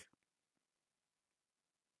like,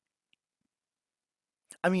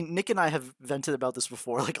 I mean, Nick and I have vented about this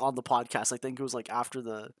before, like on the podcast. I think it was like after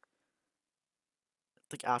the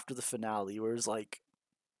finale, where it's like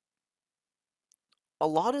a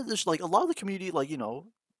lot of the community, like, you know,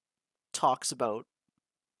 talks about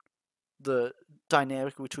the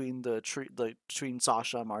dynamic between between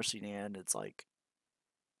Sasha and Marcy, and it's like,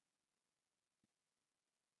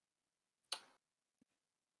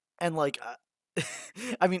 and like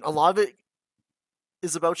I mean, a lot of it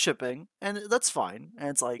is about shipping, and that's fine. And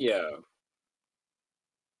it's like, yeah,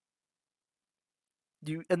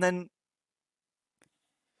 and then,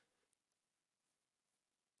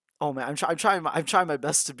 oh man, I'm trying my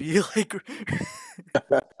best to be like,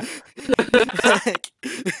 like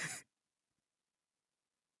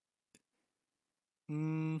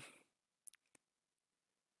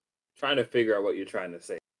trying to figure out what you're trying to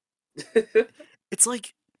say. It's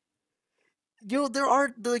like, you know, there are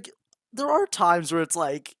times where it's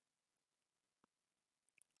like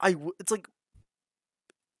it's like,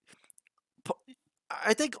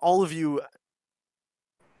 I think all of you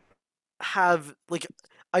have, like,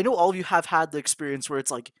 I know all of you have had the experience where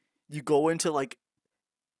it's like you go into like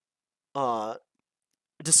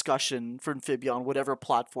discussion for Amphibia on whatever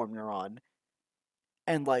platform you're on,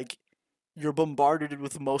 and like you're bombarded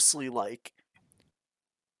with mostly like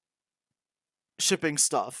shipping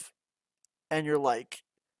stuff, and you're like,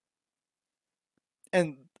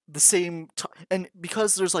 and the same and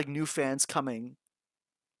because there's like new fans coming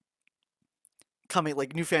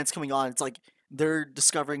like new fans coming on, it's like they're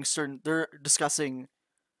discussing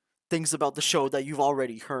things about the show that you've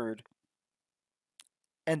already heard,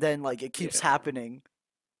 and then like it keeps happening.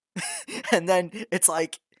 And then it's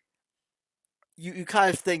like you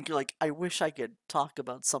kind of think, you're like, I wish I could talk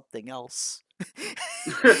about something else.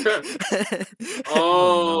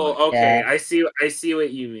 Oh, okay. Yeah. I see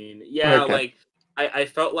what you mean. Yeah, Okay. like I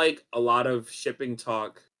felt like a lot of shipping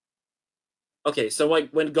talk. Okay, so like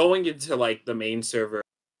when going into like the main server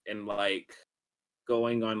and like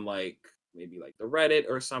going on like maybe like the Reddit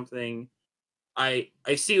or something, I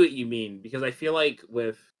see what you mean, because I feel like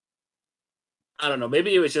with, I don't know,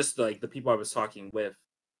 maybe it was just like the people I was talking with,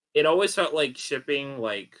 it always felt like shipping,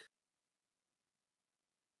 like,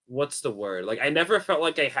 what's the word? Like I never felt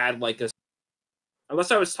like I had like a,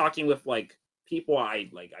 unless I was talking with like people I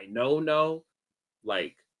know,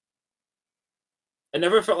 like I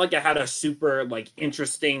never felt like I had a super like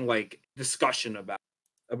interesting like discussion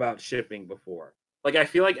about shipping before. Like I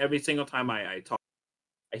feel like every single time I talk,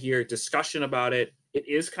 I hear discussion about it. It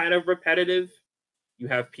is kind of repetitive. You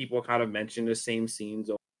have people kind of mention the same scenes,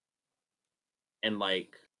 and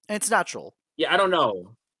like, and it's natural. Yeah, I don't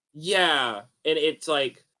know. Yeah, and it's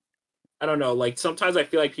like, I don't know. Like sometimes I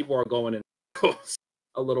feel like people are going in circles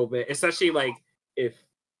a little bit, especially like if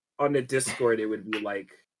on the Discord it would be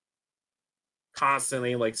like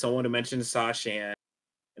constantly like someone would mention Sasha,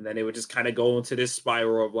 and then it would just kind of go into this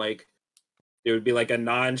spiral of like there would be like a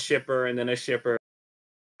non-shipper and then a shipper.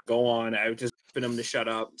 Go on. I would just for them to shut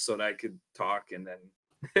up so that I could talk, and then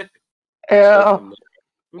Yeah.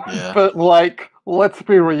 Yeah. But like, let's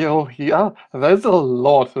be real here. There's a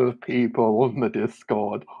lot of people on the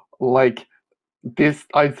Discord. Like this,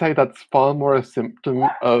 I'd say that's far more a symptom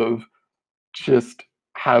of just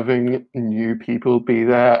having new people be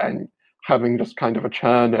there and having just kind of a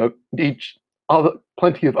churn of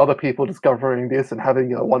plenty of other people discovering this and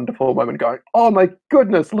having a wonderful moment, going, "Oh my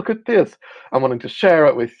goodness, look at this!" and wanting to share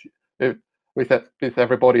it with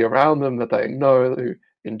everybody around them that they know who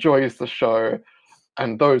enjoys the show,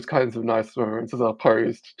 and those kinds of nice moments, as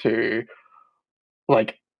opposed to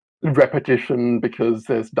like repetition because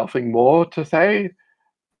there's nothing more to say.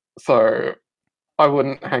 So I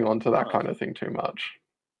wouldn't hang on to that kind of thing too much.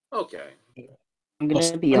 Okay. I'm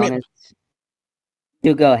gonna be I mean- honest.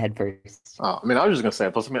 You go ahead first. Oh, I mean, I was just gonna say.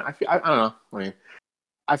 Plus, I mean, I don't know. I mean,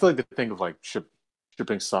 I feel like the thing of like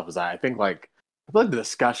shipping stuff is that I think like feel like the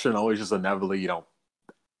discussion always just inevitably,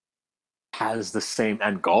 has the same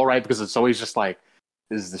end goal, right? Because it's always just like,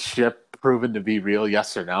 is the ship proven to be real,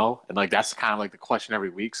 yes or no? And like that's kind of like the question every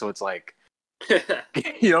week. So it's like,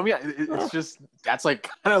 you know what I mean? It's just that's like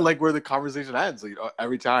kind of like where the conversation ends.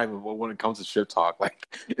 Every time when it comes to ship talk, like,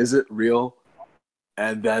 is it real?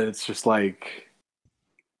 And then it's just like,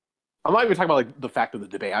 I'm not even talking about like the fact of the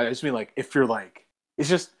debate. I just mean like if you're like, it's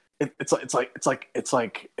just it's like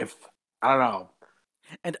if I don't know.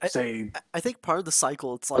 And say I think part of the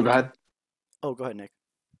cycle, it's like. Oh, go ahead. Oh, go ahead, Nick.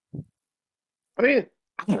 I mean,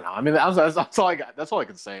 I don't know. I mean, that's all I got. That's all I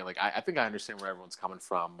can say. Like, I think I understand where everyone's coming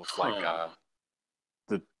from with like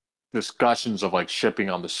the discussions of like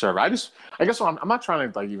shipping on the server. I guess I'm not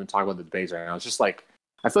trying to like even talk about the debates right now. It's just like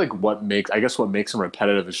I feel like what makes them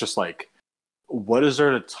repetitive is just like what is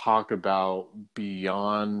there to talk about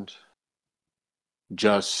beyond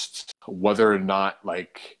just whether or not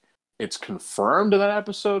like it's confirmed in that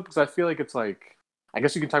episode? Because I feel like it's like I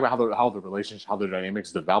guess you can talk about how the relationship, how the dynamics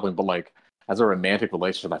is developing, but like as a romantic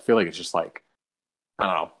relationship, I feel like it's just like I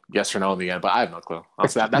don't know, yes or no in the end. But I have no clue.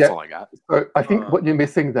 Honestly, that's all I got. So I think what you're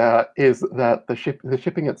missing there is that the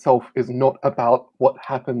shipping itself is not about what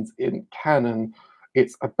happens in canon.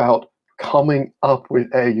 It's about coming up with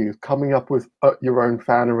coming up with your own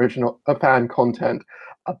fan content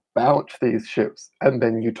about these ships, and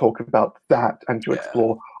then you talk about that and you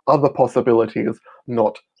explore other possibilities,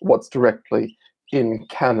 not what's directly in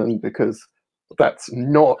canon, because that's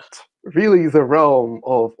not really the realm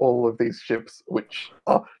of all of these ships, which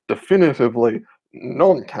are definitively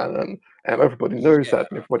non-canon, and everybody knows that,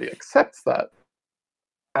 and everybody accepts that,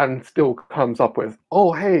 and still comes up with,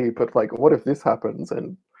 oh hey, but like, what if this happens,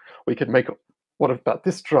 and we could make what about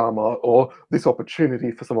this drama or this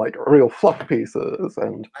opportunity for some like real fluff pieces,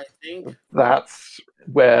 and I think that's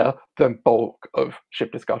where the bulk of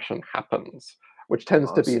ship discussion happens, which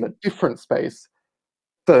tends to be in a different space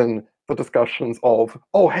than the discussions of,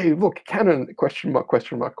 oh hey, look, canon, question mark,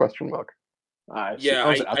 question mark, question mark. I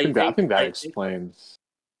think that explains.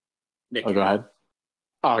 Nick, go ahead.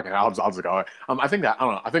 Oh, okay, I'll just go. I think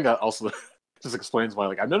that also just explains why.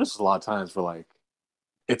 Like I've noticed a lot of times for like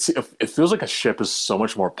it feels like a ship is so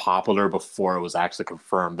much more popular before it was actually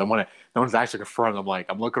confirmed. Then when it's actually confirmed,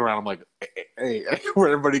 I'm looking around, I'm like, hey,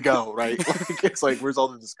 where'd everybody go? Right? Like, it's like, where's all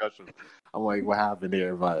the discussion? I'm like, what happened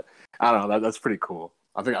here? But I don't know. That's pretty cool.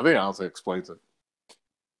 I think it honestly explains it.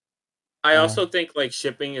 I also think like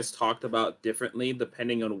shipping is talked about differently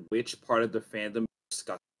depending on which part of the fandom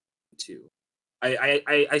discussed to.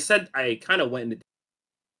 I said I kind of went into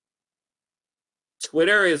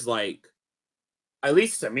Twitter is like, at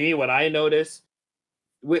least to me, what I notice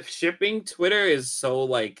with shipping, Twitter is so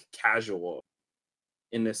like casual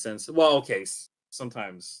in this sense. Well, okay,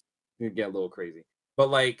 sometimes you get a little crazy,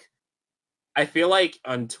 but like I feel like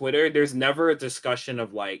on Twitter, there's never a discussion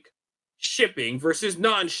of like shipping versus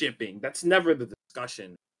non-shipping. That's never the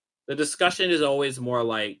discussion. The discussion is always more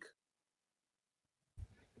like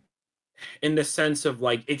in the sense of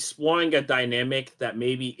like exploring a dynamic that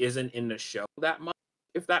maybe isn't in the show that much,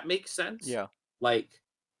 if that makes sense. Yeah. Like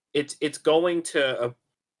it's going to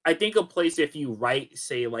I think a place if you write,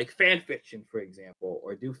 say, like fan fiction, for example,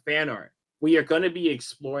 or do fan art, we are going to be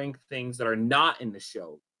exploring things that are not in the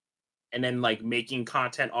show and then like making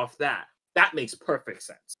content off that. That makes perfect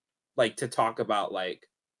sense. Like to talk about like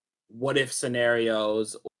what if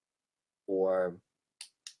scenarios or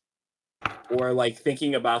like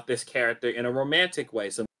thinking about this character in a romantic way,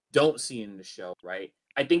 so don't see in the show, right?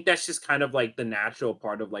 I think that's just kind of like the natural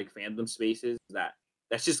part of like fandom spaces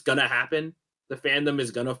that's just gonna happen. The fandom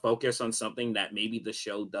is gonna focus on something that maybe the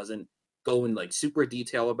show doesn't go in like super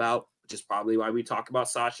detail about, which is probably why we talk about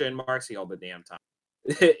Sasha and Marcy all the damn time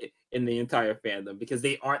in the entire fandom, because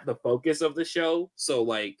they aren't the focus of the show. So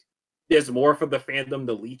like there's more for the fandom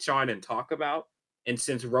to leech on and talk about. And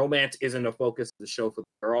since romance isn't a focus of the show for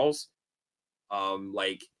the girls,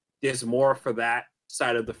 like there's more for that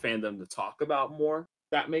side of the fandom to talk about more.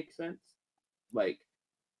 If that makes sense. Like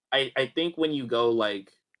I think when you go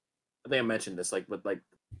like, I think I mentioned this, like with like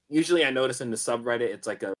usually I notice in the subreddit it's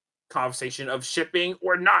like a conversation of shipping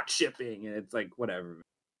or not shipping, and it's like whatever.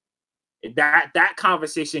 That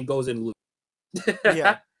conversation goes in loop.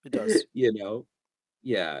 Yeah, it does. You know?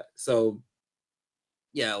 Yeah. So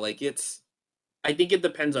yeah, like I think it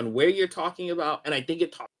depends on where you're talking about, and I think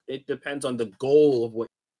it depends on the goal of what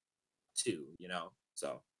too, you know.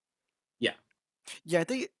 So yeah. Yeah, I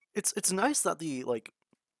think it's nice that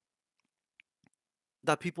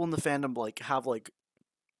that people in the fandom like have like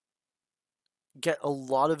get a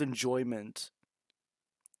lot of enjoyment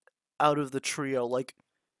out of the trio. Like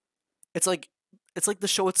it's like it's like the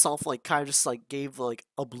show itself like kind of just like gave like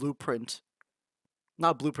a blueprint,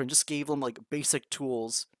 not blueprint, just gave them like basic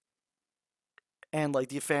tools, and like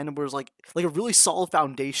the fandom was like a really solid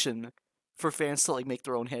foundation for fans to like make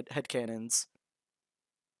their own headcanons.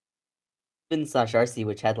 Even /RC,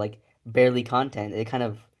 which had like barely content, it kind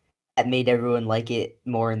of that made everyone like it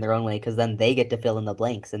more in their own way, because then they get to fill in the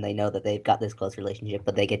blanks and they know that they've got this close relationship,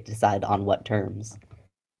 but they get to decide on what terms.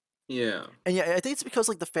 Yeah. And yeah, I think it's because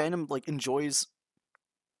like the fandom like enjoys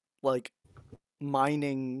like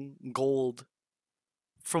mining gold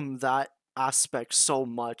from that aspect so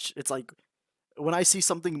much. It's like when I see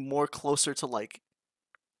something more closer to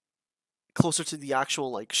the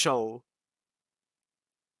actual like show,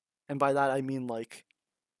 and by that I mean like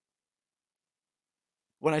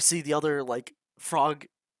when I see the other like frog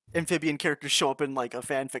amphibian characters show up in like a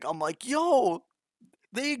fanfic, I'm like, yo,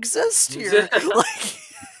 they exist here. Like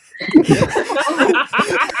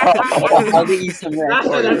I'll get you some rest.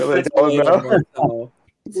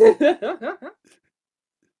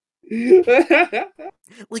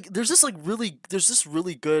 Like there's this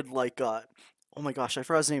really good like oh my gosh, I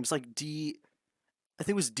forgot his name. It's like I think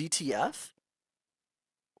it was DTF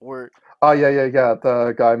or Oh yeah.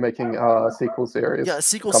 The guy making sequel series. yeah, a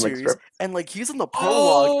sequel comic series, strip. and like he's in the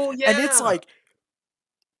prologue, Oh, yeah. and it's like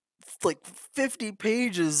 50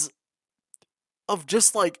 pages of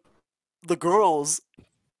just like the girls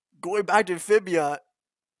going back to Amphibia,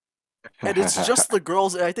 and it's just the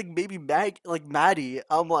girls, and I think maybe Maddie.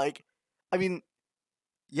 I'm like, I mean,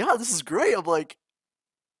 yeah, this is great. I'm like,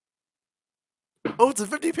 oh, it's a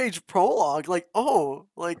 50-page prologue. Like, oh,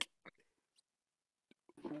 like,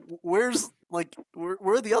 where's like where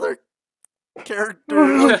are the other characters?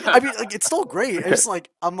 Like, I mean, like, it's still great. It's just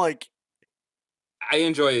like I'm like, I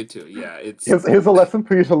enjoy it too. Yeah, it's Here's a lesson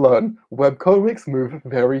for you to learn. Webcomics move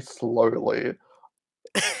very slowly.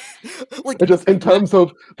 like Just in terms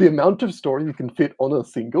of the amount of story you can fit on a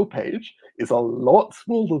single page is a lot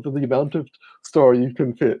smaller than the amount of story you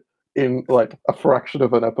can fit in like a fraction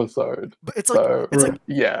of an episode. But it's like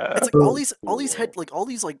yeah, it's like all these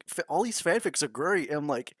fanfics are great, and I'm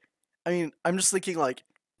like, I mean, I'm just thinking like,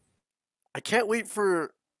 I can't wait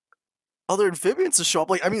for other amphibians to show up.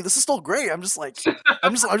 Like, I mean, this is still great. I'm just like,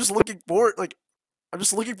 I'm just looking forward. Like, I'm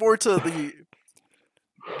just looking forward to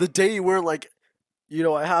the day where like, you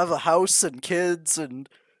know, I have a house and kids and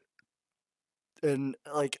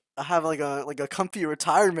like I have like a comfy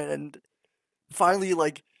retirement, and finally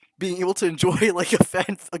like being able to enjoy like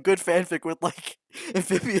a good fanfic with like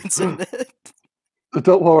amphibians in it.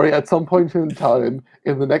 Don't worry, at some point in time,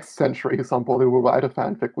 in the next century, somebody will write a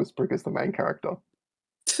fanfic with Sprig as the main character.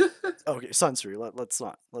 Okay, Sunsfury, let's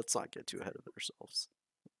not get too ahead of ourselves.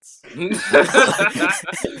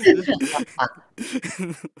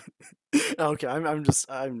 Okay,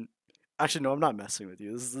 I'm actually no, I'm not messing with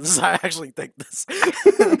you. This is I actually think this.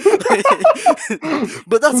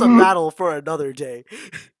 But that's a battle for another day.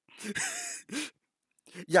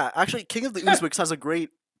 Yeah, actually King of the Uzbeks has a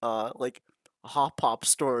great like Hop Hop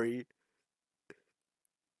story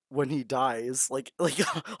when he dies, like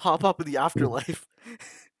Hop Hop in the afterlife.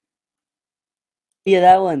 Yeah,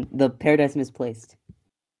 that one, the Paradise Misplaced.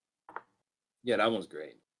 Yeah, that one's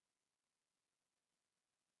great.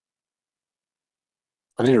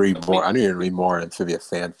 I need to read more. I need to read more Amphibia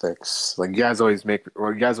fanfics. Like you guys always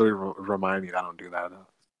remind me that I don't do that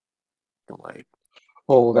enough. I'm like,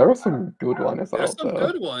 oh, there are some good ones There's out some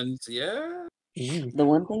there. good ones, yeah. The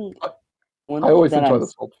one thing I always enjoy the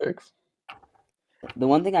sculpt fics. The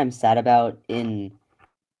one thing I'm sad about in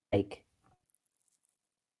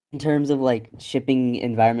terms of like shipping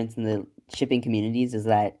environments and the shipping communities is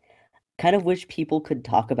that I kind of wish people could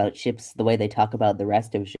talk about ships the way they talk about the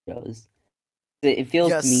rest of shows. It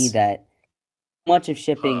feels to me Yes. that much of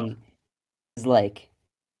shipping is like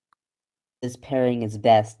this pairing is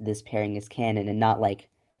best, this pairing is canon, and not like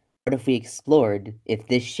what if we explored if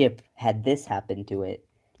this ship had this happen to it.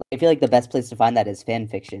 I feel like the best place to find that is fan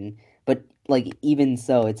fiction, but like even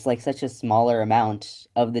so, it's like such a smaller amount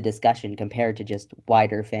of the discussion compared to just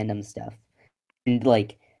wider fandom stuff. And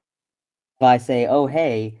like if I say, oh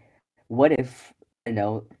hey, what if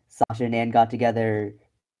Sasha and Anne got together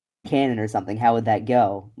canon or something, how would that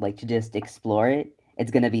go? Like to just explore it,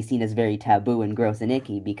 it's gonna be seen as very taboo and gross and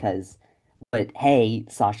icky but hey,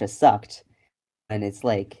 Sasha sucked. And it's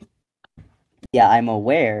like, yeah, I'm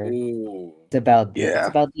aware. Ooh. It's about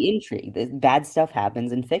the intrigue. The bad stuff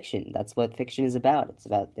happens in fiction. That's what fiction is about. It's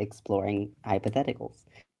about exploring hypotheticals.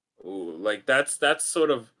 Ooh, like that's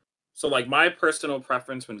sort of so like my personal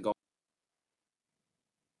preference when going.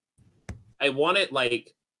 I want it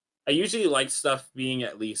like I usually like stuff being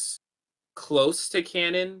at least close to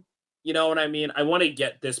canon, You know what I mean? I want to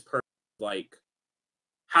get this person, like,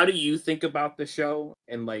 how do you think about the show?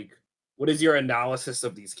 And, like, what is your analysis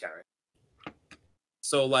of these characters?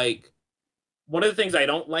 So, like, one of the things I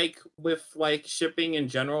don't like with, like, shipping in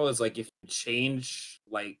general is, like, if you change,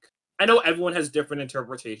 like, I know everyone has different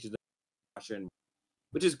interpretations of,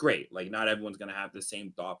 which is great. Like, not everyone's going to have the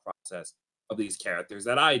same thought process of these characters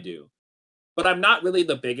that I do. But I'm not really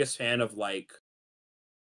the biggest fan of, like,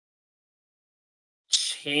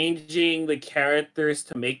 changing the characters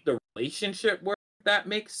to make the relationship work, if that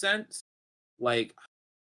makes sense. Like,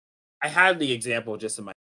 I had the example just in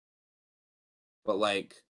my, but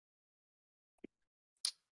like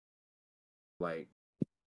I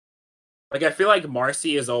feel like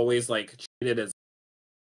Marcy is always like treated as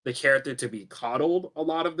the character to be coddled a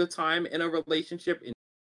lot of the time in a relationship. And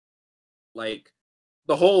like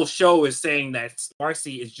the whole show is saying that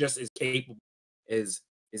Marcy is just as capable as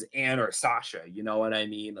Anne or Sasha. You know what I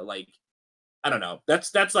mean? Like, I don't know.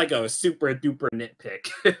 That's like a super duper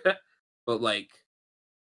nitpick. But like,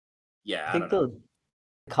 yeah, I think don't know. the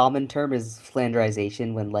common term is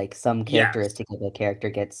flanderization, when like some characteristic of a character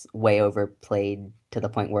gets way overplayed to the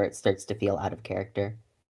point where it starts to feel out of character.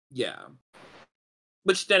 Yeah.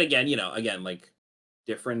 Which then again, you know, like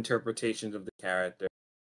different interpretations of the character.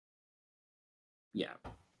 Yeah.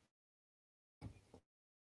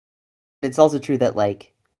 It's also true that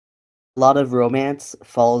like a lot of romance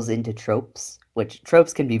falls into tropes, which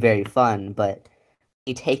tropes can be very fun, but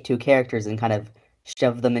you take two characters and kind of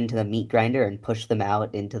shove them into the meat grinder and push them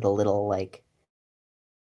out into the little like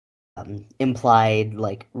implied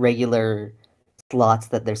like regular slots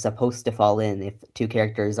that they're supposed to fall in if two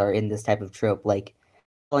characters are in this type of trope. Like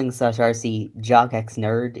calling Sasharsi jock x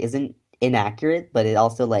nerd isn't inaccurate, but it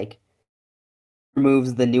also like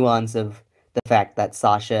removes the nuance of the fact that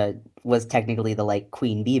Sasha was technically the like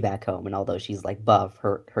queen bee back home, and although she's like buff,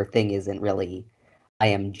 her thing isn't really I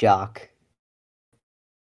am jock.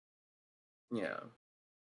 Yeah.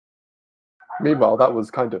 Meanwhile, that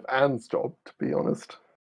was kind of Anne's job, to be honest.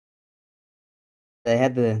 They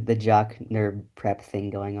had the jock nerd prep thing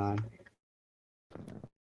going on.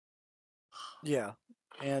 Yeah,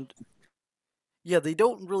 and yeah, they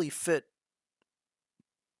don't really fit.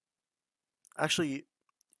 Actually,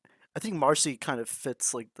 I think Marcy kind of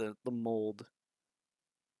fits like the mold,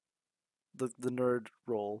 the nerd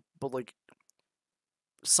role, but like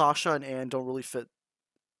Sasha and Anne don't really fit.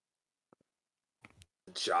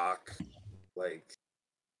 Jock, like.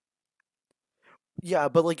 Yeah,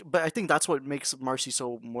 but I think that's what makes Marcy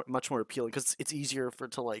so much more appealing, because it's easier for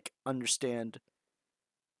to like understand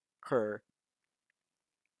her,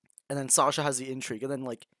 and then Sasha has the intrigue, and then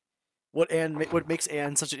like what makes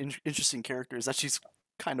Anne such an interesting character is that she's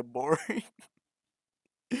kind of boring.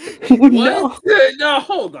 What? No,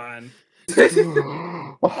 hold on. Wait,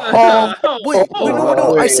 no.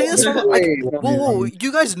 I say this from whoa.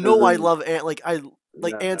 You guys know I love Anne.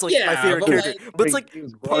 Like Anne's like my favorite character, but it's like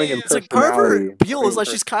part of her appeal is like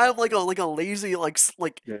she's kind of like a lazy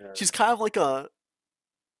she's kind of like a.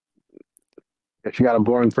 She got a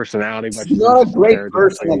boring personality, but she's not a great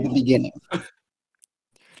person at the beginning.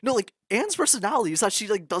 No, like Anne's personality is that she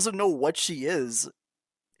like doesn't know what she is.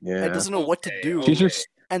 Yeah, and doesn't know what to do. She's just,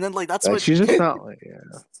 and then like that's what she's just not like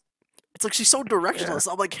It's like she's so directionless.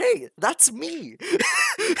 Yeah. I'm like, hey, that's me.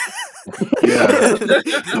 Yeah.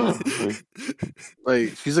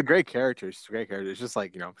 Like she's a great character. She's a great character. It's just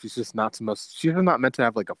like, you know, she's just not she's not meant to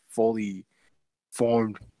have like a fully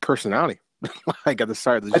formed personality. Like at the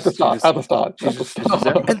start. At the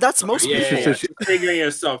start. And that's most people. She's figuring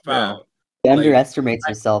herself out. She underestimates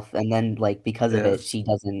herself, and then like because of it, she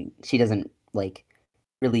doesn't like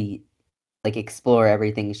really like explore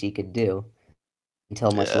everything she could do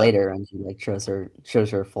until much later, and she like shows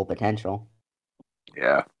her full potential.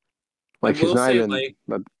 Yeah, like she's not even. Like,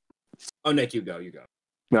 oh, Nick, you go. I mean,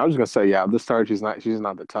 I was just gonna say, at the start, she's not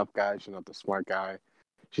the tough guy. She's not the smart guy.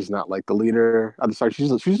 She's not like the leader. At the start, she's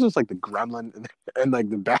just like the gremlin and like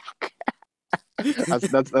the back.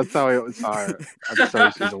 that's how I saw her at the start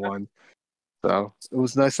of season 1. So it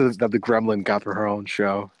was nice that the gremlin got her own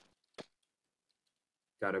show.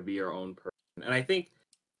 Gotta be your own person, and I think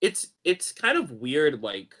it's kind of weird,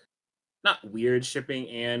 like not weird shipping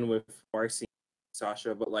Anne with Marcy and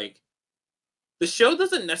Sasha, but like the show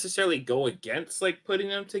doesn't necessarily go against like putting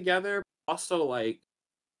them together. Also, like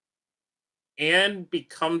Anne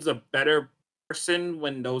becomes a better person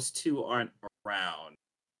when those two aren't around.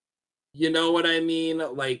 You know what I mean?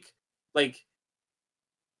 Like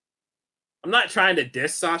I'm not trying to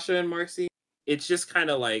diss Sasha and Marcy. It's just kind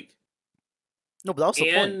of like no, but that's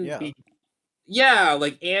the point. Yeah.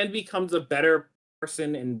 Like Anne becomes a better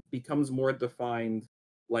person and becomes more defined.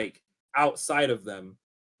 Like outside of them,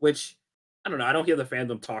 which I don't know. I don't hear the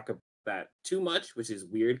fandom talk about that too much, which is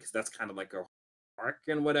weird because that's kind of like a arc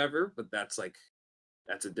and whatever. But that's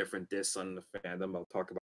a different diss on the fandom. I'll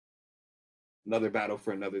talk about another battle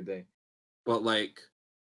for another day. But like,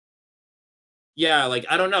 yeah, like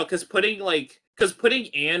I don't know, because putting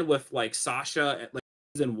Anne with like Sasha at like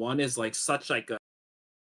season 1 is like such like a,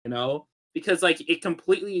 because like it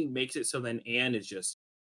completely makes it so then Anne is just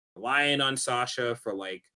relying on Sasha for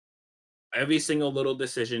like every single little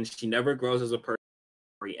decision. She never grows as a person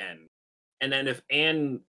at the very end. And then if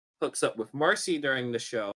Anne hooks up with Marcy during the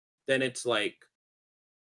show, then it's like,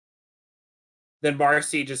 then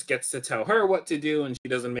Marcy just gets to tell her what to do and she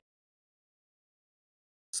doesn't make.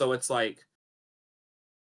 So it's like,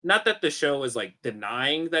 not that the show is like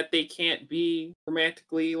denying that they can't be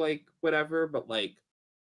romantically like whatever, but like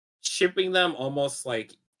shipping them almost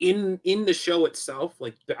like in the show itself,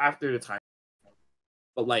 like after the time,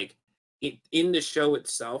 but like in the show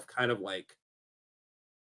itself kind of like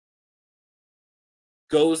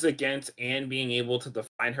goes against Anne being able to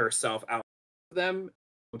define herself out of them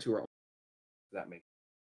to her own. That makes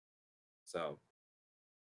sense. So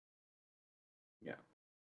yeah.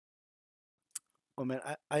 Oh man,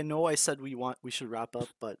 I know I said we should wrap up,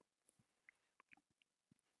 but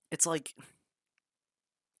it's like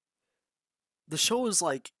the show is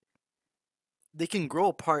like they can grow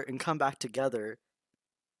apart and come back together.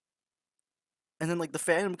 And then like the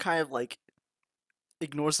fandom kind of like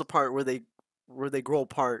ignores the part where they grow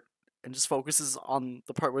apart and just focuses on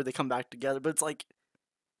the part where they come back together. But it's like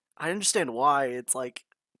I understand why. It's like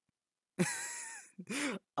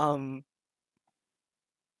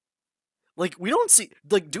like we don't see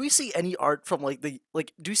like do we see any art from like do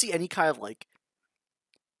you see any kind of like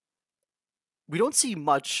we don't see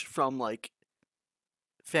much from like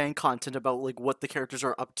fan content about like what the characters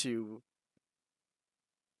are up to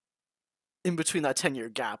in between that 10-year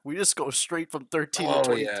gap. We just go straight from 13 to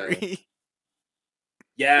 23.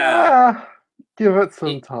 Yeah. Give it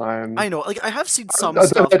some time. I know, like I have seen some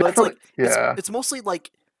stuff, but it's like it's mostly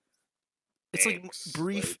like it's like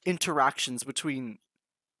brief interactions between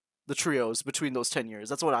the trios between those 10 years.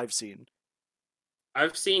 That's what I've seen.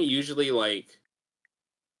 I've seen usually like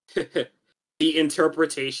the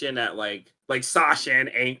interpretation at like Sasha and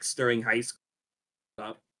Angst during high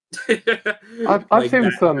school. I've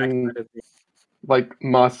seen some like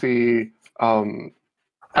Marcy and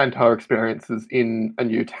her experiences in a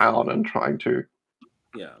new town and trying to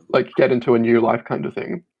like get into a new life kind of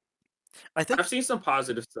thing. I think I've seen some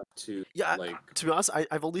positive stuff too. Yeah, like to be honest,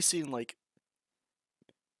 I've only seen like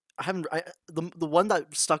the one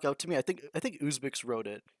that stuck out to me. I think Uzbeks wrote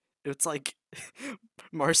it. It's like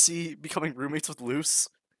Marcy becoming roommates with Luce.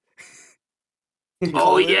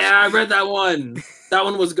 Oh yeah, I read that one. That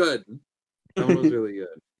one was good. That one was really good.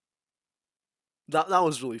 That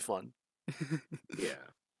was really fun. Yeah.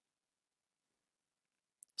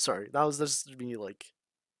 Sorry, that was just me like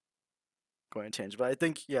going on tangent, but I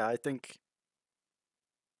think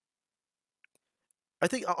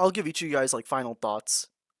I'll give each of you guys like final thoughts.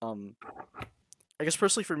 I guess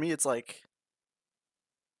personally for me, it's like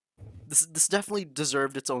this definitely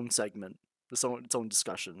deserved its own segment, its own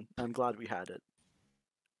discussion. I'm glad we had it.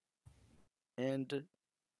 And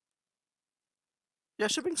yeah,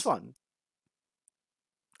 shipping's fun.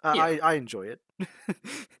 I enjoy it.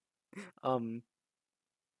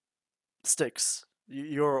 Sticks,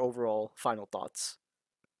 your overall final thoughts.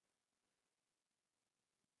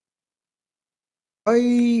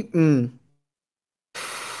 Okay.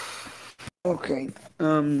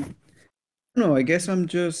 No, I guess I'm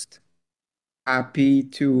just happy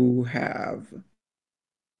to have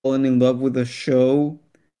fallen in love with a show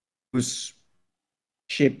whose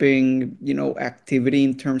shipping, activity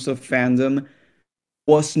in terms of fandom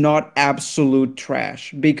was not absolute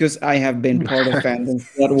trash, because I have been part of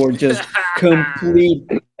fandoms that were just complete,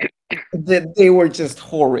 that they were just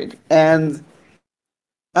horrid. And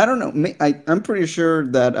I don't know, I'm pretty sure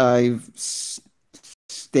that I've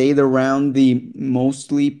stayed around the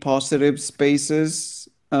mostly positive spaces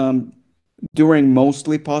during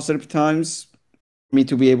mostly positive times for me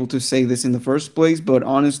to be able to say this in the first place. But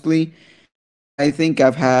honestly, I think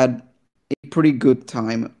I've had a pretty good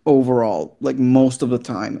time overall, like most of the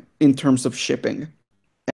time in terms of shipping,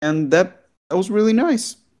 and that was really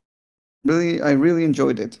nice. I really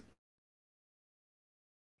enjoyed it.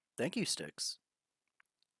 Thank you, Sticks.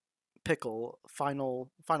 Pickle, final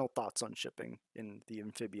thoughts on shipping in the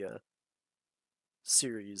Amphibia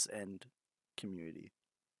series and community.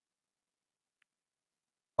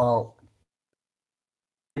 Well,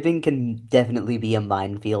 shipping can definitely be a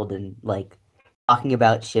minefield, and like talking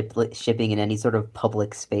about shipping in any sort of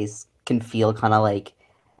public space can feel kind of like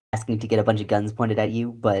asking to get a bunch of guns pointed at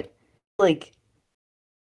you, but like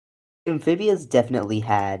Amphibia's definitely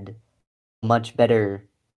had a much better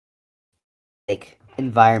like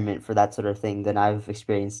environment for that sort of thing than I've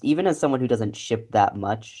experienced. Even as someone who doesn't ship that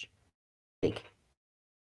much, like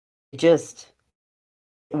it just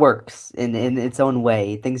works in its own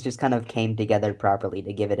way. Things just kind of came together properly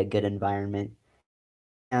to give it a good environment.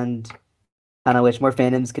 And kind of wish more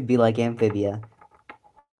fandoms could be like Amphibia.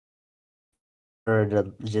 Or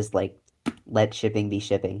to just like let shipping be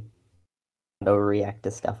shipping. Don't overreact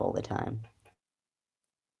to stuff all the time.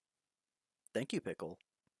 Thank you, Pickle.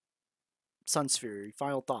 Sunsfury,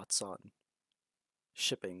 final thoughts on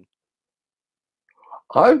shipping?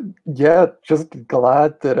 I'm just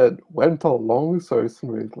glad that it went along so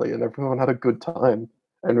smoothly and everyone had a good time.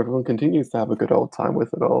 And everyone continues to have a good old time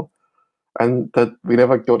with it all. And that we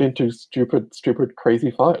never got into stupid,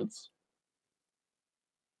 crazy fights.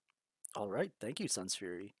 Alright, thank you,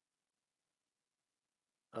 Sunsfury.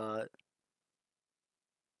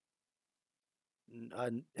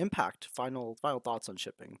 Impact, final thoughts on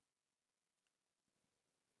shipping.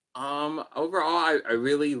 Overall, I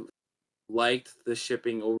really liked the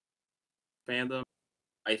shipping over fandom.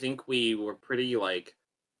 I think we were pretty like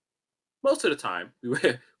most of the time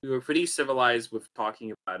we were pretty civilized with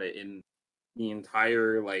talking about it in the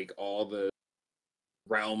entire like all the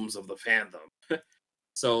realms of the fandom.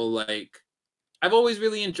 So like I've always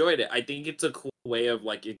really enjoyed it. I think it's a cool way of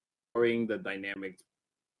like exploring the dynamics,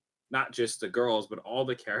 not just the girls, but all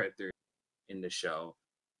the characters in the show.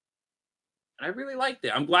 And I really liked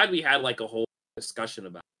it. I'm glad we had like a whole discussion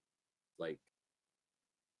about it. Like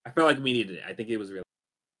I felt like we needed it. I think it was really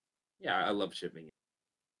I love shipping it.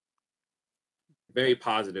 Very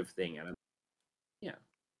positive thing, and yeah.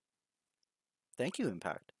 Thank you,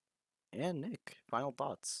 Impact. And Nick, final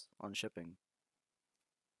thoughts on shipping.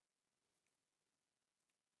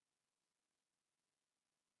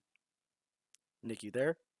 Nick, you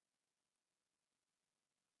there?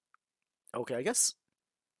 Okay, I guess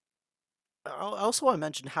I also want to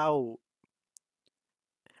mention how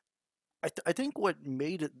I think what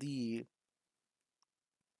made it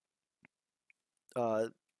I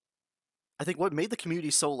think what made the community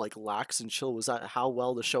so like lax and chill was that how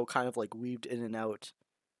well the show kind of like weaved in and out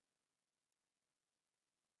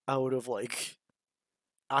of like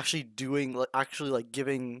actually doing like actually like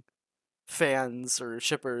giving fans or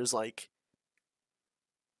shippers like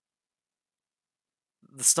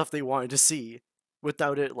the stuff they wanted to see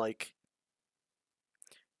without it like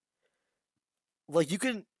you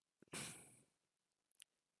can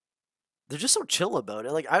they're just so chill about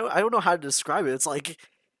it. Like I don't know how to describe it. It's like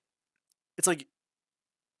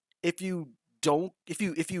if you don't if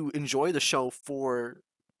you enjoy the show for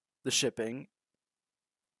the shipping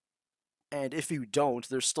and if you don't,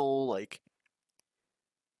 there's still like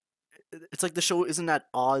it's like the show isn't at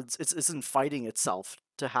odds. It isn't fighting itself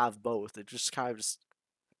to have both. It just kind of just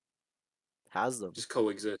has them. Just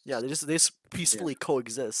coexist. Yeah, they just peacefully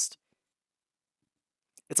coexist.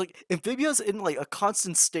 It's like Amphibia's in like a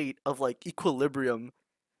constant state of like equilibrium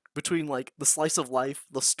between like the slice of life,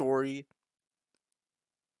 the story,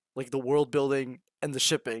 like the world building and the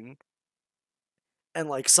shipping. And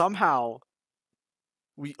like somehow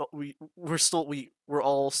we're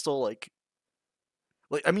all still like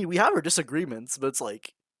I mean we have our disagreements, but it's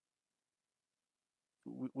like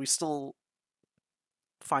we still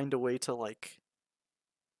find a way to like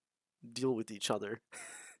deal with each other.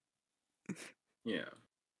 Yeah.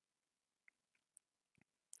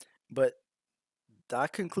 But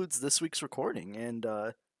that concludes this week's recording, and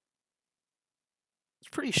it's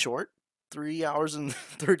pretty short, 3 hours and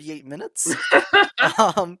 38 minutes.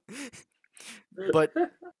 But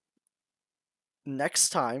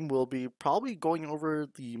next time we'll be probably going over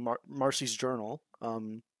the Marcy's journal.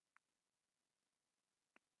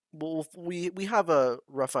 We have a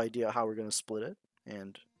rough idea how we're gonna split it,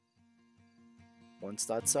 and once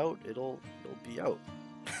that's out, it'll be out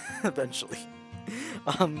eventually.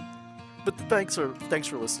 But thanks for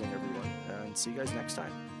listening, everyone, and see you guys next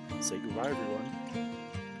time. Say goodbye, everyone.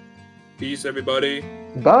 Peace, everybody.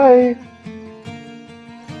 Bye.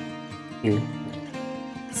 You.